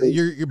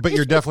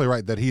 you're definitely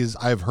right that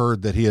I've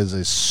heard that he is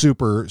a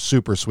super,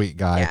 super sweet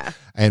guy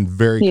and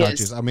very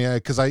conscious. I mean,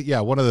 because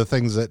one of the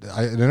things that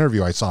an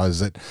interview I saw is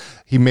that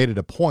he made it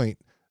a point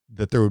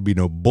that there would be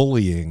no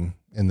bullying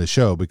in the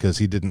show because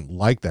he didn't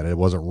like that. It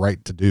wasn't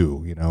right to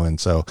do, and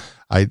so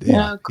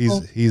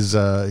cool.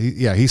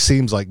 He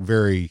seems like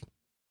very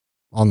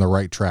on the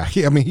right track.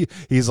 I mean,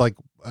 he's like,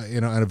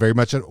 and very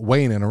much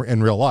Wayne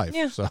in real life.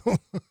 Yeah. So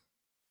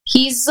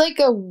he's like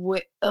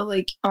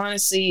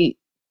honestly,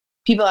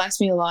 people ask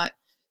me a lot,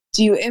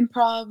 do you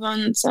improv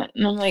on set?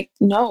 And I'm like,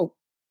 no,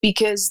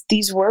 because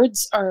these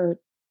words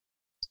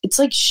it's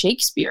like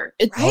Shakespeare.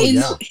 It's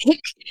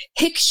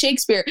hick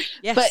Shakespeare.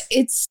 Yes. But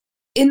it's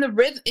in the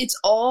rhythm. It's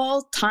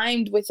all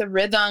timed with a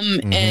rhythm.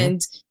 And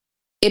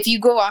if you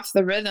go off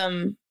the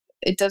rhythm,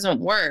 it doesn't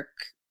work.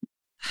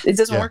 It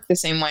doesn't work the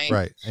same way.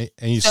 Right.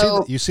 And you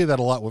see that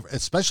a lot,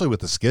 especially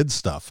with the skid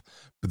stuff,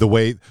 the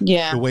way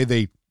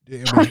they,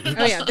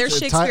 they're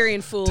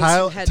Shakespearean fools.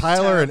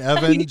 Tyler and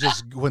Evan,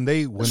 just when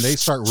they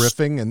start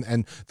riffing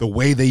and the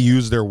way they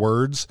use their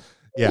words.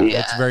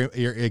 It's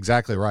you're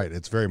exactly right.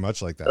 It's very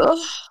much like that.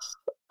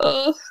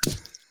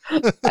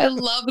 I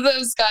love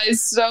those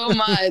guys so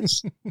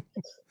much.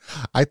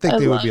 I think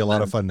they would be a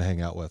lot of fun to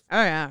hang out with.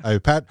 Oh yeah,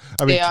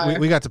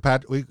 we got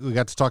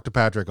to talk to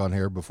Patrick on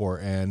here before,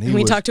 and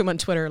we talked to him on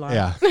Twitter a lot.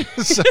 Yeah,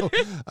 so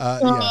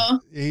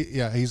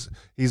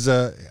he's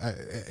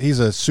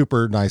a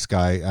super nice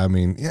guy. I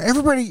mean,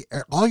 everybody,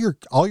 all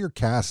your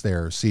cast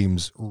there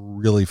seems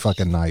really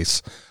fucking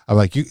nice. I'm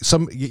like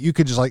you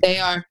could just like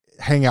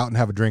hang out and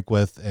have a drink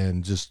with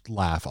and just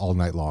laugh all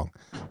night long.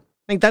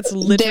 I think that's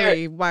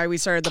literally why we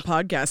started the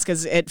podcast,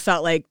 because it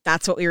felt like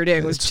that's what we were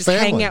doing, was just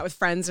hanging out with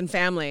friends and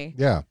family.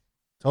 Yeah,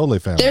 totally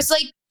family. There's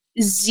like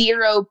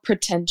zero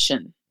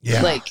pretension.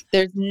 Yeah. Like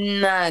there's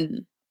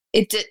none.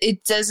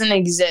 It doesn't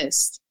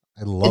exist.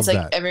 I love that. It's like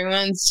that.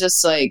 everyone's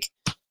just like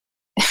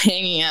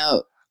hanging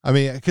out. I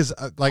mean, because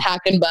like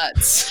hacking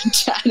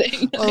butts,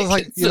 chatting. I was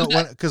like, you know,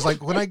 because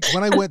like when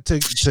I went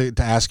to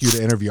ask you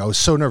to interview, I was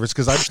so nervous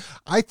because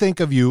I think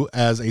of you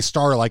as a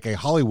star, like a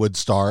Hollywood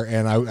star,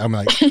 and I'm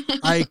like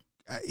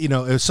you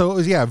know, so it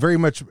was, very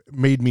much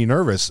made me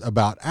nervous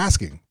about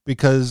asking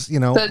because you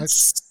know.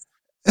 That's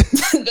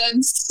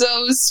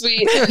so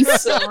sweet and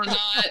so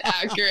not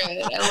accurate.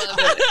 I love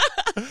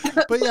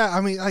it. But yeah, I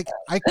mean, like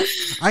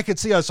I could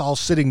see us all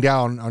sitting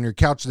down on your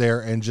couch there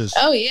and just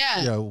you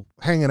know,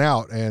 hanging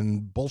out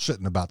and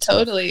bullshitting about stuff.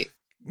 Totally.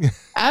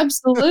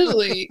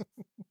 Absolutely.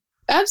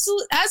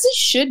 Absolutely, as it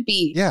should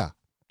be. Yeah,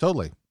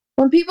 totally.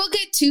 When people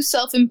get too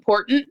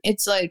self-important,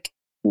 it's like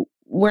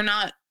we're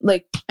not,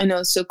 like, I know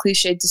it's so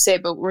cliched to say,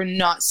 but we're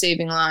not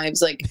saving lives.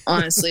 Like,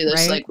 honestly,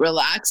 let's like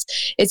relax.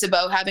 It's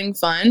about having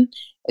fun.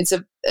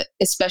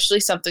 Especially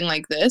something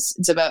like this,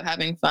 it's about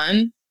having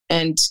fun,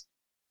 and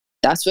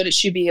that's what it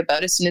should be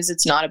about. As soon as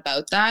it's not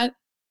about that,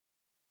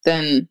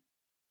 then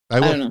I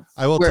don't know.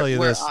 I will tell you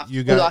this.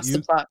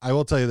 I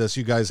will tell you this.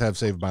 You guys have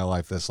saved my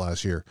life this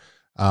last year.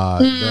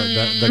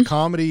 The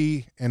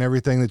comedy and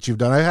everything that you've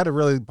done. I had a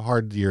really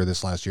hard year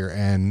this last year,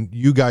 and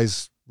you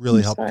guys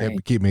really helped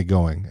keep me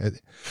going.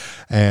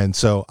 And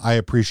so I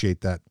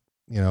appreciate that.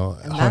 You know,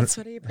 and that's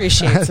what he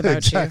appreciates about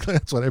exactly,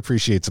 that's what I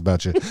appreciate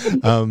about you.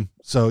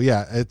 So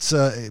yeah, it's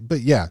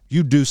but yeah,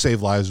 you do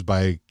save lives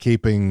by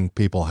keeping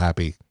people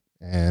happy,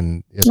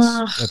 and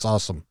that's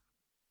awesome.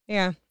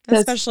 Yeah,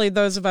 especially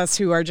those of us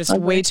who are just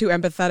way too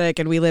empathetic,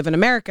 and we live in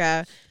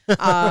America.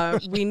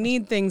 We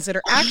need things that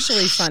are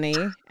actually funny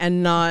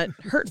and not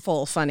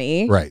hurtful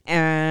funny, right?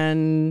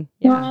 And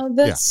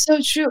that's so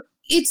true.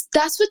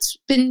 That's what's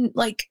been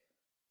like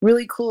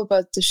really cool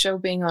about the show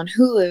being on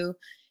Hulu.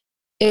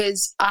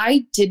 Is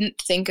I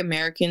didn't think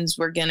Americans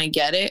were going to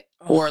get it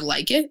or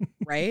like it.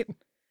 Right.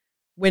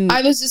 When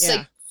I was just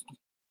like,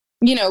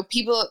 you know,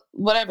 people,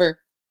 whatever.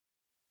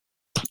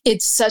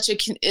 It's such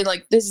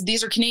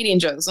these are Canadian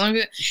jokes.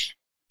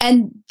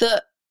 And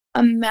the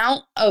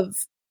amount of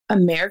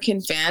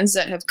American fans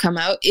that have come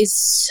out is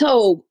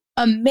so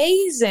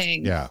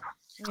amazing. Yeah.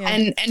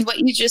 And what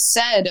you just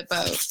said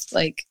about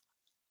like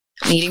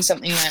needing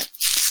something that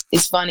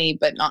is funny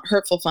but not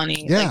hurtful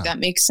funny, like that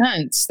makes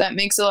sense. That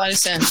makes a lot of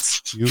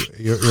sense.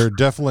 You're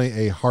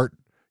definitely a heart.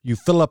 You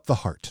fill up the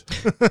heart.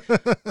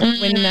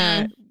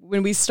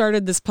 When we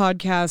started this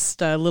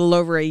podcast a little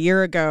over a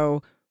year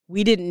ago,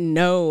 we didn't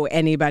know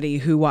anybody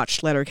who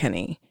watched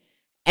Letterkenny,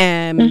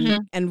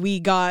 and we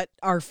got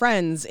our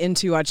friends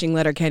into watching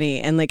Letterkenny,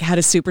 and like had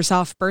a super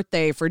soft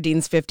birthday for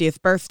Dean's 50th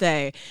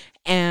birthday,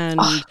 and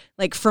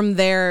like from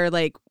there,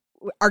 like.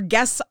 Our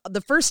guests, the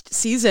first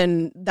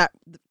season, that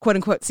quote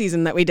unquote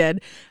season that we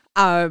did,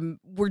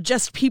 were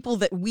just people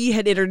that we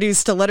had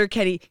introduced to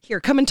Letterkenny. Here,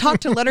 come and talk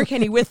to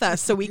Letterkenny with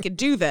us so we could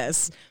do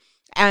this.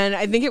 And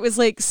I think it was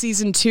like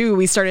season 2,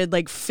 we started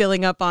like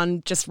filling up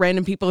on just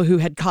random people who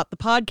had caught the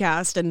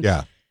podcast.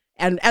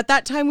 And at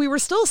that time we were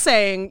still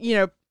saying, you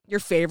know, your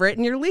favorite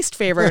and your least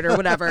favorite or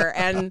whatever.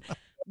 And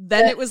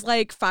then it was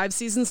like 5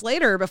 seasons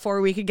later before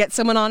we could get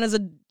someone on as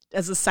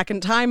a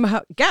second time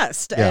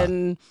guest. Yeah.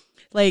 And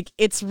like,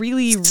 it's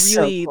really,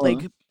 really cool.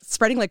 Like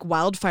spreading like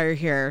wildfire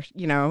here.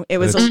 You know, it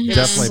was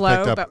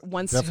slow, but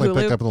once Hulu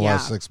picked up in the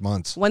last 6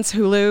 months. Once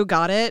Hulu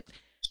got it,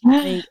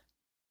 like,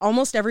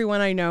 almost everyone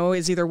I know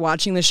is either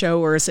watching the show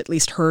or has at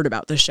least heard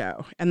about the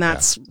show, and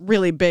that's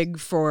really big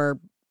for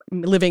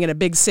living in a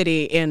big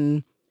city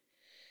in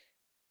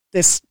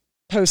this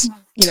post,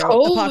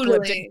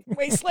 apocalyptic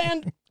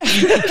wasteland.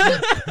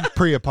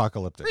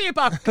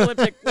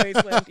 Pre-apocalyptic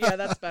wasteland. Yeah,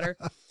 that's better.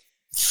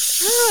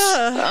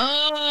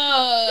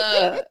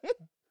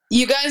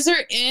 You guys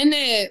are in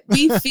it.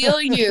 We feel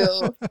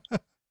you.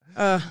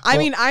 I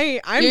mean,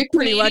 I'm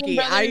pretty lucky.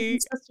 I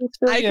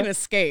can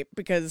escape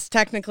because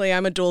technically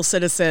I'm a dual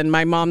citizen.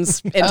 My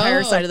mom's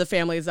entire side of the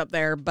family is up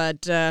there,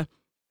 but yeah.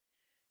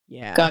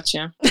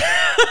 Gotcha.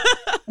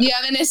 You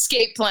have an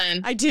escape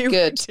plan. I do.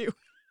 Good. I do.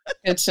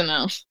 Good to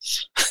know.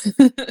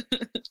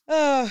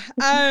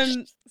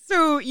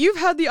 So you've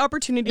had the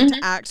opportunity to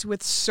act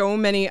with so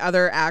many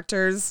other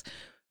actors.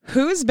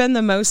 Who's been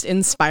the most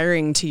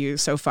inspiring to you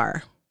so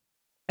far?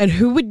 And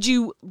who would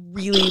you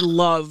really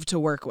love to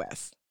work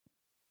with?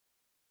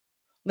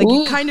 Like,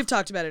 you kind of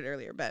talked about it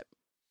earlier, but.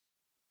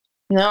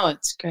 No,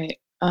 it's great.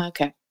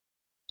 Okay.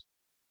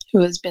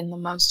 Who has been the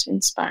most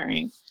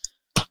inspiring?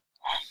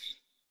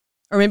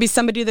 Or maybe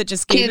somebody that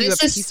just gave you a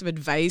piece of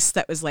advice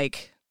that was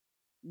like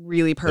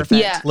really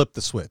perfect. Yeah. Flip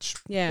the switch.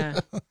 Yeah.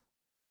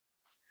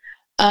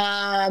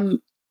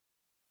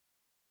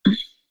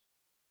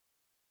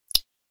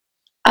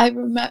 I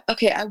remember.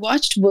 Okay, I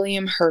watched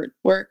William Hurt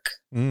work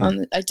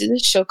I did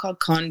this show called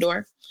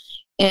Condor,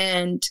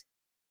 and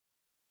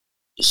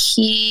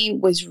he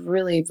was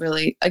really,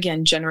 really,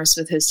 again, generous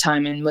with his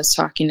time and was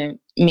talking to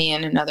me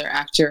and another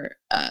actor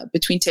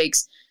between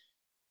takes,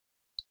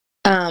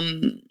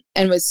 and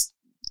was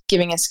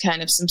giving us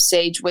kind of some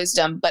sage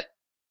wisdom, but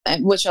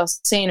which I'll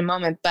say in a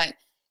moment. But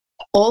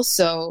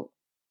also,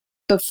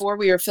 before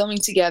we were filming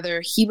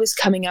together, he was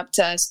coming up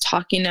to us,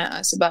 talking to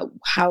us about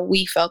how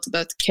we felt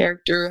about the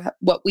character,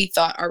 what we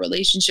thought our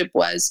relationship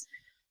was,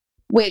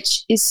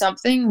 which is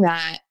something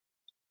that,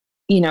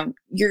 you know,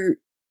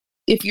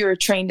 if you're a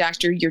trained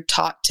actor, you're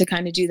taught to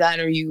kind of do that,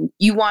 or you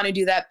want to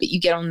do that, but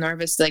you get all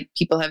nervous. Like,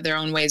 people have their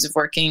own ways of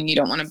working. You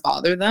don't want to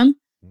bother them.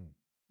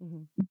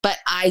 Mm-hmm. But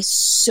I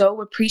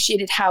so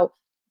appreciated how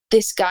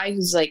this guy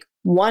who's like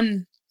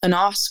won an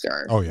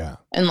Oscar. Oh yeah.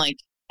 And like,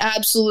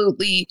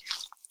 absolutely,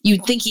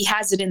 you'd think he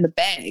has it in the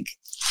bag,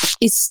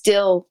 is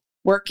still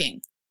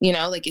working, you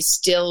know, like is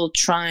still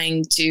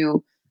trying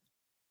to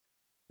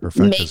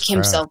make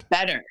himself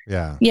better.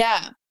 Yeah.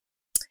 Yeah.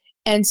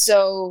 And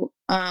so,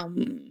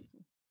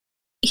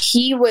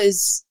 he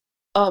was,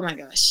 oh my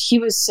gosh, he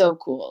was so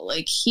cool.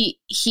 Like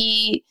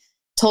he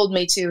told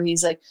me too,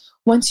 he's like,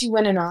 once you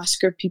win an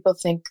Oscar, people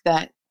think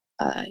that,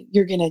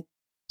 you're going to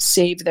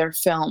save their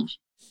film.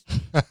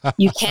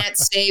 You can't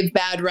save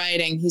bad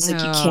writing. He's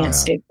like, you can't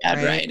save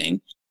bad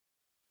writing.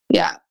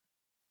 Yeah.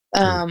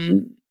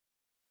 And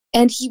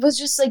he was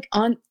just like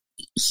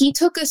he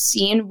took a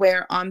scene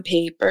where on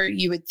paper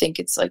you would think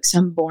it's like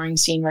some boring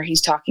scene where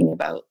he's talking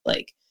about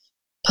like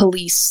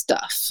police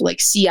stuff,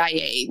 like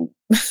CIA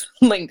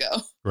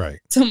lingo. Right.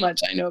 So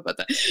much I know about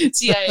that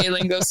CIA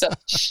lingo stuff.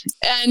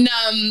 And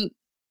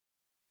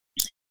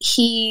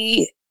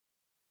he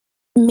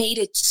made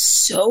it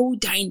so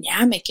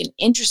dynamic and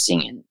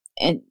interesting,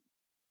 and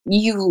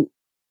you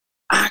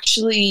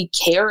actually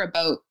care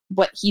about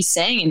what he's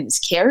saying in his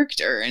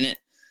character, and it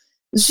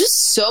was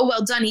just so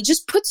well done. He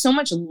just put so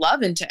much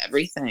love into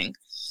everything.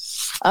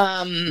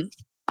 You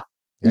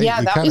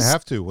kind of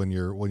have to when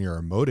you're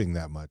emoting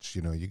that much,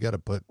 you know, you got to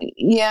put.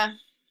 Yeah.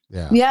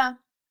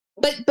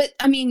 But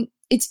I mean,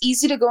 it's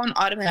easy to go on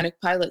automatic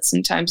pilot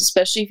sometimes,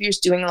 especially if you're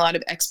doing a lot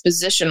of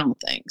expositional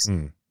things.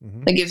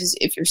 Mm-hmm. Like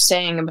if you're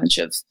saying a bunch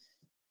of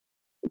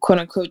quote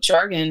unquote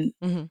jargon,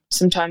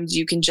 sometimes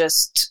you can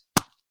just,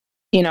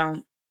 you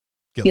know,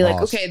 be like,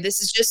 okay,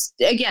 this is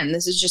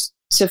just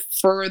to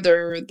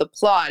further the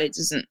plot.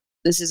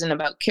 This isn't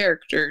about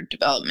character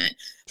development.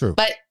 True.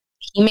 But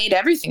he made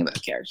everything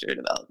about character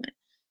development,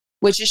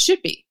 which it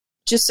should be.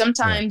 Just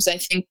sometimes I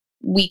think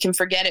we can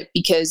forget it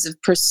because of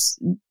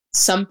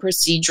some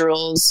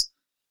procedurals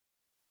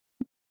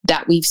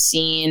that we've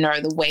seen,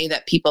 or the way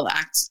that people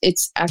act.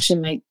 It's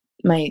actually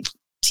my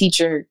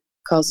teacher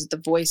calls it the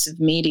voice of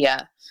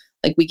media.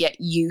 Like, we get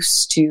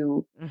used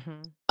to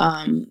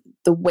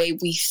the way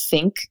we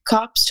think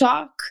cops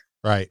talk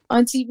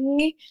on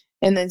TV.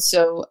 And then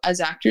so as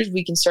actors,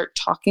 we can start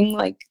talking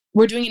like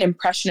we're doing an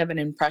impression of an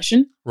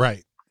impression.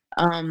 Right.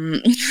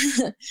 But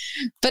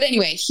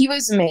anyway, he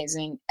was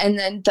amazing. And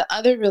then the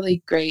other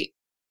really great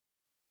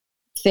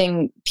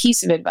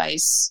piece of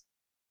advice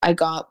I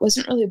got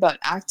wasn't really about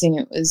acting.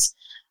 It was,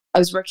 I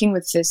was working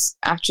with this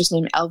actress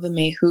named Elva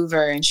Mae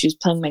Hoover, and she was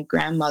playing my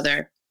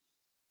grandmother.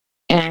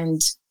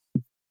 And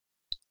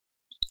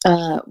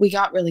we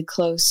got really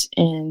close,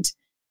 and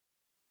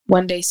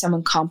one day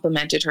someone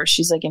complimented her.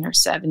 She's like in her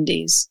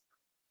 70s.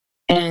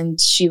 And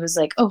she was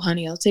like, "Oh,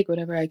 honey, I'll take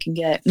whatever I can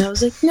get." And I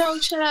was like, "No,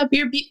 shut up.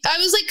 I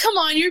was like, "Come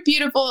on, you're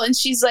beautiful." And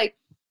she's like,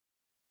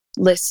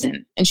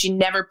 "Listen." And she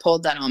never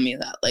pulled that on me,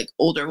 that like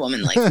older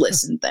woman, like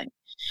listen thing.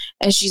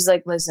 And she's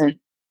like, "Listen,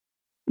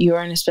 you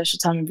are in a special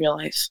time of your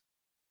life.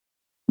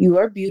 You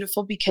are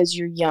beautiful because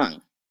you're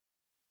young.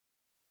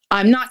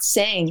 I'm not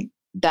saying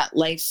that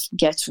life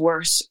gets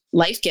worse.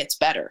 Life gets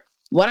better.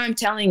 What I'm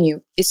telling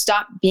you is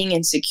stop being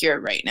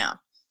insecure right now,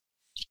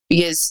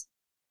 because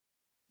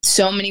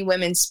so many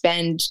women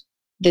spend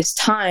this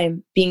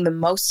time being the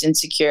most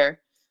insecure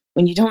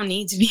when you don't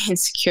need to be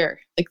insecure."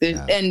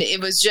 And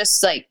it was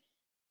just like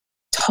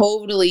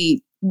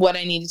totally what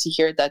I needed to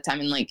hear at that time,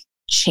 and like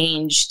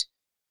changed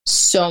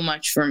so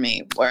much for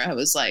me, where I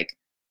was like,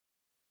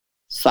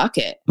 fuck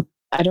it.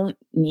 I don't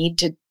need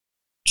to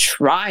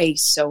try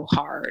so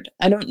hard.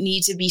 I don't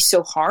need to be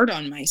so hard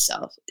on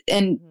myself.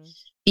 And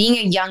being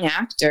a young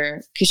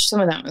actor, because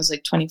some of that was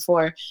like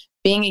 24,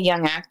 being a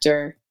young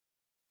actor,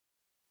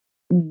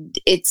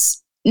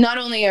 it's not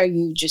only are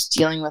you just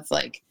dealing with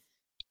like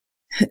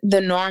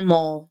the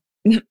normal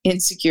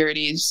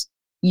insecurities,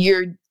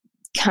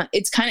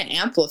 it's kind of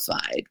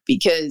amplified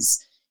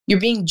because you're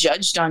being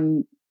judged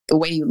on the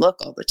way you look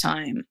all the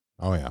time.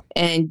 Oh yeah.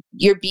 And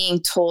you're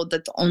being told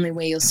that the only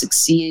way you'll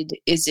succeed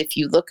is if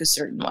you look a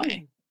certain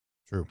way.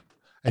 True.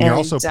 And you're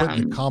also put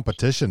in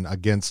competition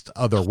against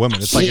other women.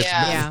 It's like,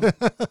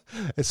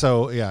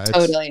 so yeah, it's,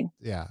 totally.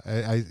 Yeah.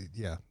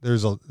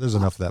 There's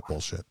enough of that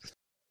bullshit.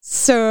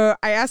 So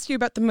I asked you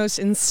about the most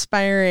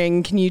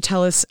inspiring. Can you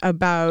tell us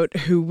about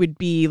who would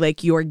be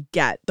like your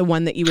get, the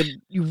one that you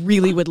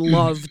really would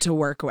love to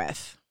work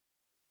with?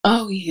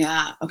 Oh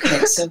yeah.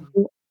 Okay. So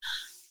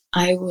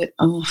I would,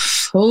 oh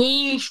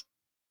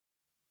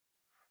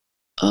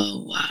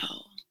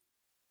wow.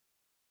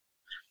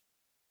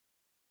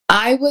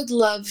 I would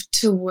love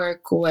to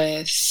work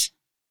with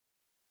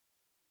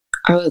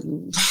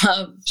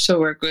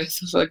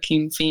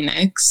Joaquin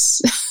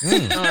Phoenix.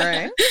 All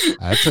right.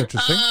 That's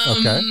interesting.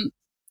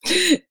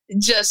 Okay.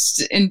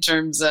 Just in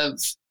terms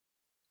of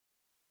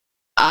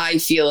I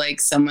feel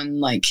like someone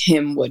like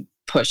him would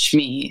push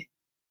me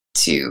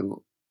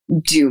to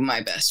do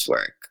my best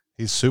work.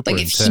 He's super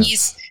like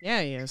intense.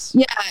 Yeah, he is.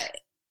 Yeah,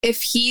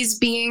 if he's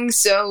being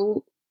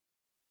so,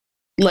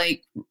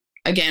 like,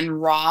 again,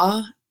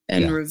 raw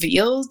and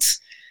revealed,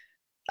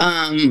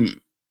 I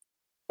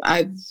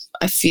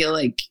feel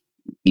like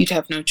you'd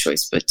have no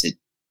choice but to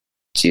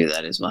do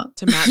that as well.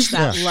 To match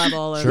that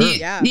level of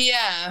Yeah.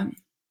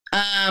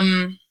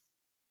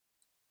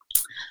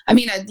 I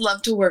mean, I'd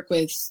love to work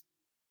with,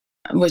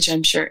 which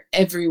I'm sure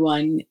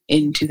everyone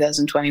in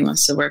 2020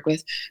 wants to work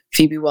with,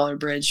 Phoebe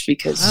Waller-Bridge,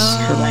 because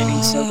her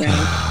writing's so great.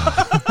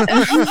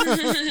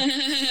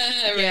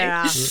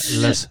 Yeah.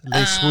 Les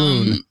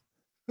swoon.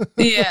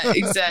 Yeah,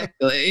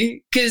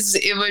 exactly. Because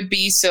it would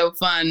be so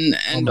fun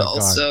and my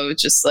also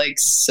just like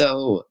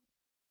so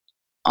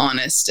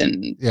honest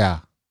and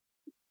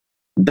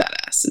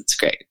badass. It's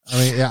great. I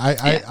mean,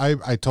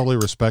 I totally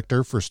respect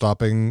her for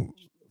stopping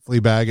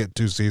Fleabag at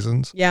 2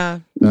 seasons. Yeah.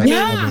 I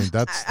mean,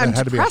 that I'm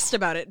had to be depressed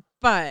about it,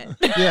 but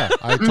yeah,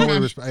 I totally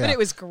respect. But it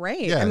was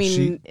great. Yeah, I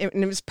mean, it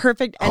was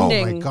perfect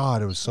ending. Oh my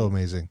God, it was so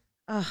amazing.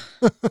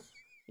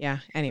 Yeah.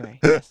 Anyway.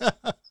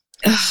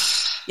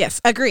 Yes,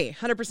 agree,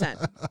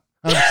 100%.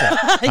 100%.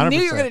 I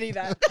knew you were going to do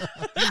that.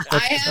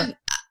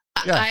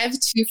 I have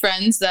 2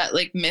 friends that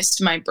like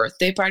missed my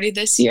birthday party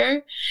this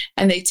year,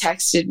 and they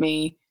texted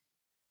me.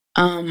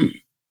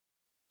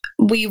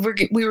 We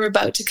were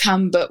about to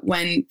come, but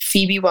when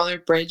Phoebe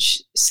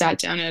Waller-Bridge sat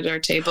down at our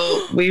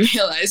table, we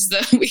realized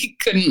that we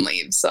couldn't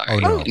leave. Sorry. Oh,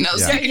 no. And I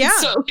was Yeah.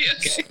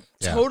 okay.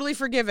 Totally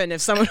forgiven if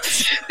someone.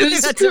 It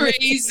was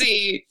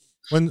crazy.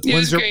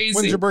 When's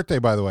your birthday,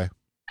 by the way?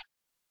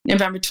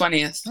 November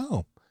 20th.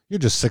 Oh, you're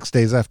just 6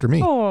 days after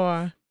me.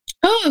 Oh,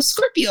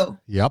 Scorpio.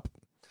 Yep.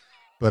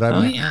 But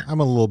I'm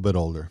a little bit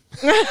older.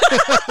 A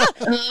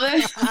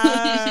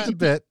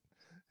bit.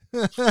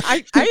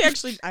 I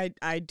actually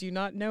do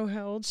not know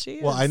how old she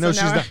is. Well, I know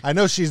I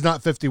know she's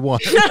not 51.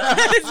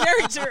 It's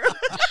very true.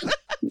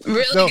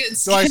 Really good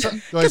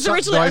skin. Because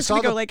originally I was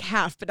going to go like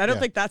half, but I don't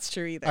think that's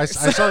true either. I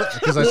saw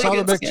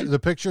the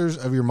pictures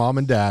of your mom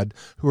and dad,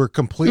 who are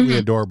completely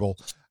adorable.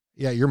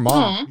 Yeah, your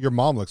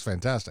mom looks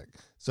fantastic.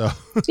 So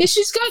yeah,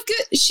 she's got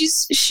good.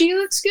 She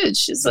looks good.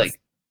 She's like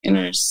in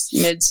her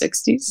mid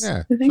 60s.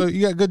 Yeah, I think. so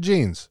you got good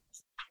genes.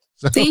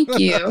 So. Thank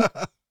you.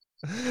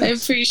 I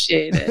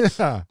appreciate it.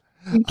 Yeah.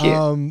 Thank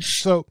you.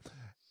 So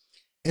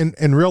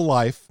in real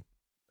life,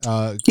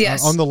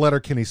 yes. on the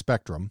Letterkenny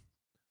spectrum,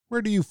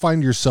 where do you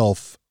find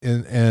yourself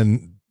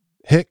in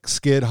hick,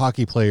 skid,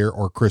 hockey player,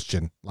 or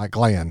Christian, like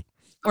Glenn?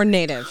 Or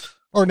native.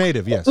 Or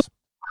native, yes.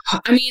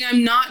 I mean,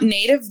 I'm not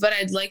native, but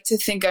I'd like to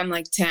think I'm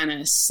like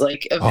Tanis,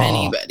 like of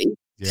anybody.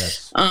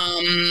 Yes.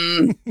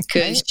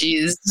 Because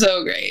she's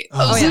so great.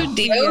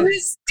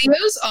 Dio's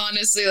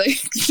honestly like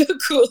the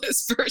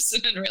coolest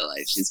person in real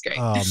life. She's great.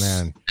 Oh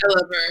man, I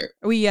love her.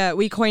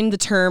 We coined the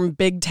term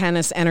big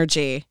Tanis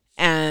energy,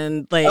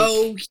 and like,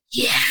 oh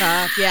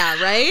yeah,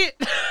 yeah, right.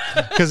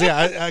 Because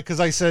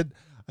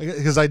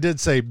I did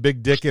say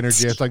big dick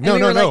energy. It's like no,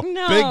 big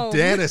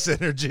Tanis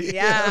energy.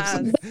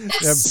 Yeah,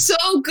 so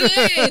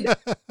good.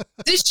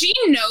 Does she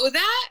know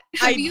that?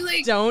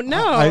 I don't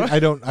know. I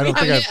don't think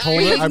I've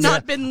told her. I've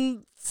not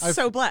been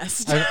so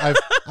blessed. I've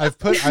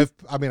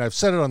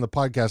said it on the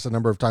podcast a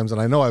number of times,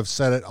 and I know I've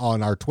said it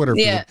on our Twitter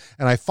feed,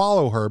 and I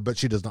follow her, but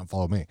she does not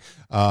follow me.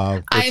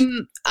 I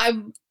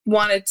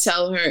want to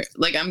tell her,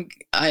 like,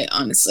 I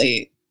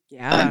honestly,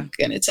 I'm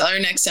gonna tell her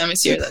next time I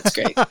see her. That's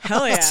great.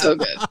 Hell yeah, so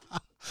good.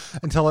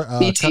 And tell her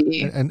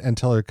and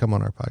tell her to come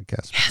on our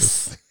podcast.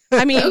 Yes.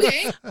 I mean,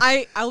 okay.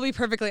 I'll be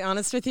perfectly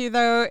honest with you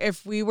though.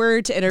 If we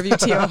were to interview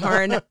Tio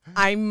Harn,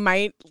 I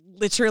might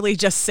literally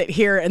just sit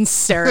here and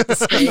stare at the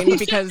screen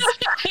because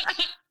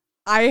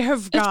I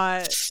have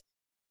got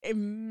a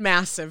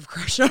massive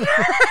crush on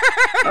her.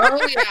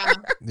 Oh yeah.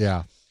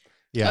 Yeah.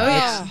 Yeah. Oh,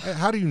 yeah.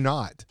 How do you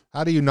not?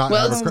 How do you not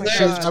well, have a crush?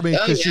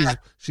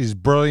 She's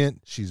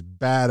brilliant. She's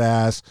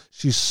badass.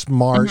 She's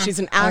smart. She's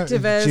an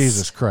activist.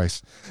 Jesus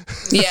Christ.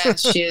 Yeah,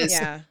 she is.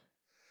 Yeah.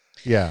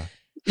 Yeah.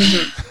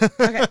 Mm-hmm.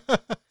 Okay.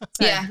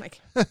 Yeah.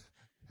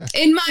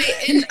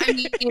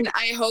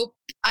 I hope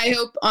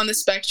on the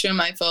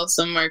spectrum I fall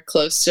somewhere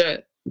close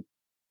to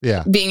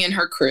being in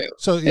her crew.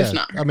 So yeah, if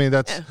not her. I mean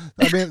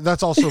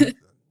that's also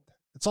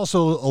it's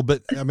also a little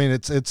bit. I mean,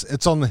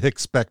 it's on the hick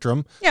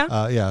spectrum.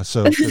 Yeah. Yeah.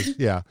 So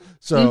yeah.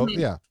 So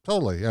yeah,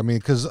 totally. I mean,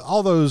 because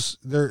all those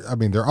they're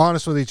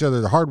honest with each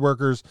other. They're hard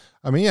workers.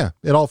 I mean, yeah,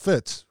 it all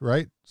fits,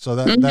 right? So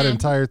that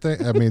entire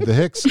thing. I mean, the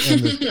hicks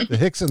and the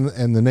hicks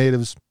and the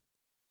natives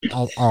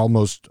are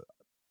almost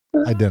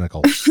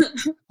identical.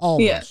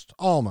 Almost.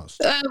 Well,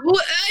 I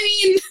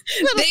mean,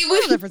 they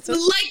would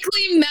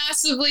likely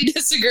massively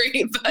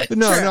disagree, but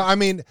no. I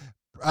mean,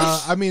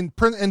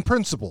 in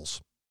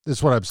principles.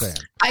 Is what I'm saying.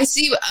 I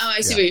see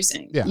what you're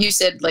saying. Yeah. You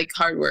said like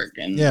hard work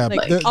and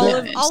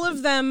all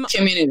of them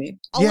community.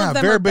 All of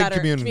them very are big better.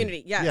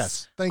 Community.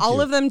 Yes. Thank all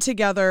you. of them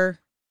together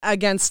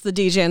against the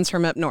DJs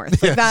from up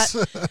north. Like that.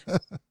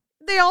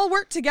 They all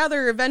work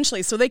together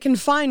eventually, so they can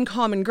find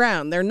common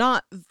ground. They're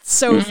not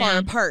so far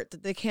apart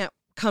that they can't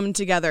come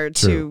together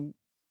to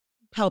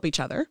help each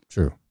other.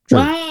 True.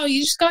 Wow,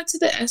 you just got to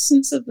the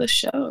essence of the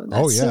show.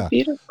 That's so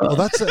beautiful. Well,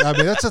 that's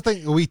the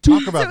thing. We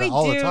talk about that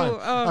all the time.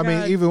 Oh, I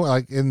mean, even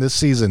like in this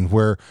season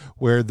where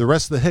the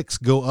rest of the Hicks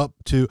go up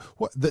to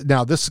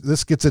now this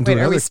gets into. Wait,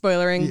 are we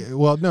spoilering?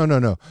 Well,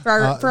 no.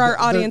 For our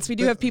audience, we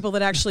do have people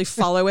that actually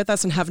follow with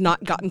us and have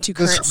not gotten to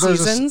current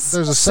seasons.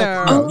 There's a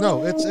second.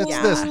 No, it's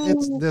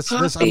this.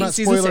 I'm not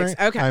spoiling.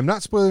 Okay. I'm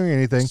not spoiling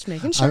anything. Just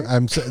making sure.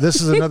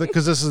 This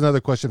is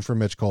another question from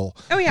Mitch Cole.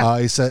 Oh yeah.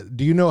 He said,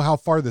 "Do you know how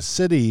far the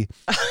city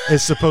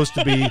is supposed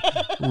to be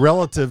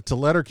relative to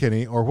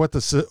Letterkenny, or what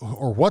the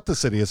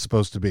city is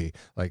supposed to be,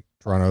 like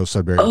Toronto,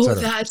 Sudbury, etc."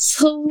 That's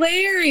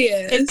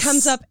hilarious. It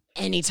comes up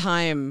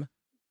anytime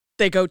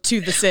they go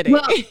to the city.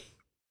 Well,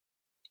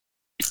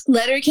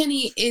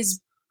 Letterkenny is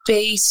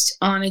based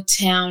on a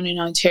town in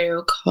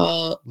Ontario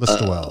called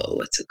Listowel.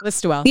 What's it called?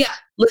 Listowel. Yeah,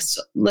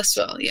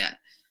 Listowel. Yeah.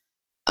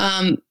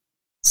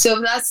 So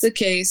if that's the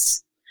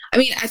case, I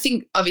mean, I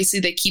think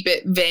obviously they keep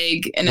it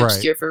vague and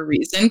obscure for a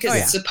reason because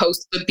it's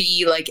supposed to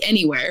be like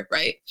anywhere,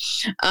 right?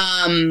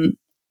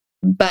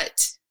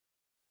 But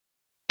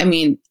I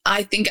mean,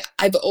 I think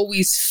I've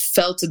always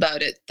felt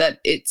about it that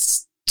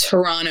it's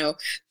Toronto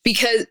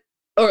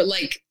or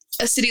like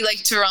a city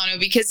like Toronto,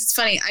 because it's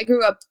funny. I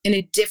grew up in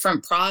a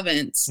different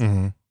province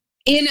in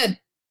a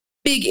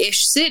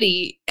big-ish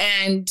city,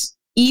 and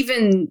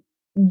even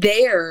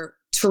there,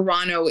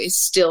 Toronto is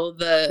still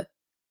the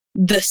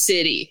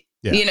city,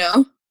 you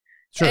know?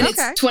 Sure. And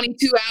it's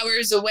 22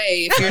 hours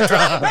away if you're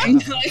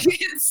driving.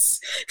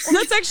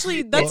 Well,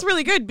 that's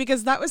really good,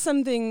 because that was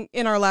something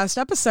in our last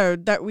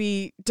episode that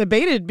we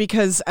debated,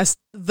 because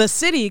the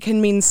city can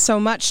mean so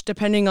much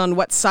depending on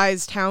what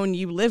size town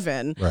you live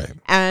in. Right.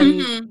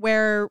 And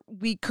where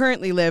we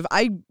currently live,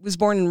 I was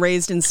born and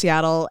raised in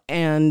Seattle,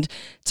 and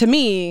to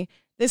me,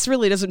 this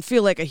really doesn't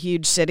feel like a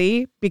huge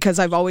city because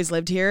I've always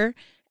lived here.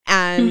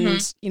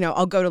 And,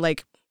 I'll go to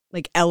like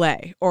LA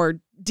or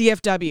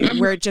DFW,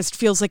 where it just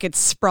feels like it's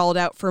sprawled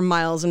out for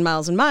miles and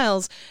miles and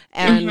miles.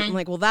 And I'm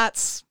like, well,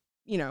 that's,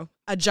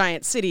 a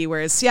giant city,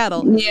 whereas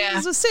Seattle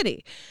is a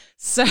city.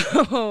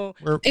 So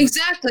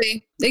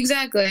exactly.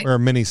 We're a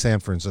mini San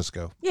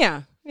Francisco.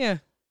 Yeah. Yeah.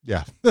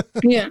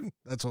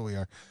 That's what we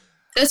are.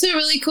 That's a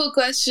really cool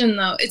question,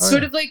 though. It's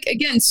sort of like,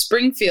 again,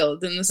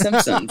 Springfield in The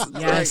Simpsons.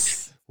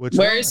 Yes. Like,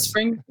 where is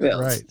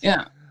Springfield? Right.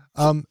 Yeah.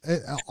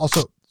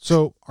 Also,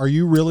 so are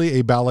you really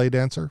a ballet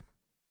dancer?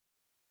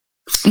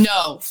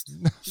 No.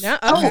 No.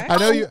 Okay. I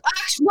know you.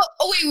 Actually,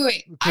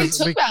 wait. I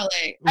took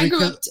ballet. I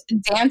grew up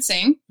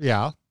dancing.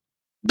 Yeah.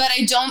 But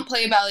I don't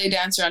play ballet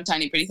dancer on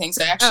Tiny Pretty Things.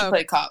 I actually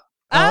play cop.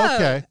 Oh,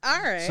 okay.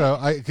 All right. So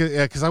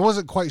because I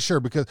wasn't quite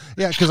sure because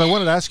I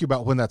wanted to ask you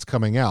about when that's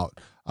coming out.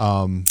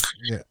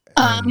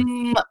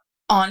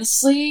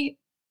 Honestly,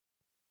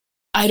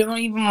 I don't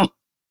even.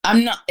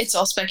 I'm not. It's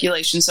all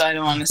speculation, so I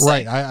don't want to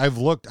say. Right. I've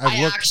looked.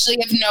 I actually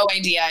have no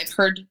idea. I've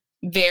heard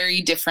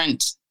very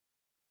different.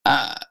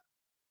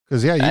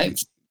 Because you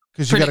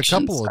got a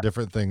couple of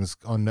different things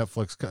on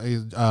Netflix.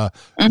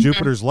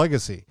 Jupiter's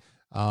Legacy.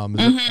 I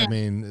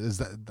mean,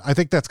 I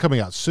think that's coming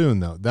out soon,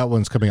 though. That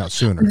one's coming out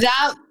sooner.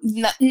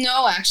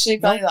 No, actually,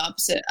 probably the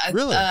opposite.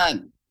 Really?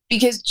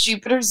 Because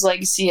Jupiter's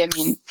Legacy, I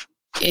mean,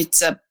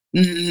 it's a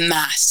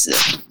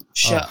massive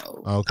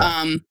show. Oh,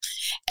 okay.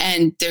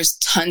 And there's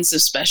tons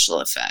of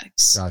special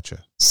effects.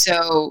 Gotcha.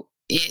 So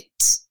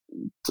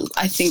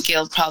I think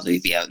it'll probably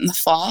be out in the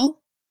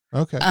fall.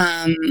 Okay.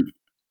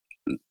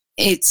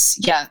 It's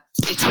a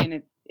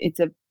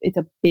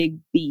big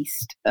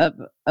beast of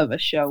a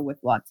show with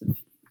lots of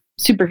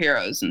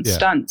superheroes and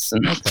stunts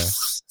and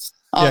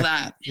all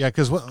that. Yeah,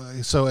 because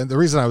and the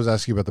reason I was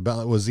asking about the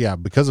ballet was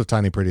because of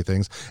Tiny Pretty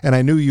Things, and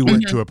I knew you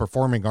went to a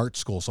performing arts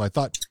school, so I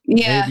thought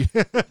maybe.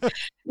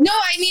 No,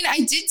 I mean I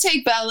did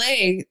take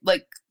ballet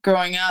like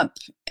growing up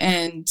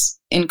and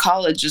in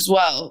college as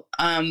well.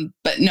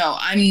 But no,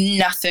 I'm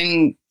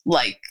nothing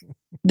like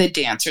the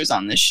dancers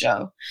on this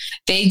show.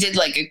 They did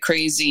like a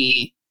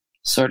crazy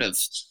sort of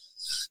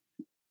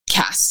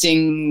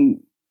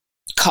casting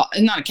call,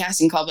 not a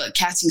casting call, but a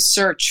casting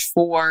search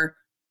for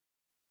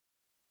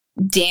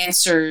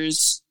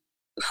dancers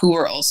who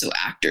were also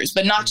actors,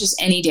 but not just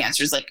any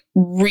dancers, like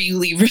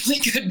really, really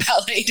good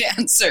ballet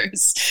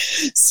dancers.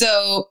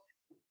 So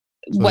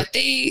what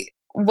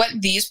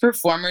these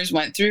performers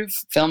went through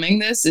filming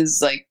this is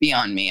like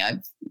beyond me.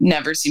 I've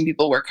never seen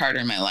people work harder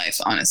in my life,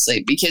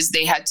 honestly, because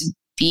they had to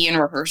be in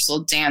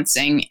rehearsal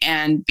dancing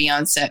and be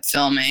on set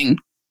filming.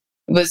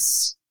 It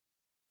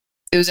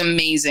was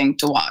amazing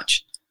to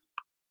watch.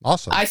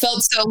 Awesome. I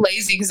felt so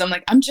lazy because I'm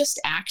like, I'm just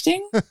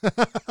acting.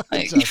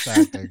 Just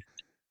acting.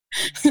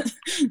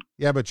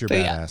 Yeah, but you're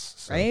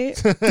badass. Yeah. Right?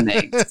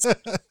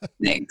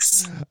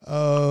 Thanks.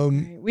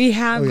 We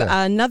have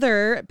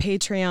another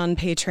Patreon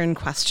patron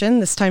question,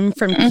 this time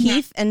from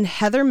Keith and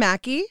Heather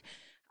Mackey.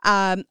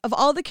 Of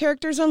all the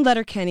characters on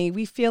Letterkenny,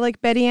 we feel like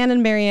Betty Ann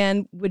and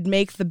Marianne would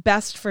make the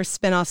best for a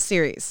spin-off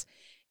series.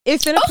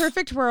 If in a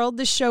perfect world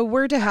the show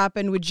were to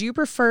happen, would you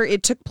prefer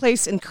it took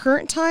place in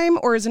current time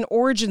or as an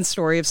origin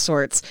story of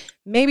sorts,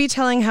 maybe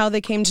telling how they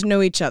came to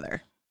know each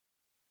other?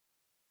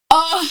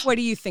 Oh, what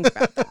do you think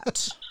about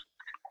that?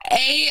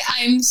 A,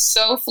 I'm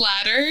so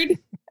flattered.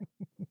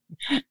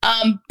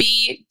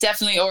 B,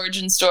 definitely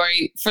origin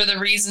story for the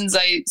reasons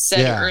I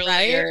said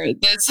earlier. Right?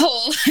 This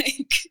whole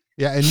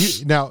yeah, and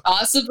you now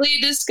possibly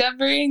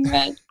discovering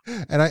that.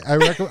 And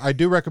I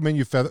do recommend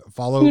you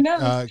follow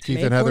Keith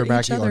and Heather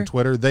Mackey on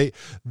Twitter. They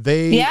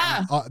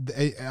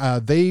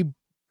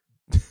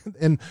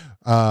and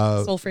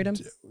Soul Freedom.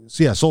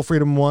 Yeah, Soul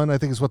Freedom 1, I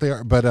think is what they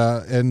are. But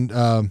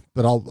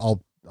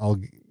I'll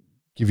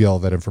give you all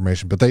that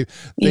information. But they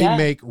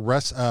make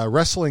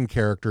wrestling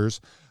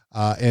characters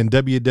in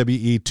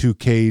WWE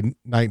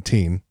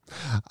 2K19,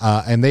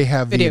 and they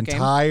have the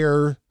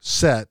entire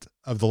set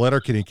of the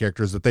Letterkenny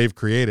characters that they've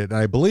created, and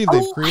I believe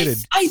they've created.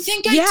 I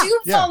think I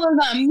do follow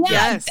them. Yeah,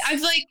 yes.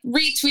 I've like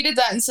retweeted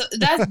that, and so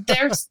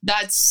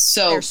that's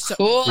so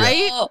cool,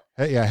 right?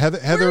 Yeah, Heather.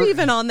 We're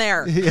even on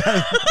there.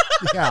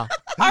 Yeah.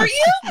 Are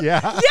you?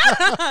 Yeah.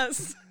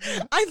 Yes.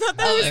 I thought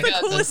that was the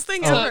coolest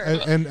thing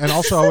ever. And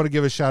also, I want to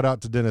give a shout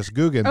out to Dennis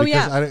Guggen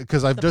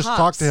because I've just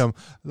talked to him.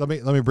 Let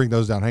me bring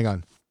those down. Hang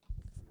on.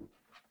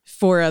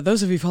 For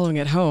those of you following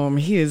at home,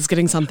 he is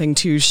getting something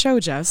to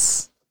show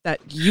Jess that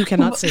you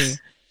cannot see.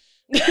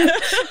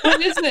 What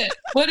is it?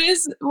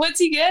 What's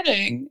he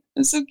getting?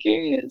 I'm so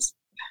curious.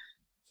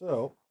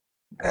 So,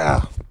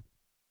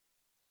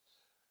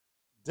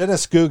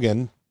 Dennis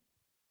Guggen.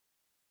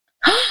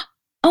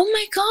 Oh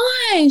my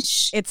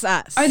gosh. It's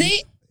us. Are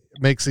they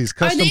makes these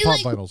custom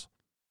pop vinyls?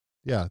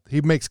 Yeah, he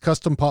makes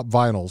custom pop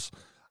vinyls.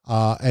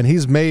 And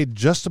he's made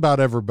just about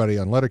everybody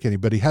on Letterkenny,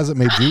 but he hasn't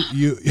made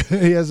you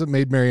he hasn't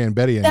made Marianne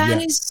Betty yet.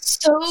 That is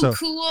so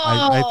cool.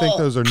 I think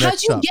those are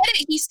next up. How'd you get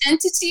it? He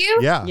sent it to you?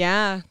 Yeah.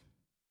 Yeah.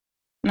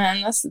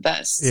 Man, that's the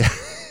best. Yeah.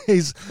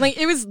 He's like,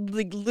 it was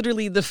like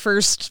literally the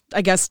first,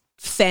 I guess,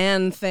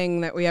 fan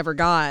thing that we ever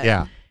got.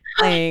 Yeah.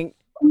 Like,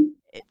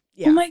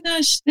 yeah. Oh my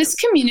gosh, this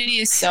community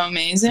is so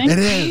amazing. It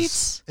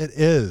is. It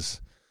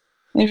is.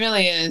 It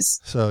really is.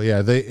 So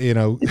yeah, they,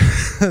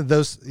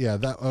 those,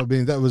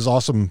 that was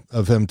awesome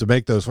of him to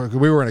make those.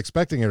 We weren't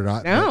expecting it or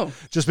not. No.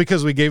 Just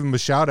because we gave him a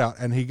shout out,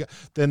 and he got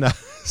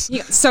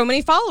so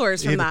many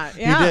followers from that.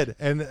 Yeah, he did.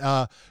 And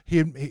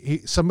he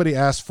somebody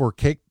asked for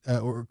cake,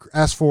 or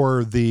asked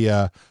for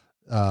the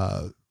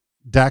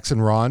Dax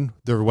and Ron,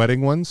 their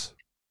wedding ones.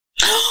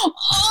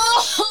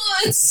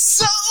 Oh, it's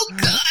so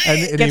good. And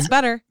it gets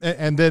better.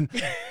 And then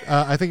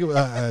I think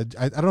I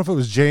don't know if it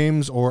was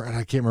James or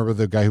I can't remember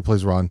the guy who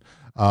plays Ron.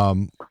 Oh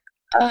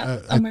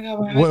my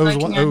god!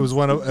 It was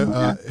one of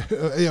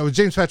it was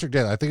James Patrick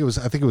Dana. I think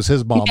it was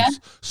his mom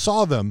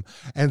saw them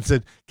and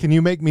said, "Can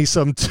you make me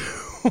some too?"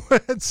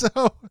 And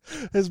so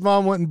his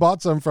mom went and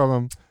bought some from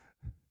him.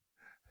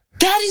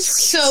 That is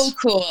so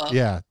cool.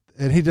 Yeah,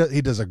 and he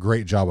does a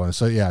great job on it.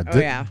 So yeah,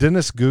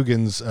 Dennis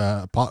Guggen's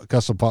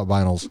custom pop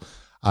vinyls.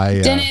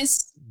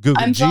 Dennis, Guggen,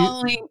 I'm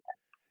following.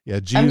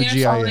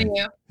 Gugin.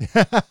 You.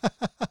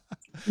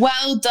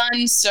 Well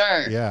done,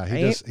 sir. Yeah,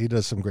 he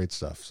does some great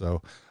stuff.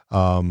 So,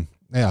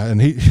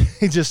 and he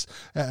just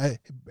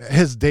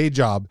his day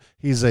job.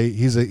 He's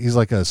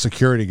like a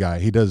security guy.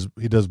 He does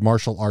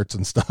martial arts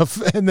and stuff,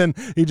 and then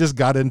he just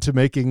got into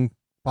making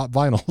pop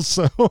vinyls.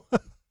 So, oh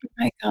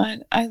my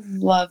God, I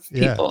love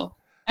people.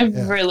 I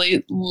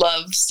really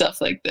love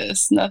stuff like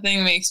this.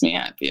 Nothing makes me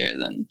happier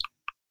than.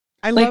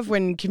 I love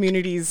when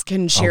communities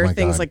can share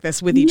things like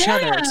this with each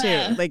other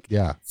too. Like,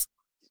 yeah.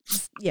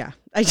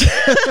 I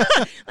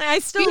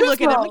still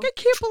look at it like, I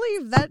can't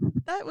believe that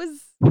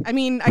was. I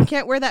mean, I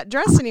can't wear that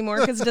dress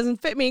anymore because it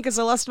doesn't fit me because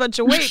I lost a bunch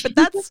of weight. But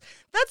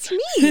that's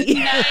me.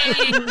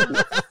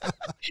 Nice.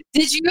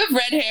 Did you have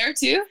red hair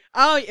too?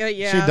 Oh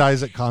yeah. She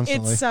dyes it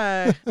constantly. It's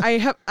I'm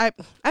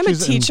a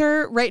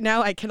teacher right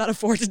now. I cannot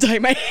afford to dye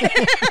my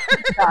hair.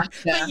 Gotcha.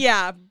 But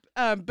yeah,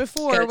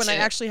 before when I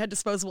actually had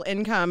disposable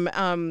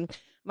income,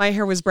 my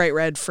hair was bright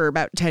red for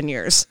about 10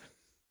 years.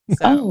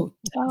 So,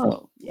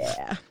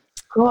 yeah.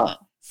 Cool.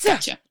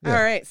 Gotcha. All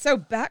right. So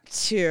back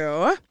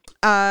to,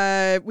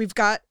 we've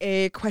got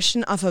a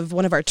question off of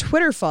one of our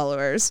Twitter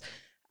followers,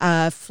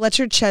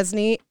 Fletcher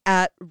Chesney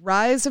at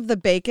Rise of the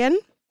Bacon.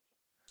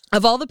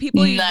 Of all the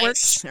people you've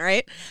worked, all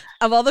right,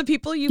 of all the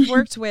people you've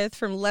worked with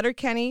from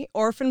Letterkenny,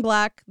 Orphan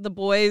Black, The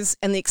Boys,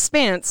 and The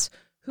Expanse,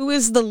 who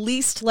is the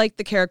least like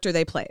the character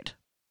they played?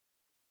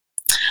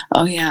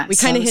 Oh yeah, we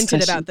kind of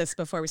hinted about this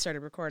before we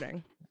started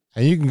recording.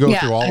 And you can go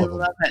through all of them. I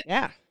love it.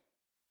 Yeah.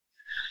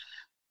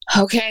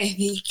 Okay,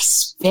 The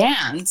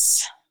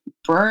Expanse.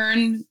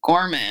 Burn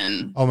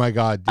Gorman. Oh my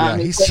God! Yeah,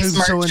 he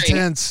seems so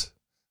intense.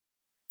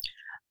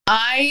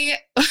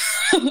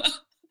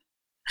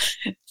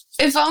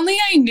 If only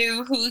I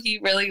knew who he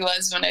really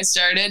was when I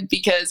started,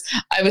 because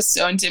I was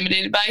so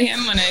intimidated by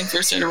him when I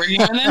first started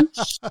working with him.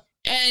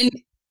 And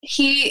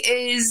he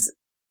is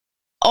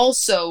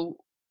also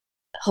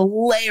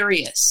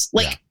hilarious.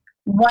 Like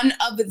one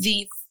of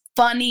the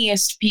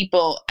funniest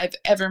people I've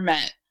ever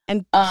met.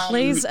 And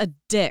plays a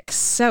dick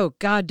so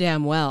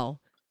goddamn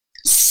well.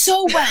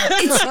 So well.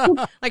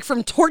 It's like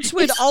from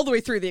Torchwood all the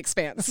way through The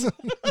Expanse.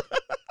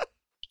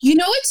 You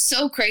know, it's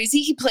so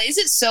crazy. He plays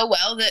it so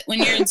well that when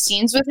you're in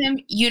scenes with him,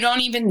 you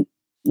don't even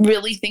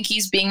really think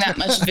he's being that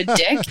much of a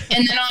dick,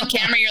 and then on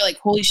camera you're like,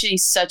 holy shit,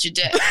 he's such a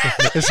dick.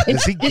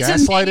 Is he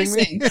gaslighting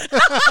me?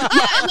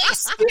 Yeah,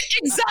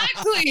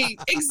 like,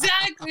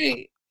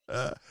 exactly.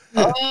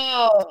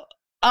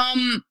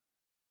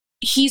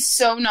 He's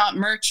so not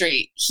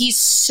Murtry. He's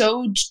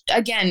so,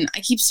 again,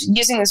 I keep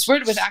using this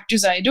word with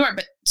actors I adore,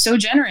 but so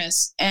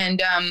generous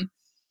and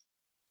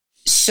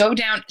so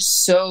down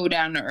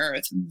to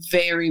earth,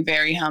 very,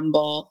 very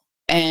humble,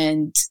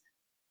 and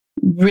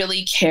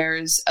really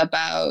cares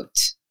about,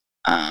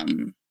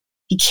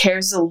 he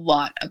cares a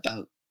lot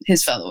about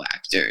his fellow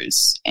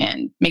actors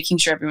and making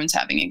sure everyone's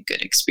having a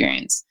good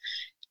experience.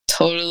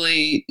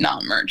 Totally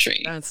not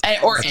Murtry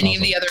or any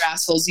of the other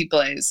assholes he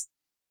plays.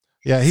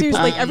 Yeah,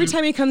 seriously, every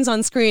time he comes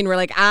on screen, we're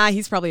like,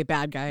 he's probably a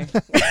bad guy.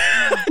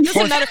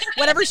 Doesn't matter,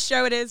 whatever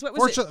show it is. What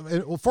was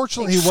it? Well,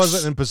 fortunately, he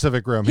wasn't in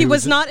Pacific Rim. He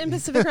was not in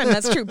Pacific Rim.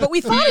 That's true, but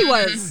we thought he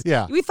was.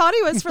 Yeah, we thought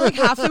he was for like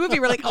half the movie.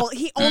 We're like,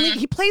 he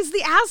plays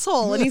the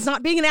asshole, and he's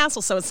not being an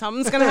asshole, so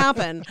something's gonna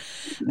happen.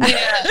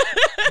 Yeah.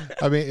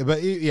 I mean,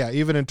 but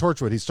even in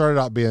Torchwood, he started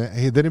out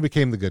then he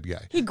became the good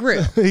guy. He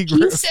grew. He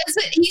says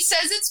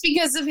it's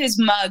because of his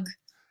mug.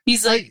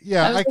 He's like,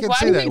 I can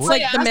see that. It's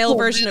like the male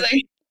version of.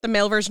 The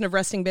male version of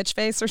resting bitch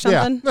face or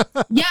something.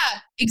 Yeah,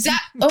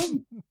 exactly. Oh,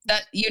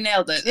 that you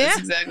nailed it. That's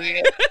exactly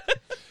it.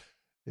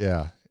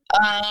 Yeah.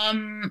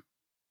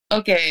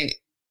 Okay.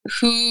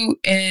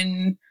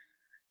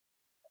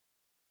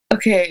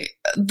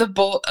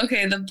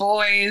 The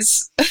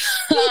boys.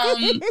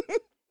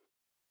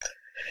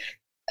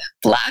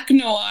 Black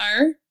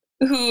Noir,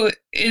 who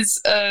is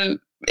a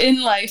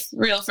in life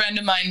real friend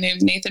of mine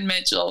named Nathan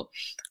Mitchell,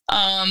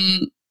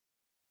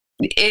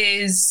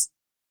 is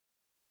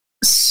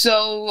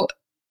so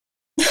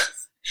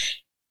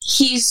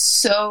he's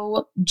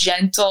so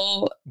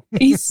gentle.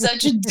 He's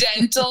such a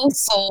gentle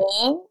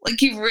soul. Like,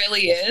 he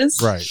really is.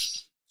 Right.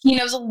 He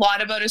knows a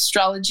lot about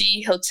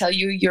astrology. He'll tell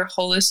you your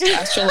wholest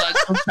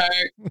astrological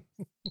chart.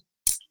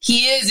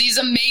 He's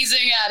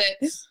amazing at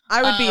it.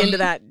 I would be into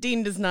that.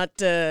 Dean does not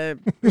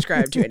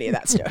prescribe to any of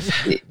that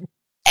stuff.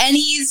 And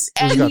he's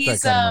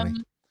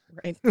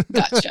right.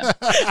 Gotcha.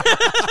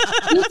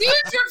 He'll do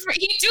it for free.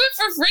 He'd do it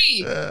for free.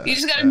 You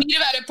just got to meet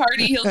him at a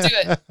party. He'll do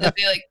it. He'll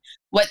be like,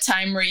 "What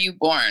time were you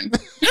born?"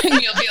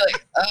 And you'll be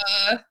like,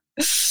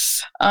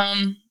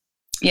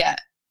 yeah.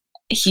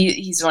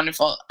 He's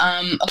wonderful.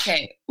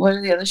 Okay, what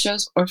are the other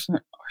shows? Orphan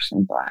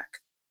Black.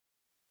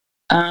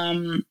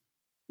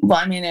 Well,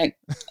 I mean, I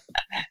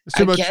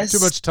guess too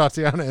much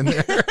Tatiana in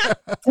there.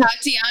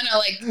 Tatiana,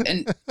 like.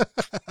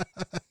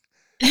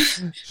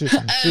 She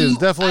is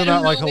definitely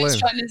not like Helene.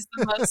 Which one is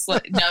the most no,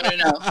 and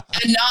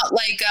not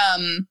like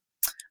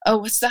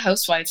what's the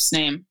housewife's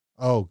name?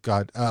 Oh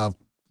God, of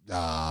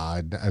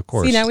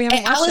course. See, now we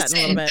haven't watched that in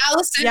a little bit.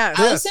 Allison, yeah.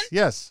 Allison,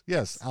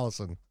 yes,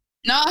 Allison.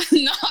 Not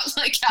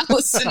like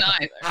Allison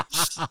either.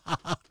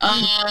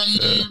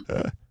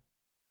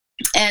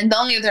 And the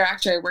only other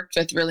actor I worked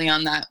with really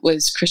on that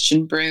was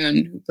Christian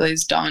Brune, who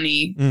plays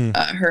Donnie,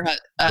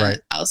 right.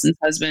 Allison's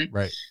husband.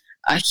 Right.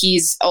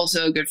 He's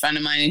also a good friend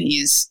of mine, and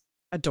he's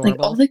adorable. Like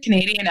all the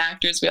Canadian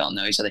actors, we all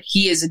know each other.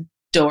 He is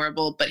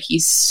adorable, but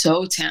he's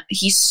so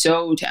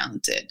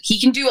talented. He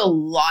can do a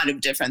lot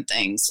of different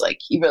things. Like,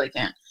 he really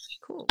can.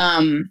 Cool.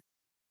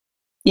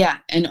 Yeah,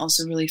 and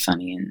also really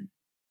funny and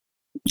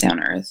down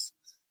to earth.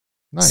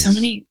 Nice. So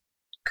many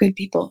good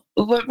people.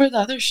 What were the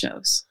other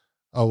shows?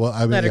 Oh well,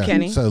 I mean,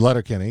 Letterkenny. So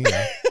Letterkenny.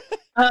 Yeah.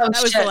 That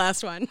was the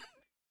last one.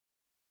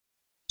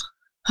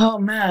 Oh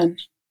man.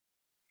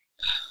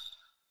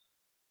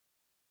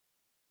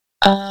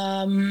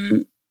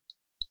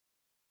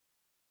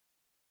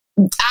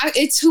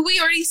 It's who we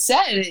already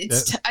said.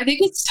 I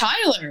think it's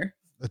Tyler.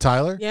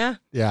 Tyler? Yeah.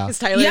 Yeah. Because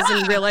Tyler is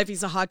in real life.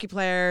 He's a hockey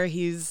player.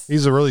 He's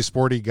a really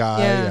sporty guy.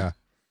 Yeah.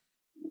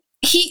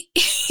 He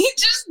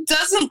just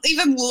doesn't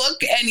even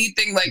look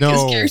anything like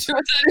his character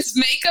without his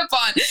makeup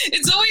on.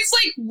 It's always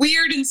like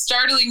weird and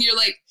startling. You're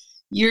like,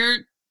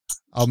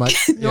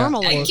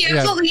 normal. I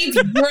can't believe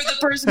you're the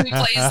person who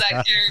plays that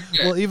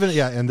character. Well, even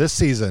in this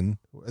season,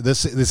 the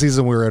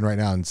season we're in right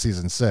now in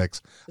season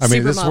 6. I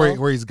mean, this is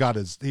where he's got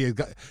his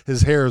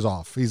hair is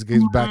off. He's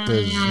back to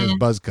his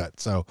buzz cut.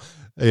 So,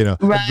 but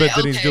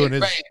then he's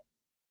doing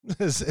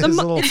his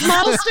little it's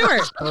Model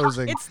Stewart.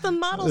 Posing. It's the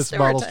Model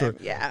Stewart time.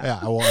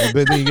 Yeah. Well,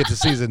 but then you get to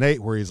season 8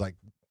 where he's like,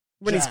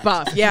 when he's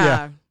buff.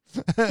 Yeah.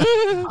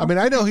 I mean,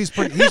 I know he's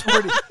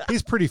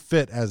pretty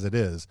fit as it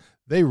is.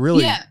 They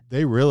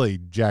really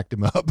jacked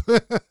him up.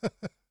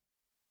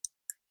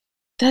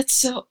 That's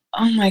so.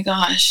 Oh my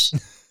gosh,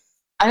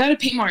 I got to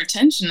pay more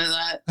attention to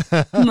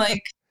that. I'm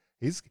like,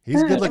 he's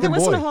good looking boy.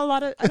 Wasn't a whole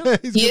lot of.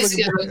 He is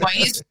good looking boy.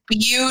 He has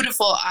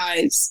beautiful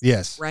eyes.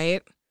 Yes.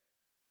 Right.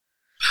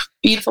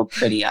 Beautiful,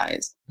 pretty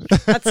eyes.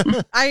 That's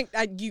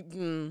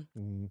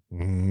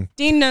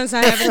Dean knows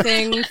I have a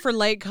thing for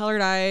light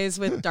colored eyes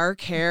with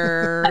dark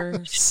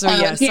hair. So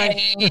yes,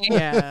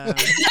 yeah.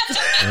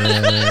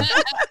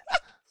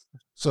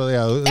 So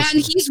yeah,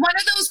 and he's one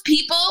of those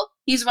people.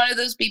 He's one of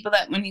those people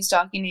that when he's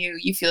talking to you,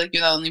 you feel like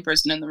you're the only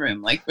person in the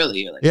room. Like,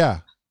 really, you're like, yeah.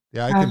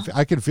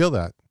 I can feel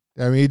that.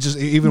 I mean,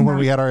 even when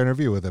we had our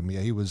interview with him,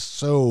 he was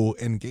so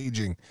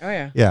engaging. Oh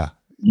yeah. Yeah.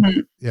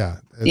 Mm-hmm. Yeah.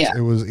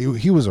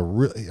 He was a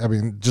really, I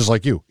mean, just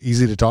like you,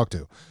 easy to talk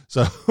to.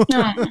 So,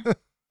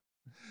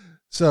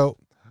 so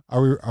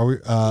are we,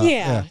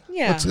 yeah.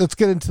 Let's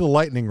get into the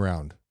lightning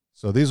round.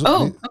 So these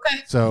will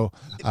okay. So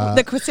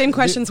the same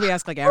questions we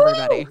ask like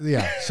everybody.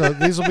 Yeah. So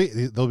these will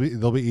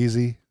they'll be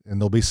easy and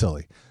they'll be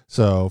silly.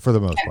 So for the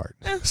most part.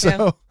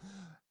 So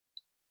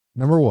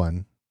number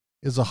 1,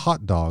 is a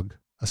hot dog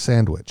a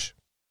sandwich?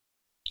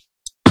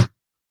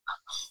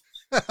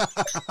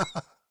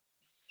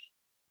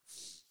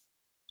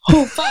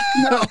 Oh fuck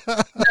no.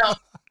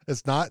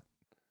 It's not.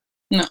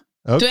 No.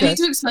 Okay. Do I need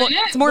to explain it?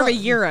 It's more of a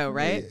gyro,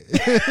 right?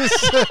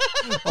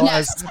 Well,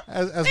 as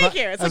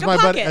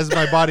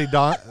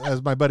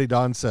my buddy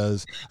Don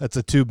says, it's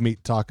a tube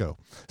meat taco.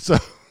 So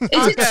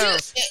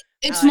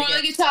it's more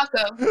like a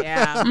taco.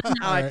 Yeah,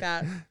 I like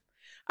that.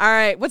 All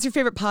right, what's your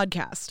favorite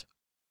podcast?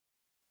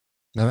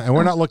 And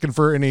we're not looking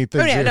for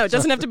anything. Oh yeah, no, it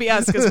doesn't have to be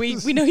us because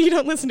we know you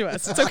don't listen to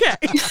us. It's okay.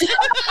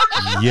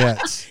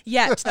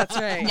 Yet, that's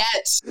right.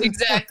 Yet,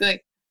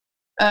 exactly.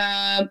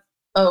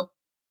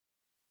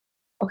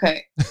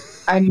 Okay.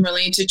 I'm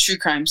really into true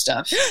crime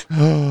stuff.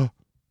 So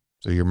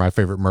you're my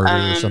favorite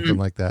murder or something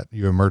like that?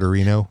 You a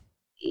murderino?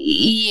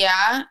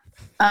 Yeah.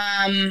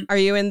 Are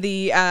you in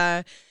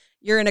the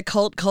you're in a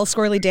cult Call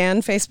Squirrely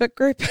Dan Facebook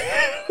group?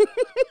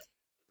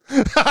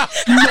 No.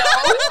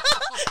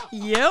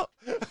 Yep.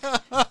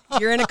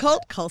 You're in a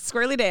cult Call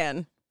Squirrely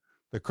Dan.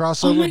 The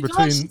crossover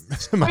between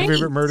my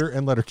favorite murder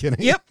and Letterkenny.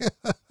 Yep.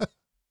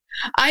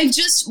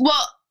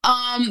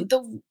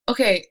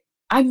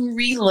 I'm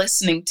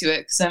re-listening to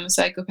it because I'm a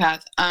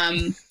psychopath.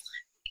 The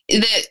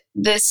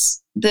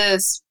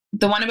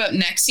one about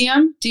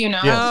Nexium. Do you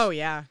know? Yes. Oh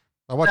yeah.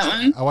 I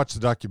watched the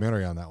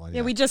documentary on that one.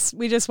 Yeah, we just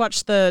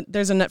watched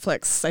there's a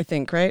Netflix, I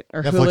think, right?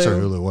 Or Netflix Hulu.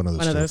 or Hulu, one of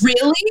those.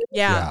 Really?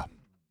 Yeah.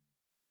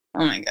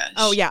 Oh my gosh.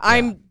 Oh yeah,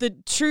 I'm the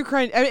true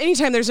crime.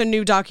 Anytime there's a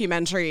new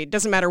documentary,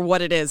 doesn't matter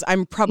what it is,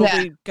 I'm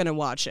probably gonna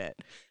watch it.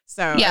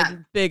 So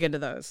I'm big into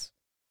those.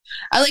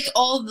 I like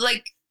all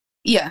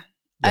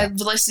I've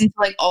listened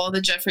to all the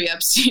Jeffrey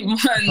Epstein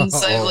ones.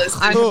 I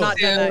have not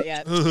done that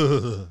yet.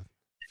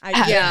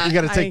 You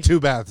got to take 2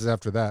 baths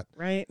after that,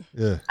 right?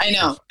 Yeah. I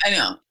know.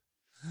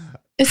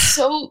 It's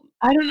so.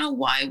 I don't know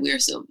why we're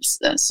so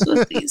obsessed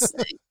with these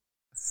things.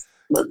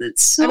 Well,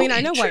 it's so. I mean,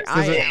 I know why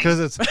I am.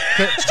 It's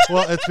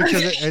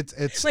because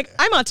it's like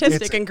I'm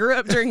autistic and grew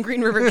up during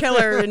Green River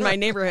Killer in my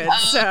neighborhood.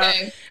 So,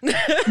 okay.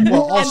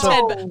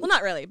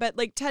 Not really, but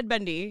like Ted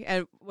Bundy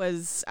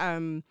was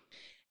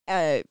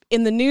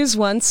in the news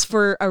once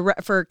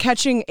for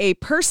catching a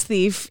purse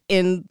thief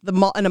in the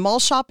mall in a mall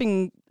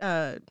shopping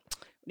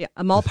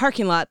a mall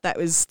parking lot that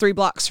was 3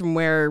 blocks from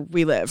where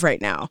we live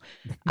right now.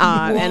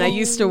 And I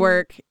used to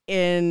work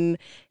in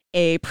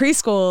a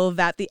preschool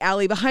that the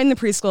alley behind the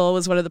preschool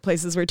was one of the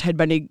places where Ted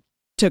Bundy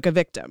took a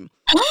victim.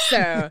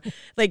 So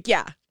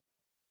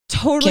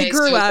totally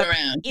grew up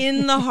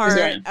in the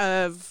heart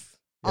of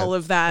all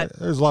of that.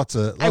 There's lots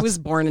of. I was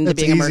born into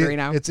being a murderer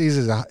now. It's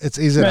easy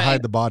to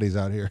hide the bodies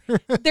out here.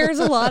 There's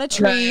a lot of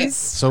trees.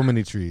 So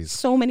many trees.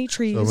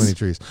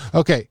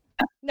 Okay.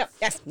 No.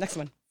 Yes. Next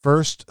one.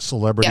 First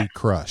celebrity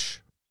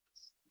crush.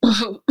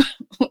 Oh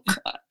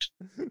God.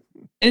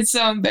 It's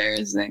so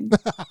embarrassing.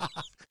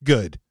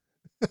 Good.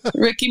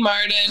 Ricky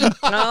Martin.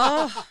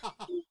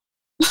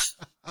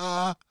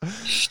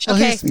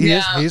 Okay.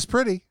 He's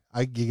pretty.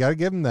 You got to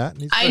give him that.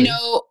 I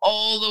know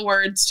all the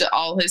words to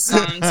all his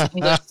songs.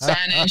 English,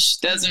 Spanish,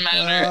 doesn't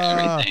matter.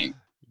 Everything.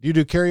 Do you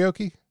do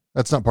karaoke?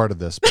 That's not part of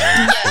this.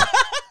 Yeah,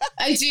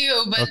 I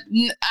do, but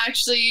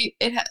actually,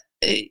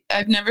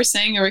 I've never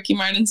sang a Ricky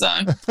Martin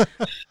song.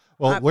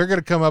 Well, we're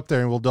gonna come up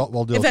there and we'll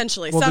do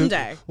eventually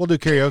someday. We'll do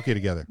karaoke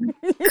together.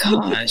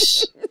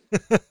 Gosh.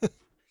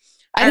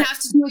 I'd have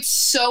to do it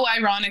so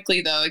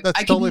ironically, though.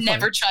 I could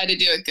never try to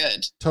do it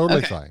good.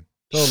 Totally fine.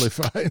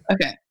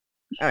 Okay.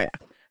 Oh,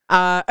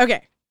 yeah.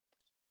 Okay.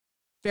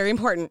 Very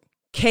important.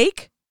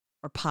 Cake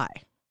or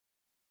pie?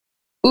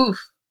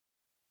 Oof.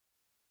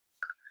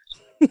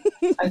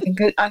 I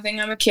think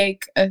I'm a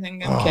cake. I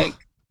think I'm cake.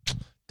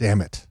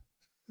 Damn it.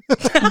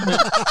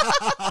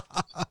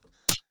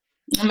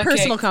 I'm a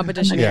personal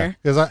competition here.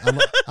 Because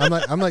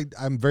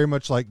I'm very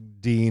much like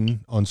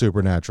Dean on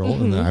Supernatural,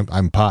 and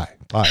I'm pie.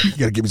 You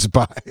gotta give me some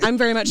pie. I'm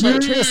very much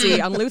like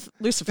Trixie on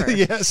Lucifer.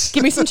 Yes.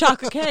 Give me some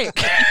chocolate cake.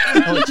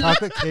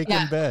 Chocolate cake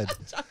in bed.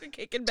 Chocolate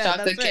cake in bed.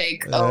 Chocolate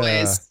cake,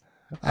 always.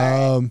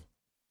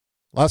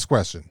 Last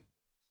question.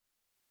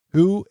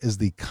 Who is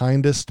the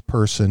kindest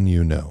person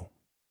you know?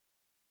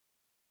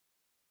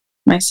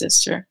 My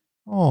sister.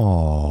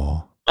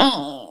 Oh.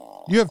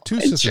 You have 2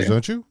 sisters, true.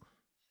 don't you?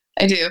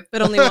 I do.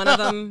 But only one of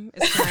them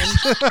is kind.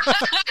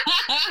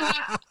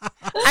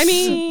 I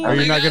mean, are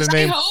you not going to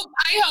name?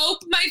 I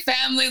hope my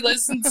family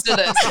listens to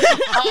this.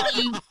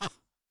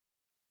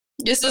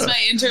 This is my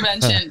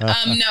intervention.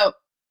 No.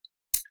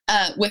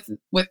 With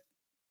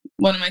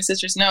one of my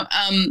sisters. No.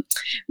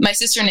 My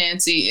sister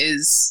Nancy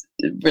is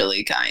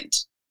really kind.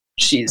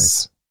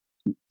 She's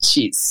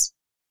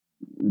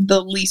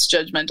the least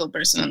judgmental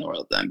person in the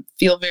world. I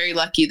feel very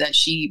lucky that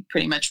she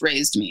pretty much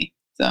raised me.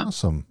 So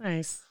awesome.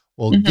 Nice.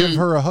 Well, give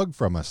her a hug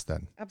from us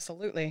then.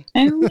 Absolutely.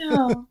 I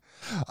know.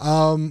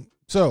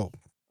 So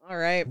all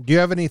right. Do you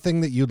have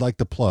anything that you'd like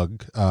to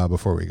plug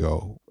before we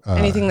go?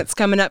 Anything that's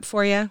coming up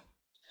for you?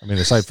 I mean,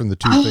 aside from the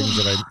two things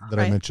that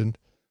I mentioned,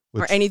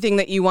 or anything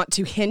that you want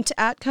to hint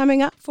at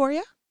coming up for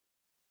you?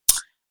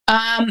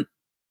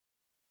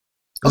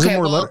 Is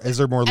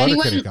there more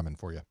Letterkenny coming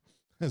for you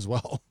as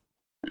well?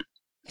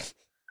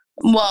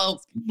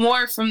 Well,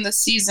 more from the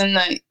season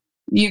that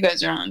you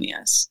guys are on,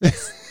 yes.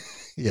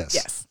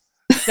 Yes,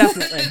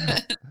 definitely.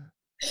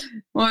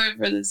 More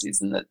for the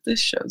season that this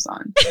show's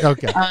on.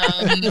 Okay.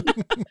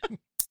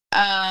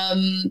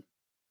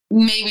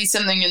 Maybe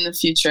something in the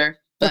future,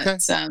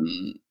 but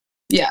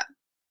yeah,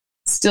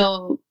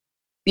 still,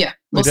 yeah.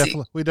 We'll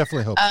see. We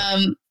definitely hope.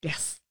 So.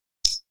 Yes.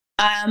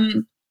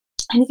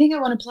 Anything I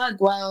want to plug?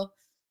 Well,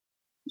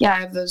 yeah, I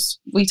have those.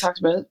 We talked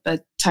about it,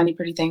 but Tiny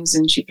Pretty Things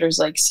and Jupiter's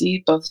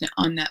Legacy, both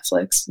on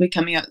Netflix, will be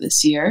coming out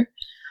this year.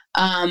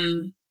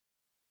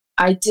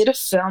 I did a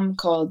film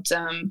called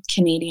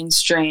Canadian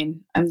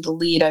Strain. I'm the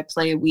lead. I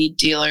play a weed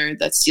dealer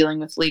that's dealing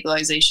with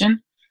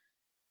legalization.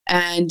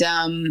 And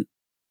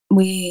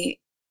we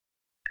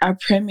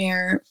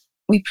premiere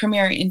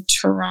in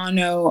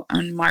Toronto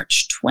on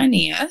March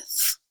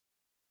 20th.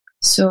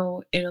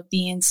 So it'll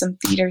be in some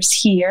theaters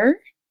here.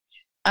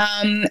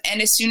 And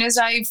as soon as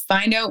I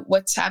find out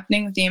what's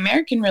happening with the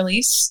American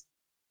release,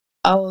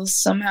 I'll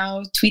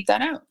somehow tweet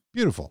that out.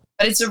 Beautiful.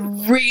 But it's a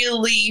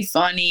really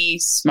funny,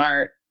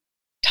 smart,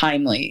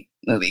 timely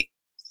movie.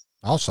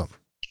 Awesome.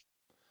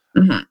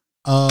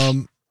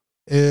 Mm-hmm.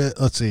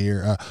 Let's see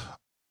here.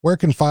 Where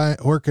can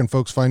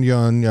folks find you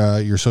on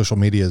your social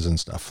medias and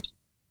stuff?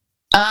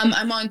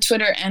 I'm on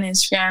Twitter and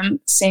Instagram,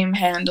 same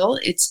handle.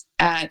 It's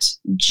at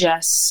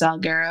Jess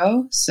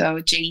Salgueiro. So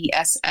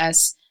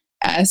JESSSALGUEIRO.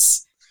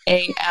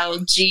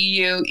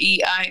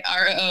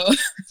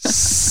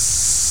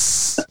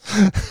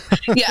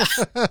 Yeah.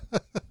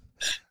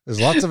 There's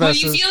lots of when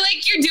S's. you feel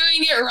like you're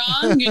doing it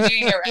wrong, you're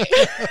doing it right.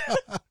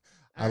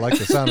 I like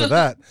the sound of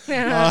that.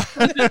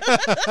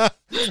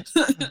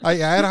 I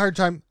had a hard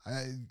time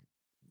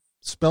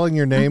spelling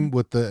your name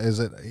with is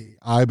it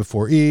I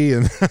before E?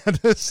 And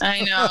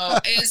I know.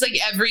 It's like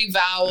every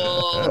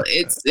vowel,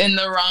 it's in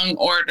the wrong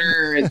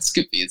order. It's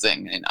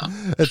confusing. I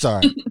know. It's all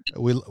right.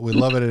 We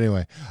love it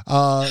anyway.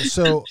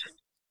 So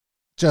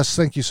Jess,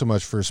 thank you so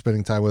much for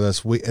spending time with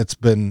us. It's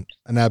been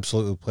an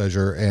absolute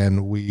pleasure,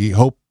 and we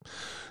hope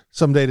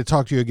someday to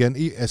talk to you again.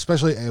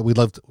 Especially,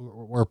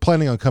 we're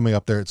planning on coming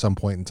up there at some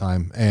point in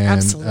time, and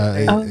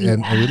absolutely.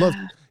 And we love,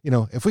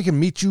 if we can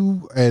meet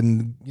you,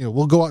 and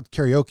we'll go out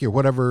to karaoke or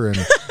whatever,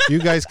 and you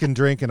guys can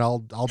drink, and I'll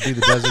be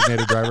the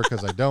designated driver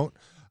because I don't.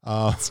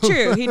 It's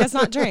true. He does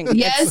not drink.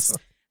 Yes.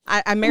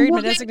 I married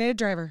my designated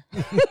driver.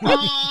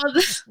 Oh,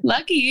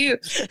 lucky you.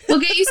 We'll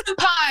get you some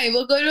pie.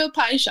 We'll go to a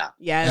pie shop.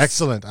 Yes.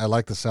 Excellent. I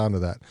like the sound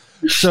of that.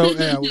 So,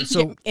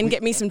 and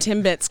get me some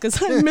Timbits because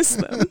I miss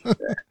them.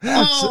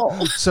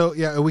 So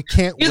yeah, we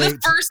can't wait. You're the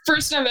first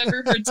person I've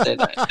ever heard say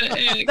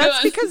that.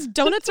 That's because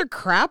donuts are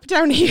crap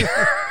down here.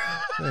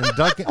 And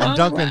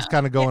Duncan's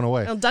kind of going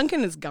away. Well,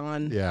 Duncan is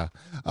gone. Yeah.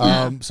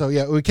 So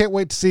yeah, we can't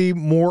wait to see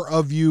more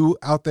of you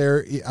out there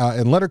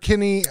in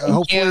Letterkenny,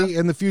 hopefully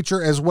in the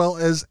future, as well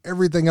as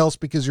everything else,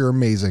 because you're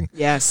amazing.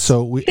 Yes.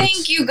 So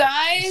thank you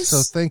guys.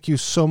 So thank you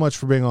so much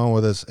for being on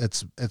with us.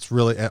 It's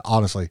really,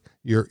 honestly,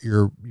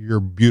 you're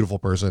a beautiful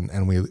person,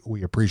 and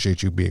we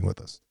appreciate you being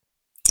with us.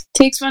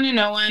 Takes one to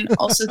know one.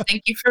 Also,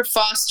 thank you for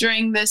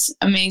fostering this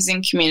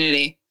amazing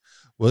community.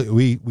 Well,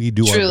 we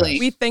do truly. Our best.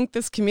 We thank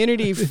this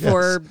community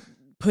for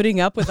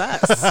putting up with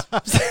us.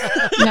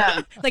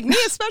 Yeah. Like me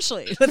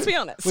especially, let's be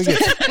honest. We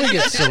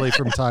get silly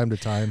from time to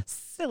time.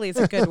 Silly is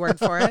a good word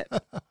for it.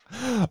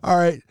 All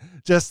right,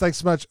 Jess, thanks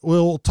so much.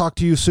 We'll talk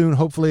to you soon,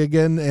 hopefully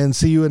again, and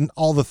see you in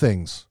all the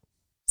things.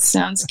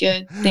 Sounds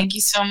good. Thank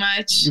you so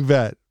much. You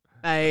bet.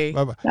 Bye.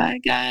 Bye-bye. Bye,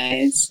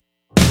 guys.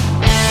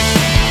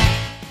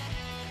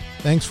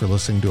 Thanks for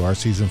listening to our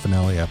season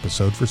finale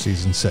episode for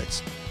season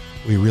 6.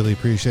 We really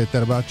appreciate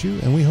that about you,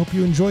 and we hope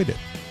you enjoyed it.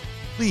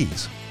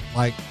 Please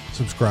like,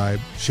 subscribe,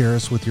 share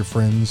us with your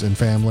friends and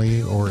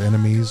family or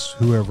enemies,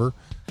 whoever.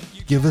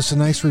 Give us a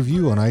nice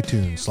review on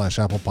iTunes /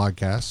 Apple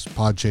Podcasts,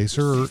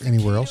 Podchaser, or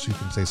anywhere else you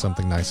can say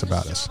something nice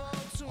about us.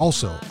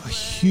 Also, a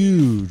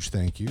huge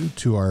thank you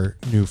to our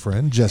new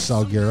friend, Jess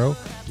Salgueiro.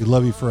 We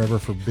love you forever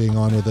for being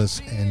on with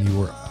us, and you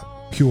were a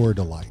pure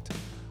delight.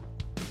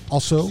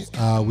 Also,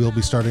 we'll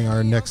be starting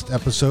our next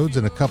episodes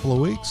in a couple of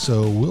weeks,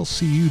 so we'll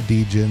see you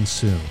DGen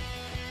soon.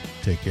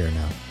 Take care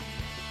now.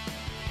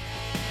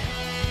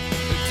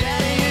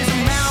 Daddy is a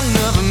mountain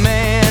of a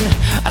man.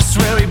 I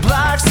swear he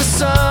blocks the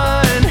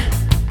sun.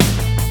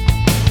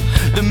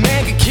 The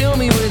man could kill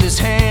me with his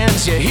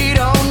hands. Yeah, he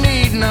don't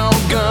need no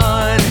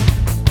gun.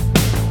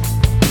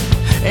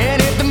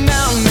 And if the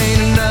mountain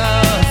ain't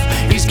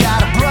enough, he's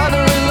got a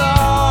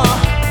brother-in-law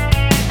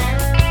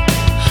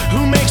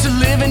who makes a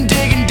living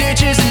digging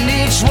ditches, and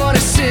each one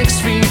is 6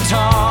 feet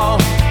tall.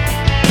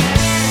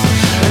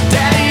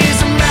 Daddy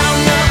is a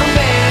mountain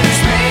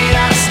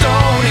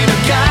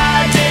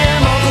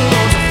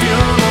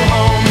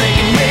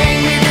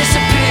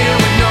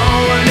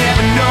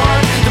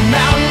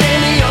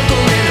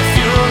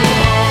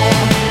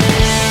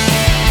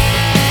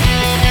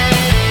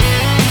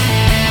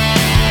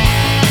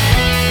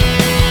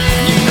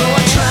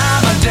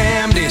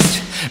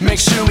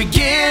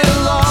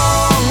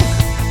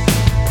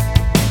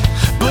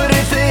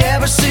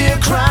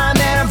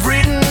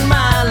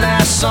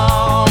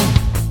song.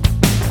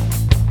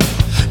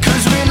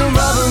 'Cause when the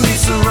rubber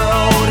meets the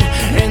road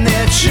and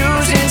they're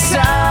choosing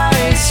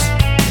sides,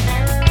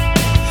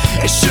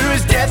 as sure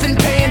as death and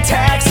paying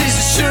taxes,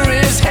 as sure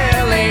as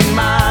hell ain't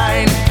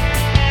mine.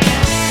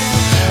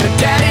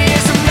 Daddy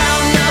is a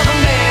mountain of a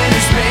man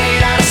who's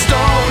made out of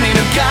stone. Ain't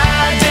a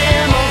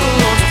goddamn uncle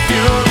owns a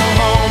funeral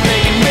home.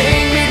 They can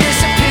make me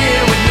disappear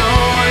with no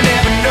one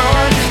ever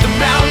knowing. The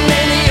mountain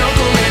and the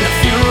uncle and the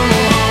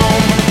funeral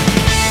home.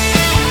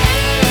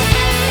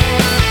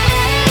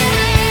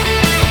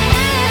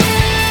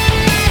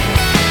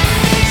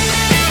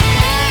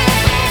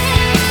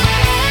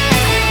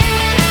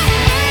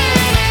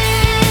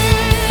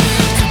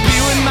 To be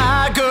with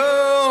my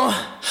girl,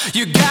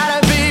 you gotta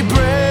be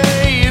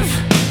brave.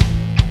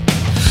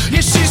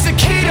 Yeah, she's the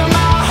key to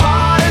my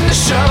heart and the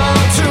shovel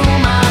to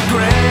my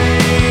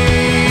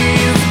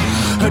grave.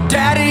 Her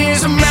daddy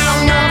is a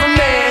mountain of a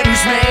man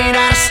who's made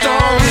out of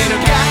stone. And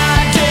a guy